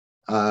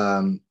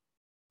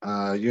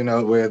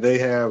 Where they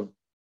have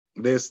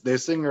their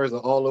singers are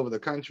all over the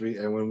country,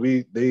 and when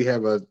they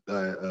have a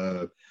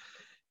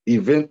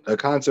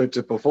concert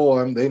to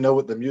perform, they know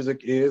what the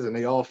music is, and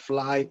they all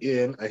fly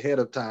in ahead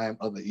of time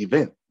of the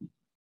event.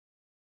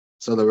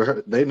 So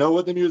they know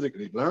what the music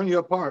is. Learn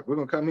your part. We're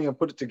gonna come here and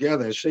put it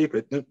together and shape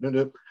it,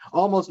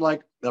 almost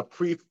like a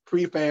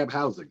prefab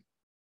housing.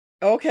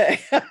 Okay,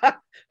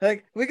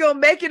 like we're gonna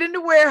make it in the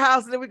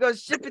warehouse, and then we're gonna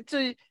ship it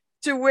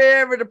to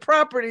wherever the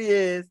property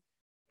is,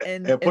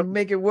 and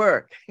make it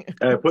work.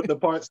 And put the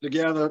parts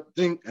together,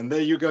 and there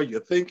you go.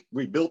 You think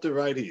we built it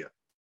right here.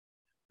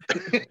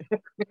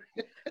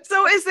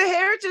 So is the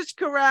Heritage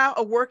Chorale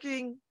a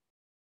working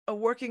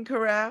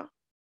chorale?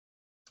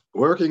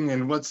 Working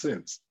in what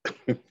sense?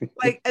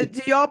 Like,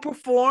 do y'all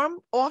perform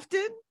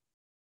often?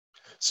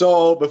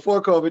 So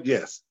before COVID,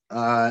 yes.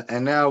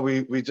 And now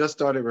we just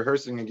started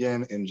rehearsing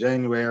again in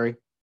January,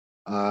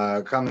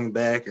 coming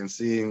back and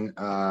seeing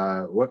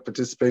what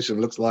participation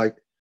looks like,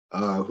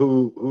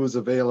 who's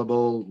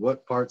available,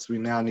 what parts we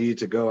now need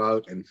to go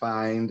out and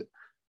find.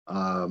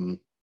 And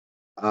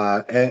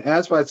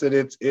as I said,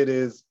 it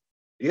is,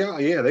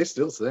 they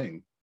still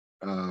sing.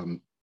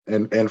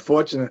 And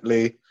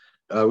fortunately,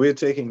 we're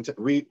taking,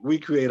 we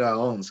create our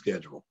own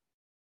schedule.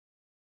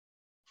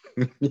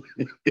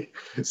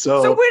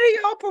 So where do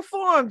y'all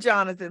perform,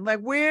 Jonathan?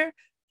 Like where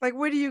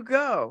do you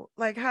go?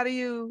 Like how do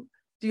you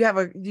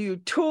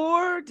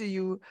tour?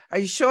 Are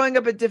you showing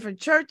up at different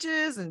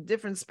churches and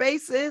different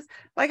spaces?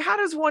 Like how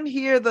does one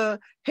hear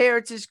the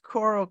Heritage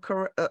Choral,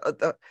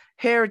 the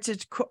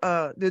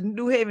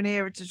New Haven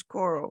Heritage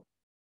Choral?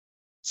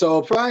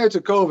 So prior to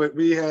COVID,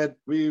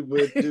 we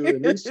would do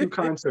at least 2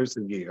 concerts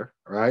a year,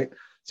 right?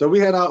 So we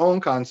had our own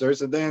concerts,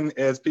 and then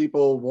as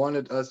people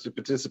wanted us to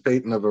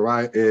participate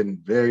in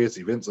various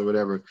events or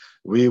whatever,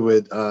 we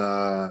would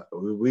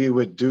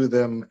do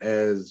them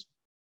as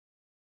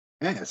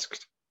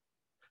asked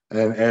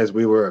and as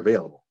we were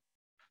available.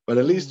 But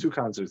at least 2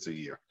 concerts a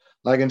year.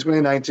 Like in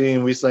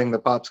 2019, we sang the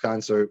Pops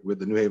concert with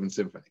the New Haven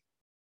Symphony.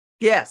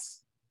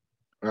 Yes.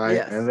 right?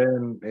 Yes. And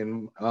then,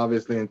 and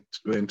obviously in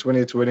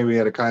 2020 we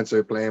had a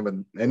concert playing, but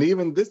and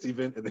even this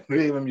event at the New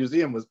Haven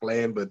Museum was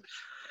playing, but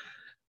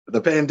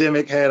the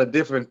pandemic had a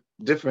different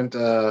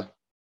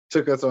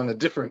took us on a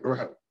different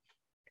route.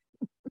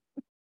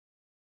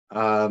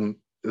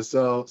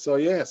 So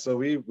yeah, so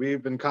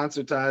we've been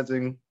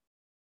concertizing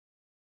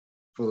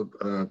for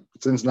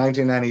since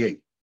 1998.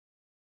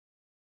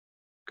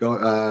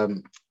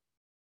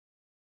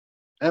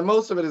 And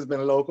most of it has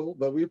been local,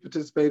 but we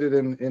participated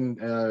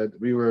in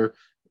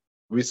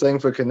we sang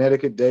for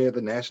Connecticut Day at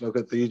the National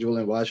Cathedral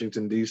in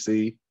Washington,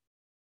 D.C.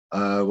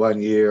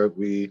 One year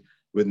with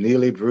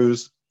Neely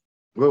Bruce,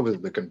 what was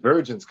it, the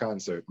Convergence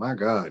concert? My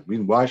God, we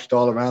watched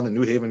all around the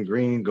New Haven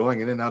Green,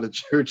 going in and out of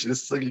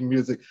churches, singing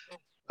music.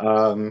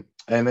 And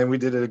then we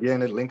did it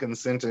again at Lincoln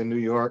Center in New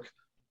York.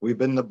 We've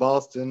been to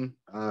Boston,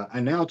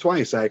 and now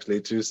twice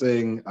actually, to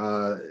sing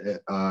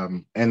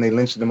And They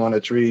Lynched Them on a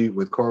Tree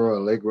with Coro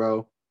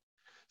Allegro.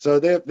 So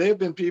there have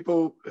been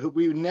people who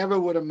we never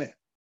would have met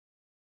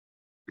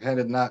had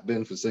it not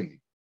been for singing.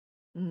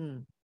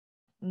 Mm.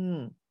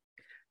 Mm.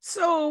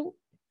 So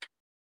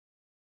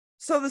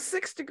the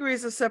 6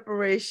 degrees of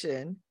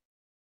separation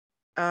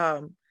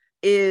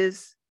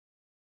is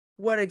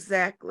what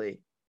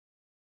exactly?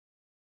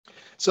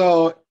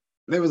 So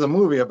there was a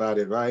movie about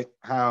it, right?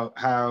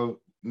 How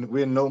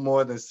we're no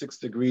more than 6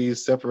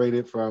 degrees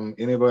separated from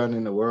anyone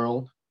in the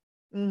world.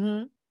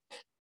 Mm-hmm.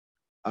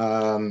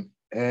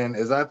 And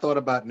as I thought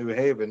about New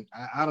Haven,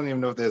 I don't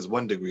even know if there's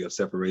 1 degree of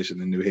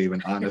separation in New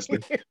Haven, honestly.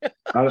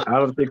 I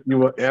don't think you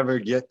will ever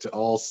get to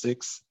all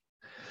 6.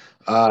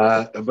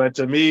 But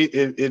to me,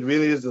 it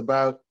really is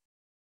about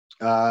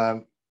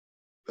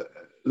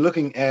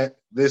looking at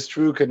this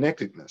true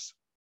connectedness.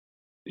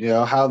 You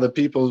know, how the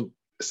people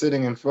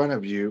sitting in front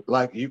of you,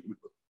 like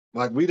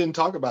we didn't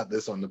talk about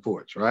this on the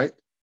porch, right?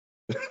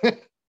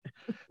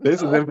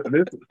 It's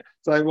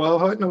like, well,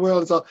 what in the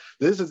world is all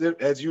this? Is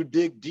it, as you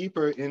dig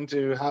deeper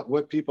into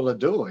what people are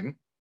doing,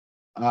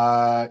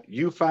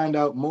 you find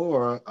out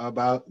more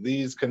about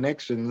these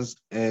connections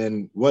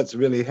and what's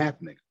really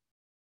happening.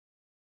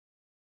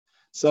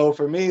 So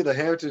for me, the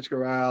Heritage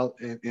Chorale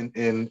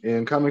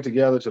in coming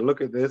together to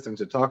look at this and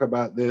to talk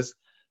about this,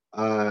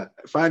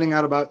 finding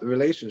out about the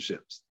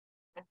relationships,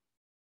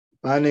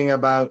 finding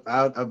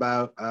out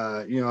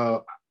about you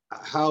know,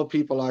 how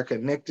people are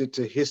connected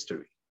to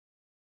history.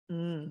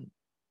 Mm.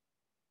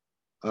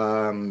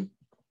 And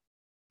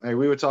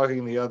we were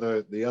talking the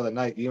other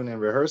night, even in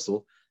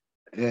rehearsal,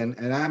 and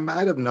I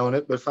might have known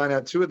it, but find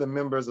out 2 of the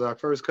members are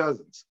first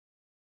cousins.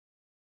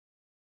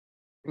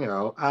 You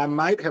know, I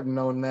might have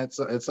known that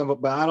at some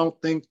point, but I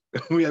don't think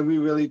we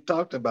really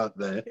talked about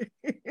that.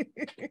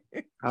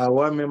 How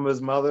one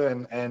member's mother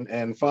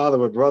and father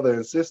were brother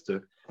and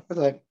sister. I was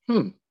like,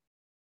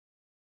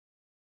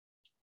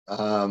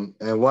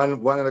 And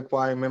one of the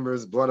choir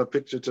members brought a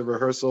picture to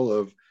rehearsal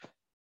of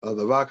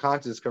the Rock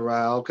Hunters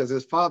Chorale because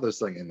his father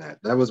sang in that.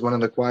 That was one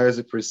of the choirs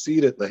that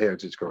preceded the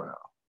Heritage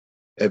Chorale.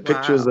 And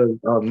pictures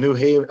of New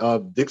Haven,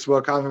 of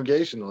Dixwell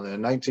Congregational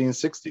in the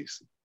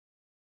 1960s.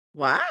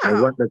 Wow.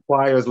 And what the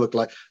choirs look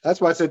like. That's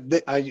why I said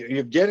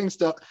you're getting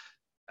stuff.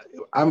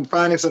 I'm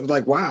finding something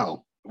like,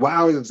 wow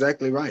is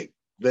exactly right.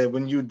 That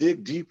when you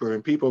dig deeper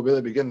and people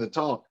really begin to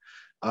talk,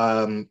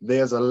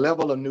 there's a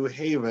level of New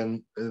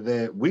Haven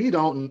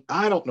that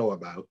I don't know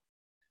about.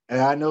 And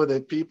I know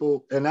that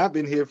people, and I've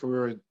been here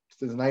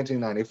since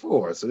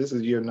 1994. So this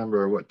is year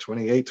number,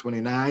 28,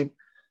 29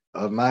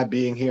 of my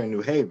being here in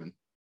New Haven.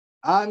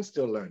 I'm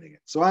still learning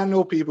it. So I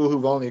know people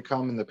who've only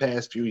come in the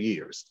past few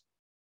years.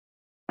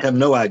 Have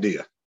no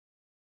idea.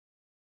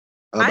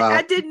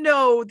 I didn't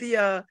know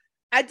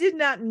I did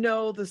not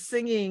know the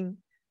singing,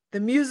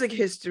 the music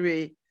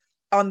history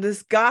on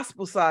this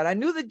gospel side. I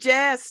knew the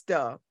jazz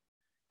stuff.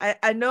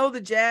 I know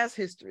the jazz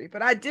history,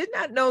 but I did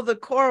not know the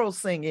choral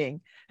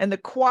singing and the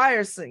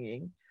choir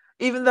singing,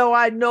 even though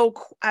I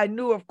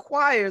knew of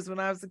choirs when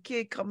I was a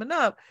kid coming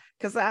up,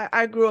 because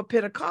I grew up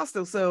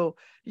Pentecostal. So,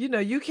 you know,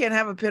 you can't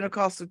have a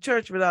Pentecostal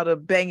church without a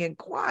banging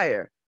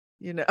choir.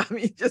 You know, I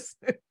mean, just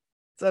it's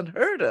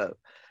unheard of.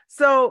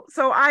 So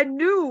I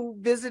knew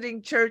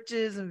visiting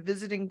churches and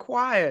visiting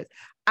choirs.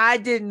 I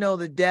didn't know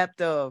the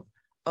depth of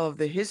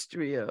the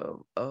history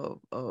of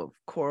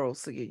choral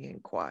singing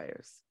and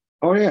choirs.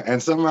 Oh yeah,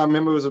 and some of our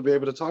members will be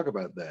able to talk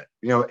about that.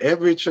 You know,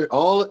 every church,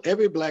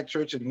 every Black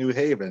church in New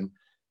Haven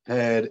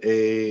had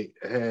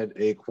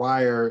a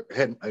choir,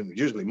 had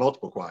usually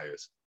multiple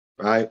choirs,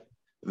 right?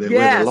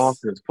 Where the loft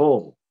is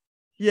full.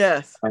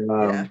 Yes. And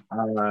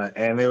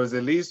there was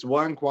at least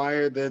one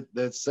choir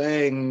that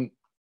sang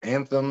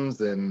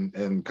anthems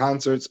and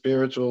concert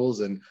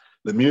spirituals and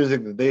the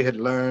music that they had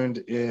learned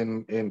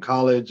in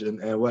college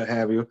and what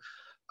have you.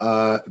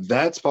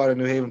 That's part of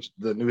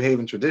the New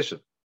Haven tradition.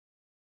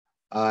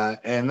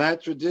 And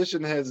that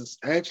tradition has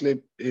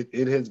actually,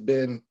 it has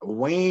been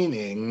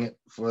waning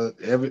for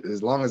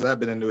as long as I've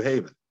been in New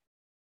Haven.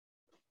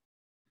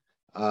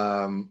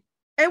 And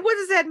what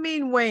does that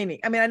mean, waning?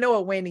 I mean, I know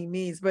what waning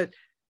means, but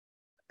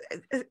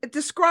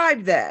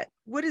describe that.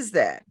 What is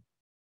that?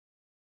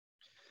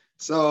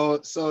 So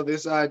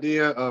this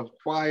idea of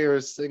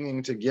choirs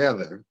singing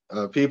together,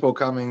 people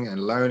coming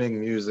and learning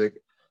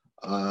music,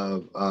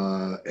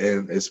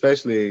 and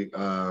especially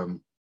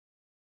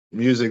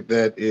music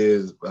that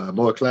is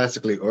more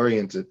classically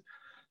oriented,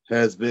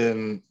 has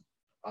been,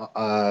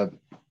 I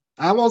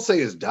won't say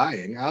it's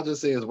dying. I'll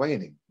just say it's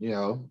waning.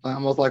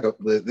 Almost like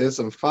there's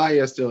some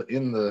fire still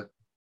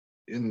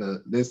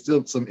there's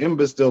still some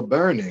embers still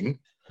burning,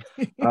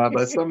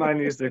 but somebody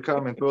needs to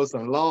come and throw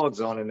some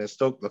logs on it and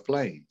stoke the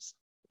flames.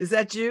 Is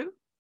that you?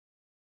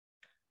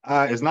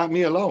 It's not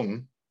me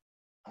alone.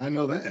 I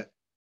know that.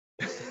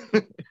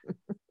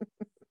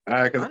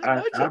 I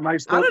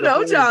might stoke I don't the know,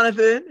 flame.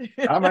 Jonathan.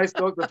 I might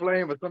stoke the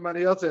flame, but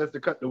somebody else has to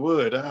cut the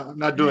wood. I'm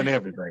not doing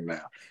everything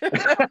now.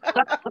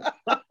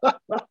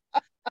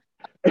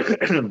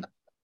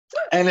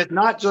 And it's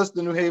not just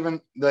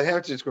the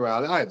Heritage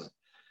Chorale either.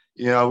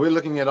 We're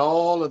looking at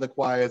all of the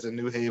choirs in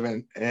New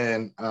Haven,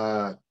 and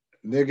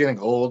they're getting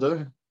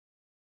older,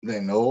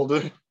 then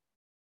older,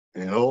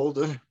 and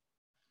older.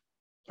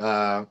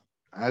 I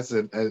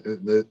said,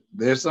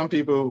 there's some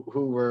people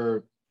who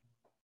were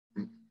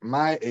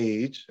my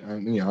age,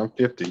 I'm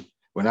 50,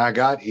 when I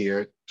got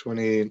here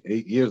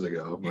 28 years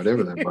ago,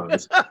 whatever that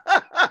was.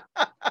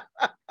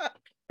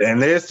 And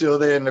they're still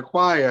there in the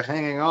choir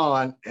hanging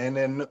on, and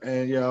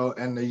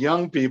the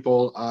young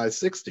people are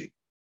 60.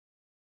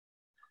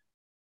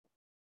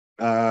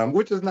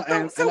 Which is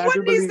not. So what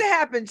needs to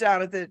happen,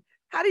 Jonathan?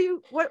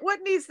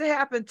 What needs to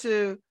happen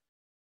to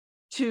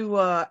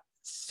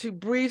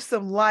breathe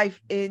some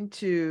life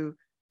into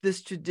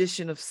this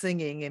tradition of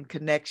singing and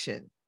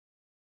connection?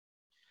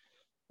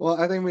 Well,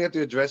 I think we have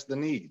to address the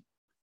need.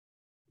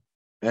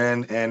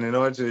 And in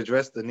order to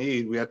address the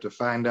need, we have to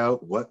find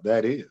out what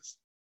that is.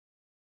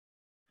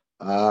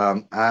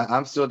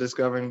 I'm still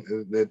discovering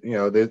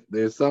that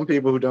there's some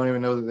people who don't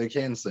even know that they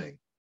can sing.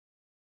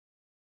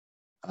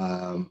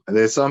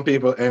 There's some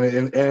people, and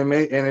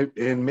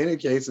in many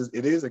cases,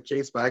 it is a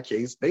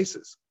case-by-case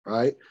basis,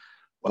 right?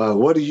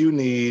 What do you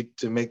need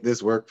to make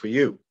this work for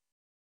you?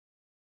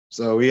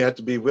 So we have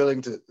to be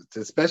willing to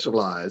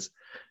specialize,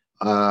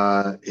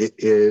 to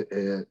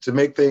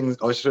make things,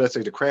 or should I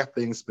say, to craft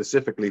things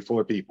specifically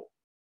for people,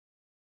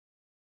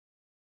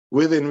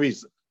 within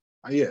reason.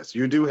 Yes,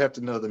 you do have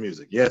to know the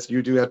music. Yes,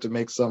 you do have to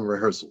make some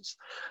rehearsals.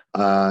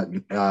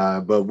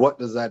 But what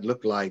does that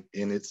look like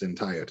in its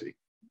entirety?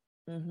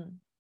 Mm-hmm.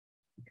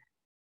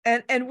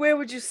 And where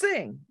would you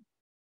sing?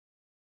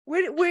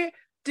 Where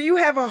do you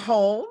have a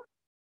home?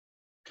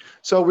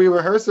 So we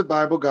rehearse at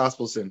Bible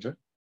Gospel Center,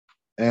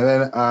 and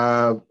then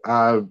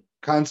our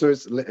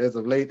concerts as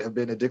of late have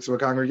been at Dixwell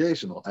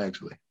Congregational,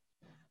 actually,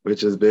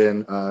 which has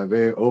been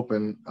very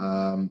open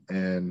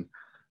and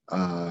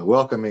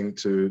welcoming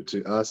to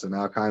us and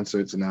our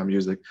concerts and our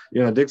music.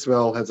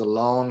 Dixwell has a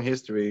long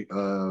history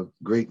of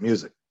great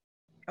music.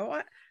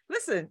 Oh,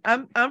 listen,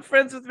 I'm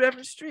friends with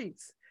Reverend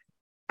Streets.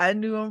 I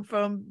knew him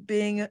from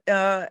being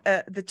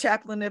the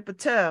chaplain at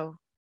Patel.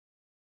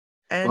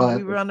 And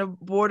we were on the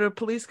board of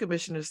police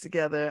commissioners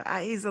together.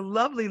 He's a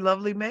lovely,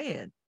 lovely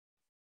man.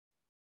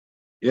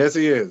 Yes,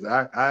 he is.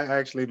 I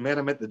actually met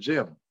him at the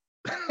gym.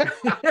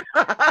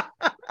 I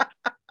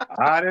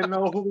didn't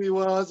know who he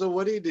was or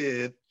what he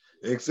did,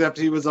 except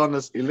he was on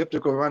this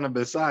elliptical running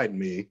beside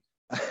me.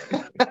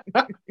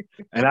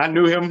 And I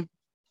knew him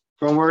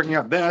from working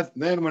out.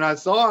 Then when I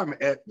saw him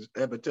at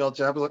Patel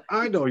Chapel,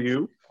 I know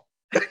you.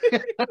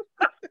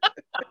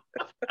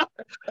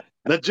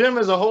 The gym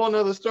is a whole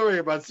nother story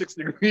about 6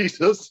 degrees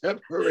of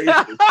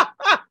separation.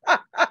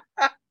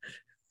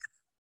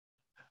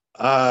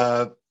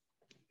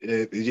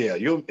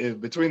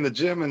 Between the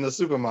gym and the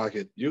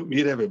supermarket, you'll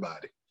meet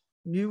everybody.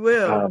 You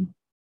will.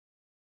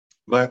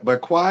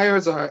 But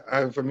choirs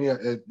are for me,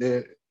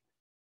 it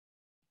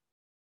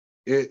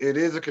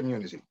is a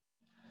community.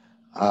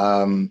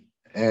 And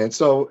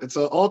so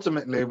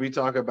ultimately we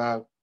talk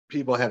about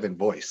people having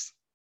voice.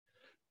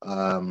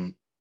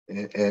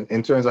 And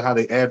in terms of how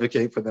they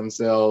advocate for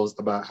themselves,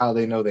 about how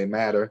they know they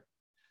matter,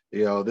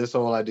 this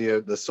whole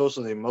idea, the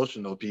social and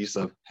emotional piece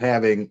of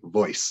having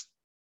voice,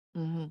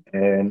 mm-hmm.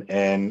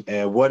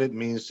 and what it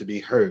means to be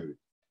heard,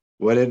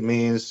 what it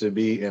means to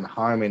be in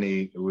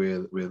harmony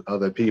with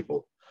other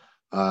people.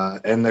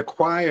 And the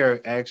choir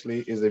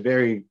actually is a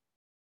very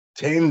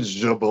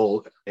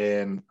tangible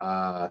and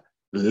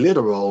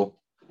literal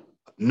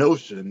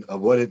notion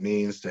of what it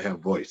means to have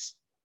voice.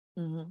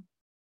 Mm-hmm.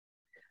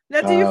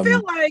 Now, do you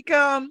feel like,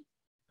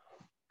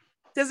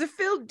 does it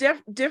feel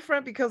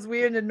different because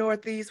we're in the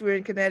Northeast, we're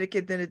in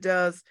Connecticut, than it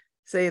does,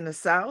 say, in the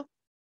South?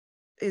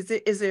 Is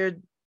there a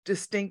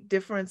distinct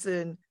difference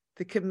in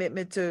the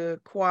commitment to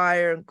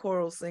choir and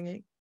choral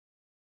singing?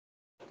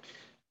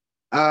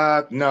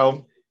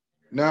 No.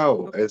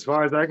 Okay. As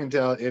far as I can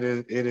tell, it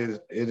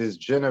is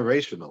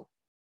generational.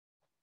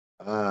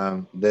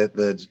 That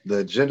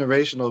the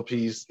generational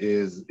piece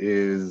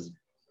is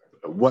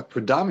what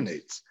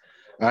predominates.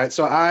 All right,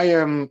 so I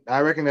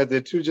reckon that there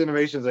are 2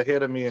 generations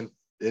ahead of me, and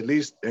at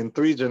least in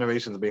 3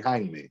 generations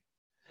behind me.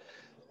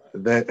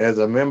 That as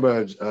a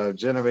member of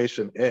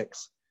Generation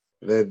X,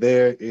 that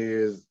there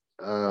is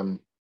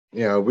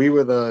we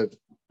were the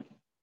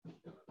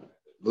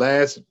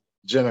last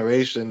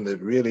generation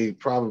that really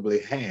probably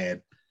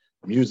had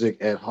music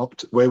at home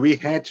where we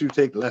had to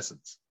take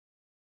lessons.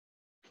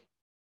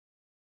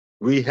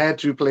 We had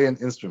to play an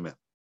instrument.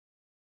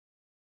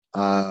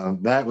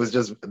 That was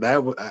just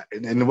that,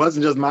 and it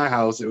wasn't just my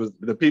house; it was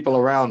the people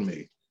around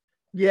me.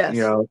 Yes.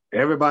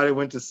 Everybody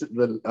went to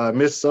the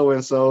Miss So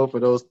and So for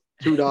those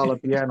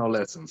 $2 piano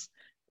lessons,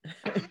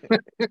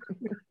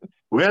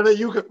 whether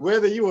you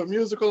were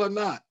musical or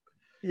not.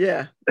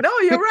 Yeah. No,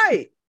 you're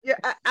right. Yeah,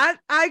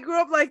 I grew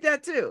up like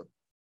that too.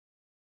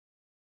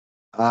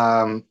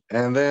 And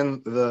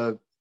then the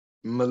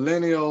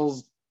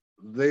millennials,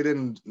 they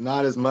didn't,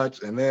 not as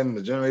much, and then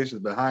the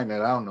generations behind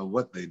that, I don't know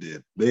what they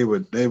did.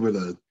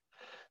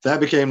 That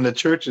became the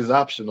church's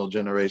optional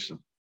generation.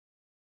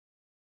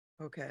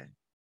 Okay.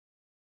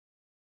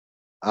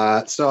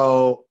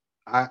 So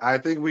I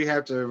think we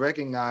have to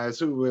recognize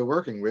who we're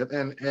working with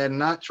and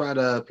not try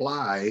to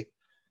apply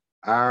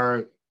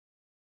our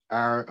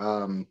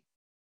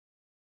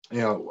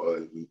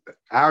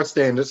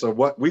standards of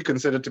what we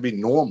consider to be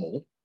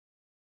normal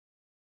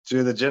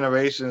to the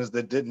generations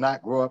that did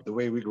not grow up the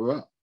way we grew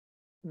up.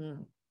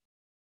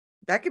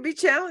 That could be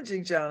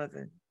challenging,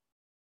 Jonathan.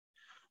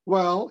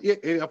 Well,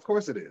 of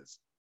course it is.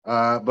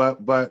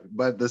 But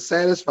the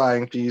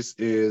satisfying piece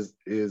is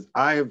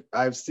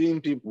I've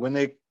seen people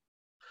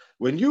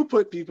when you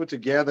put people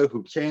together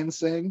who can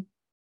sing,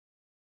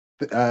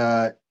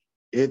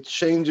 it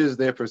changes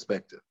their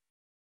perspective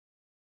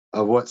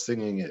of what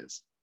singing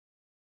is,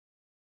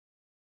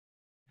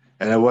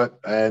 and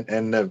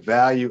the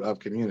value of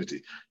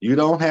community. You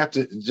don't have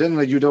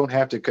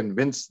to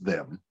convince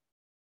them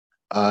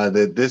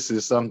that this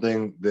is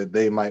something that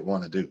they might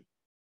want to do.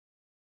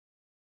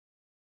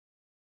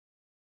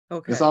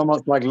 Okay. It's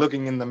almost like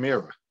looking in the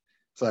mirror.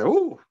 It's like,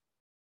 ooh,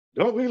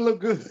 don't we look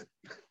good?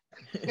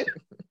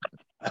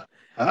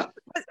 Huh?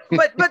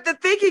 But the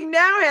thinking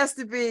now has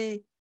to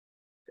be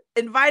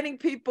inviting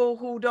people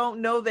who don't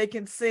know they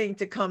can sing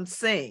to come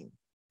sing.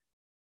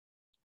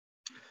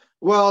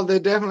 Well, there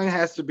definitely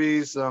has to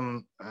be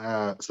some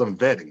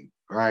vetting,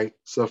 right?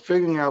 So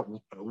figuring out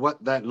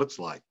what that looks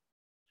like.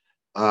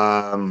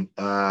 And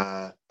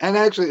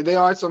actually, there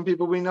are some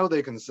people we know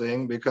they can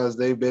sing because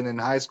they've been in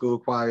high school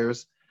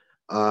choirs,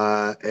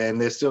 and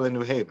they're still in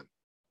New Haven.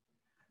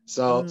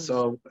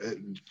 So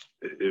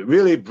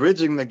really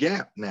bridging the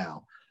gap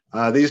now.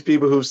 These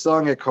people who've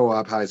sung at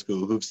Co-op High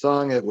School, who've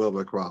sung at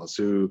Wilbur Cross,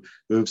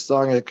 who've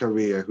sung at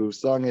Career, who've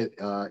sung at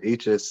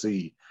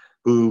HSC,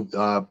 who've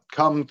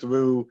come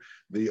through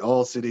the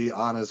All City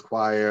Honors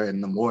Choir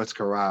and the Morse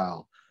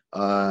Chorale,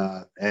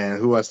 and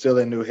who are still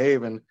in New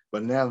Haven,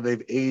 but now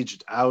they've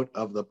aged out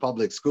of the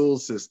public school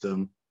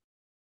system.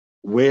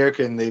 Where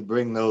can they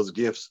bring those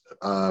gifts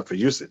for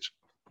usage?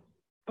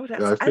 Oh,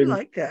 I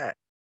like that.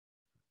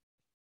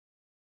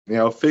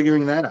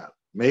 Figuring that out,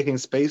 making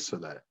space for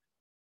that.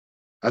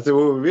 I think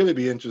what would really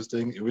be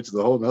interesting, which is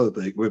a whole other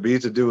thing, would be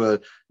to do a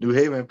New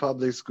Haven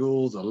Public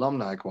Schools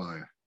alumni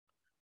choir.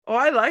 Oh,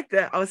 I like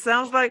that. Oh, it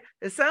sounds like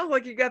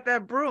you got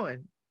that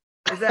brewing.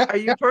 Are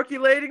you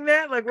percolating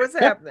that? Like, what's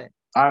happening?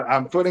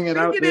 I'm putting it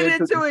out there.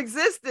 Into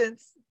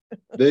existence.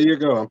 There you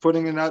go. I'm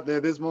putting it out there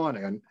this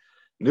morning.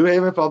 New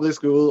Haven Public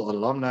School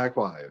alumni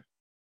choir.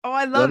 Oh,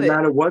 I love it. Doesn't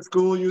matter what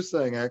school you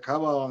sing at.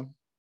 Come on.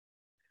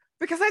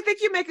 Because I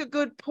think you make a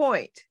good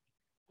point.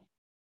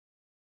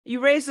 You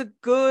raise a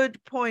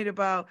good point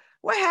about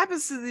what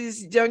happens to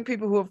these young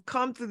people who have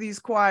come through these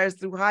choirs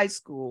through high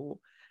school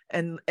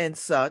and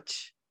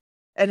such,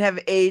 and have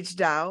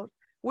aged out.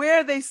 Where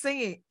are they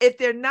singing? If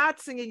they're not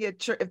singing at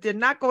church, if they're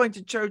not going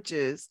to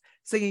churches,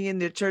 singing in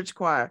their church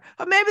choir,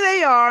 or maybe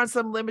they are in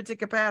some limited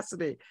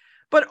capacity,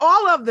 but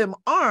all of them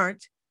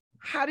aren't.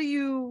 How do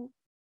you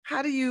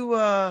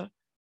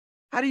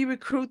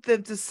recruit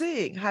them to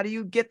sing? How do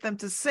you get them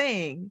to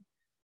sing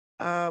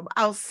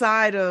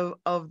outside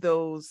of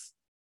those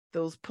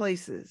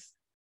places?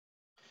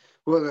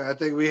 Well, I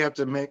think we have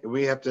to make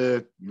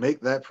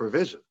that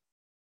provision,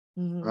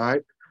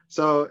 right?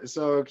 So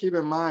keep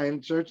in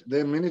mind,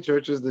 there are many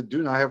churches that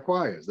do not have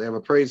choirs. They have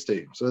a praise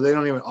team, so they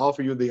don't even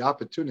offer you the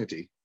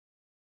opportunity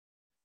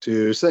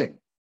to sing.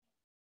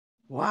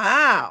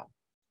 Wow.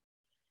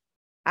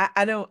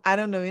 I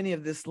don't know any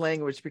of this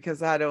language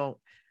because I don't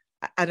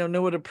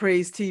know what a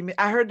praise team is.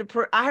 I heard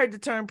the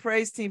term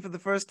praise team for the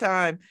first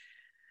time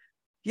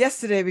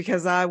yesterday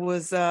because I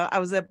was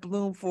at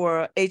Bloom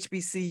for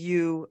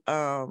HBCU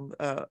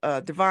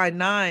Divine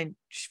Nine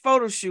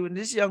photo shoot, and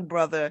this young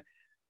brother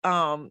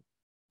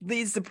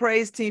leads the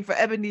praise team for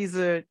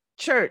Ebenezer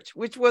Church,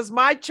 which was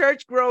my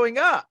church growing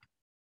up.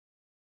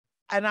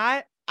 And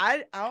I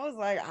was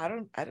like, I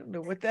don't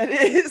know what that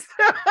is.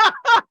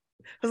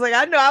 I was like,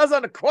 I know I was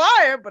on the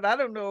choir, but I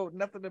don't know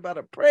nothing about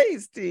a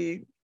praise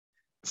team.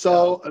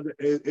 So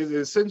it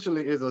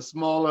essentially is a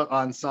smaller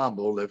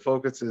ensemble that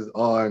focuses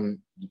on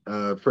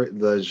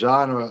the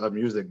genre of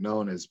music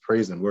known as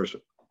praise and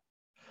worship.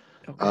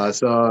 Okay.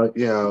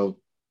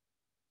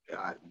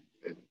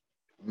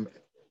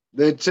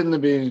 They tend to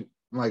be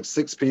like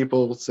 6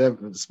 people,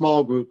 7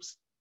 small groups,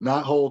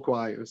 not whole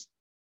choirs,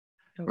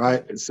 Okay.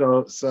 right?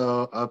 So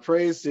a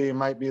praise team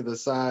might be the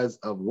size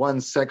of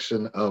one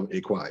section of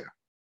a choir.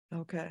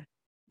 Okay.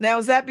 Now,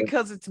 is that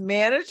because it's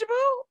manageable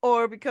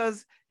or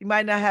because you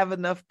might not have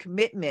enough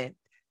commitment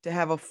to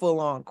have a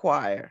full-on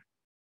choir?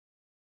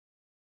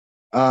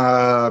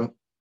 For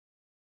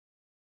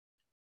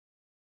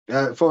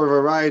a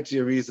variety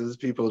of reasons,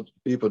 people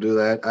do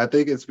that. I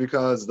think it's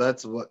because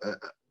that's what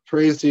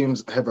praise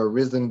teams have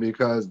arisen,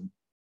 because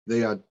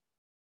they are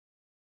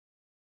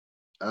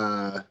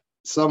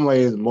some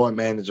ways more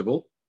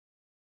manageable.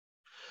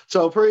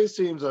 So praise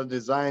teams are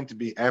designed to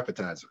be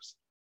appetizers.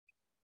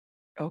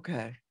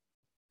 Okay.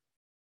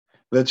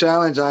 The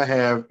challenge I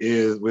have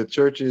is with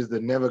churches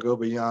that never go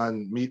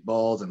beyond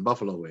meatballs and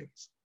buffalo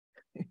wings.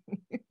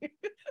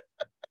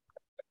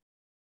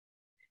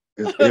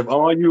 If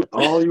all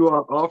you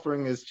are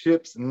offering is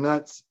chips,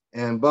 nuts,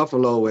 and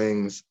buffalo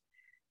wings,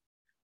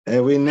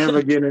 and we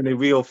never get any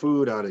real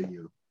food out of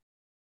you,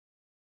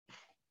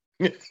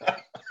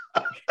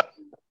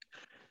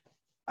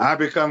 I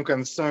become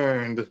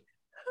concerned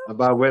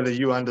about whether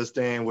you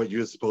understand what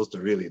you're supposed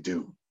to really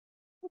do.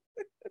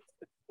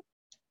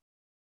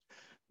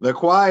 The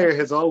choir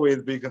has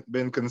always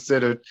been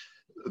considered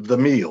the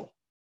meal.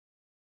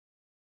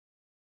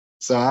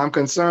 So I'm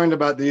concerned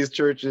about these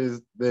churches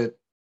that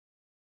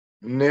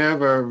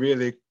never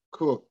really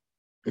cook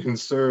and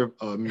serve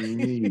a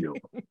meal.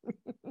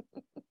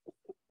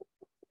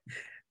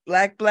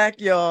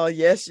 Black, y'all.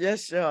 Yes,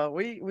 y'all.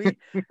 We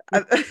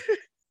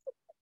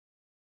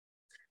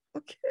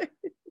okay.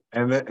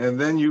 And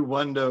then you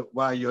wonder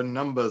why your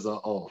numbers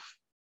are off.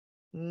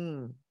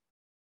 Mm.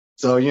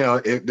 So,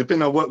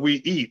 depending on what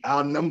we eat,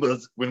 our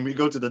numbers, when we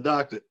go to the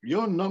doctor,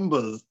 your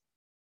numbers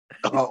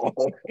are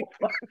off.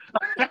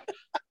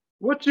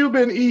 What you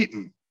been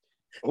eating?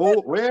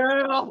 Oh,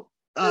 well,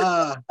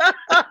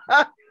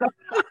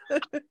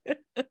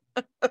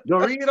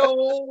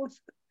 Doritos,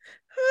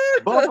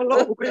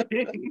 buffalo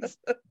wings,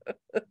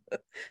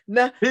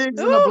 pigs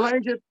in a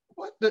blanket.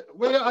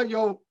 Where are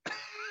your,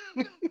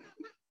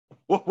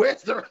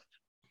 where's the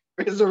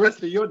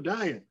rest of your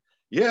diet?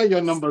 Yeah,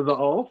 your numbers are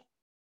off.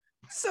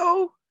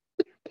 So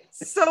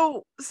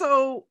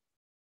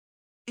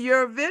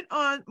your event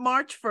on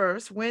March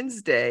 1st,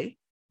 Wednesday,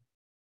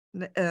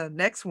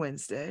 next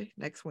Wednesday,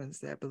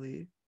 I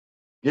believe.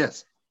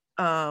 Yes.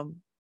 The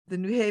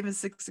New Haven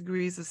 6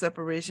 Degrees of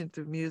Separation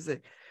Through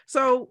Music.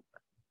 So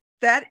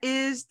that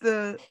is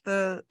the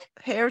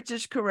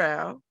Heritage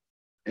Chorale.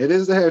 It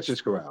is the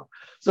Heritage Chorale.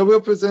 So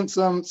we'll present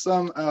some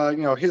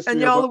history.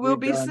 And y'all will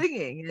be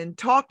singing and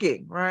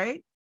talking,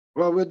 right?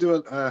 Well, we'll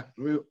do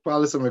we'll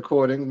probably some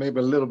recording, maybe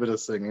a little bit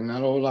of singing,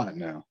 not a whole lot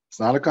now. It's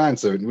not a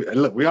concert.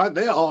 We aren't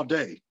there all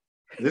day.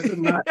 This is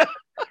not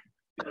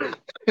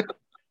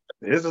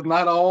this is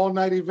not an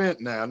all-night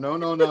event now.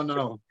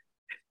 No.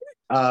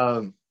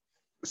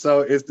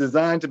 So it's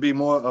designed to be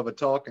more of a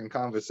talk and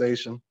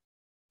conversation.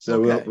 So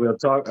we'll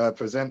talk,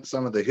 present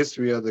some of the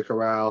history of the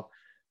chorale,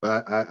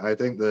 but I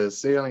think the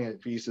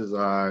salient pieces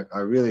are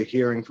really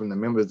hearing from the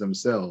members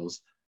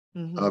themselves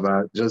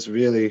about just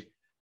really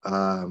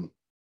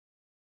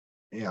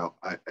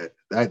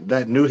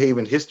that New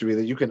Haven history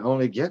that you can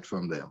only get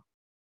from them.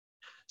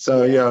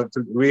 So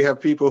we have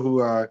people who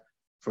are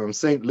from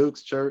St.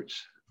 Luke's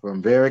Church,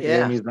 from Varick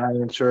AME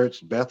Zion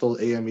Church, Bethel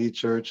AME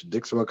Church,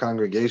 Dixwell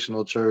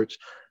Congregational Church,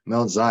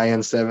 Mount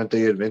Zion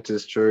Seventh-day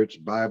Adventist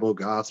Church, Bible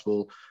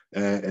Gospel,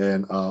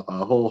 and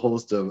a whole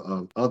host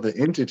of other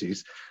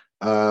entities,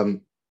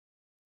 and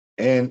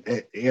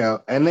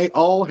they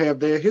all have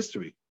their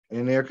history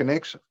and their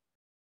connection.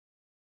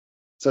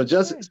 So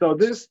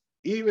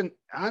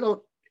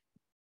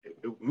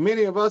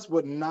many of us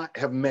would not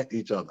have met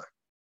each other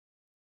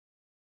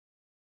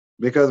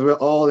because we're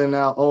all in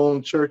our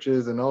own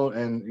churches and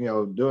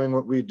doing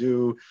what we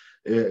do.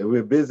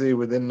 We're busy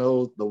within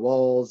the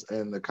walls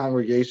and the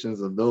congregations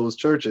of those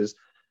churches.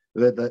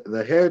 That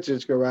the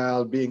Heritage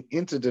Chorale, being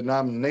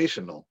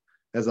interdenominational,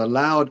 has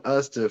allowed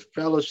us to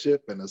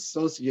fellowship and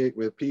associate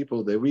with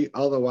people that we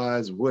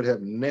otherwise would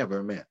have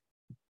never met.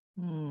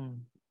 Okay.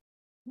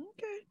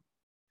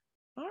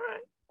 All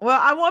right. Well,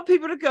 I want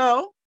people to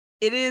go.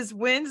 It is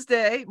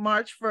Wednesday,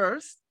 March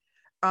 1st.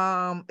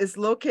 It's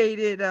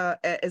located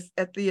at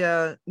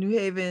the New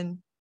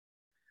Haven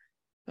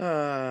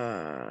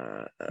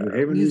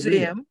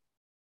Museum.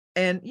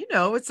 And,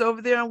 it's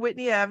over there on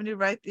Whitney Avenue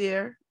right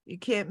there. You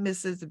can't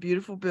miss it. It's a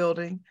beautiful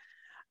building.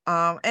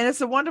 And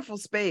it's a wonderful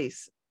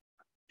space.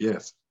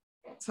 Yes.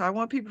 So I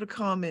want people to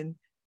come and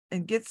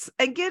get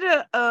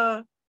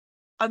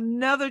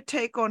another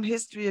take on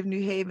history of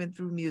New Haven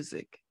through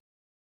music,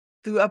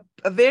 through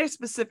a very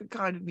specific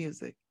kind of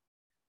music.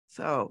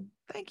 So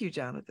thank you,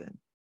 Jonathan.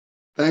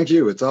 Thank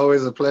you. It's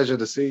always a pleasure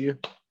to see you.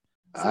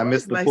 I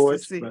miss the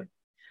porch, but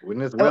when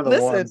this weather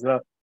warms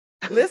up.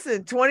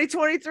 Listen,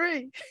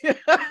 2023.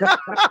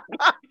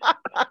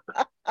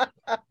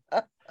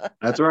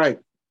 That's right.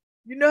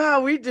 You know how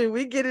we do.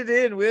 We get it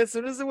in. As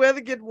soon as the weather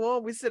gets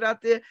warm, we sit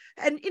out there.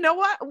 And you know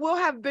what? We'll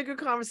have bigger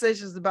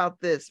conversations about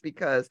this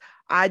because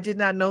I did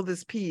not know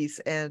this piece.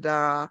 And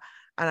I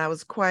I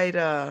was quite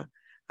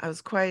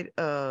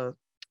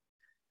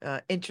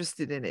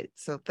interested in it.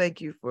 So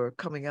thank you for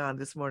coming on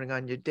this morning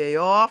on your day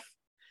off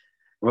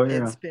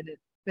and spending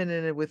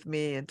it with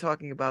me and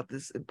talking about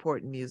this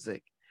important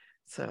music.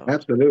 So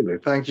absolutely,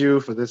 thank you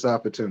for this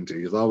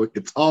opportunity.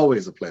 It's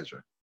always a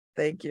pleasure.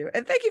 Thank you,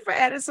 and thank you for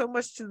adding so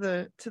much to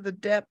the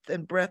depth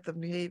and breadth of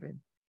New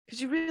Haven, because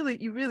you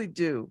really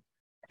do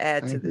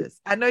add to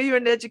this. I know you're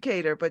an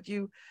educator, but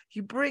you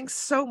bring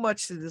so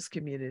much to this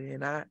community,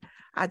 and I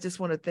just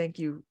want to thank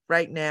you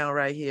right now,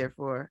 right here,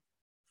 for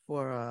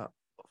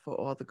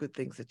all the good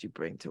things that you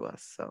bring to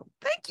us. So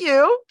thank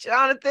you,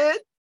 Jonathan.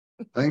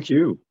 Thank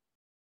you.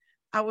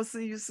 I will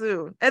see you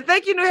soon, and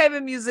thank you, New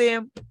Haven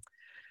Museum.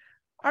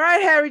 All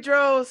right, Harry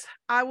Droz,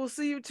 I will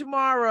see you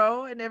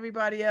tomorrow, and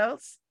everybody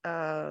else.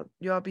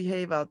 Y'all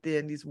behave out there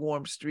in these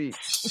warm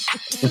streets.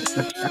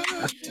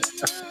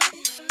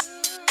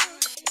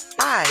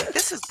 Hi,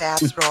 this is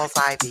Babz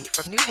Rawls-Ivy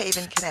from New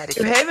Haven,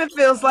 Connecticut. New Haven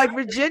feels like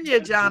Virginia,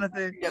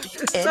 Jonathan.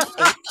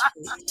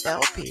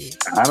 NHLP.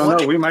 I don't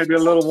know. We might be a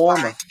little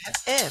warmer.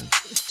 FM,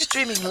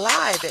 streaming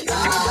live at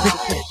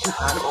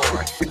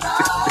newhavenpitch.org.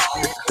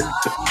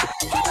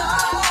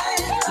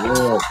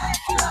 Yeah.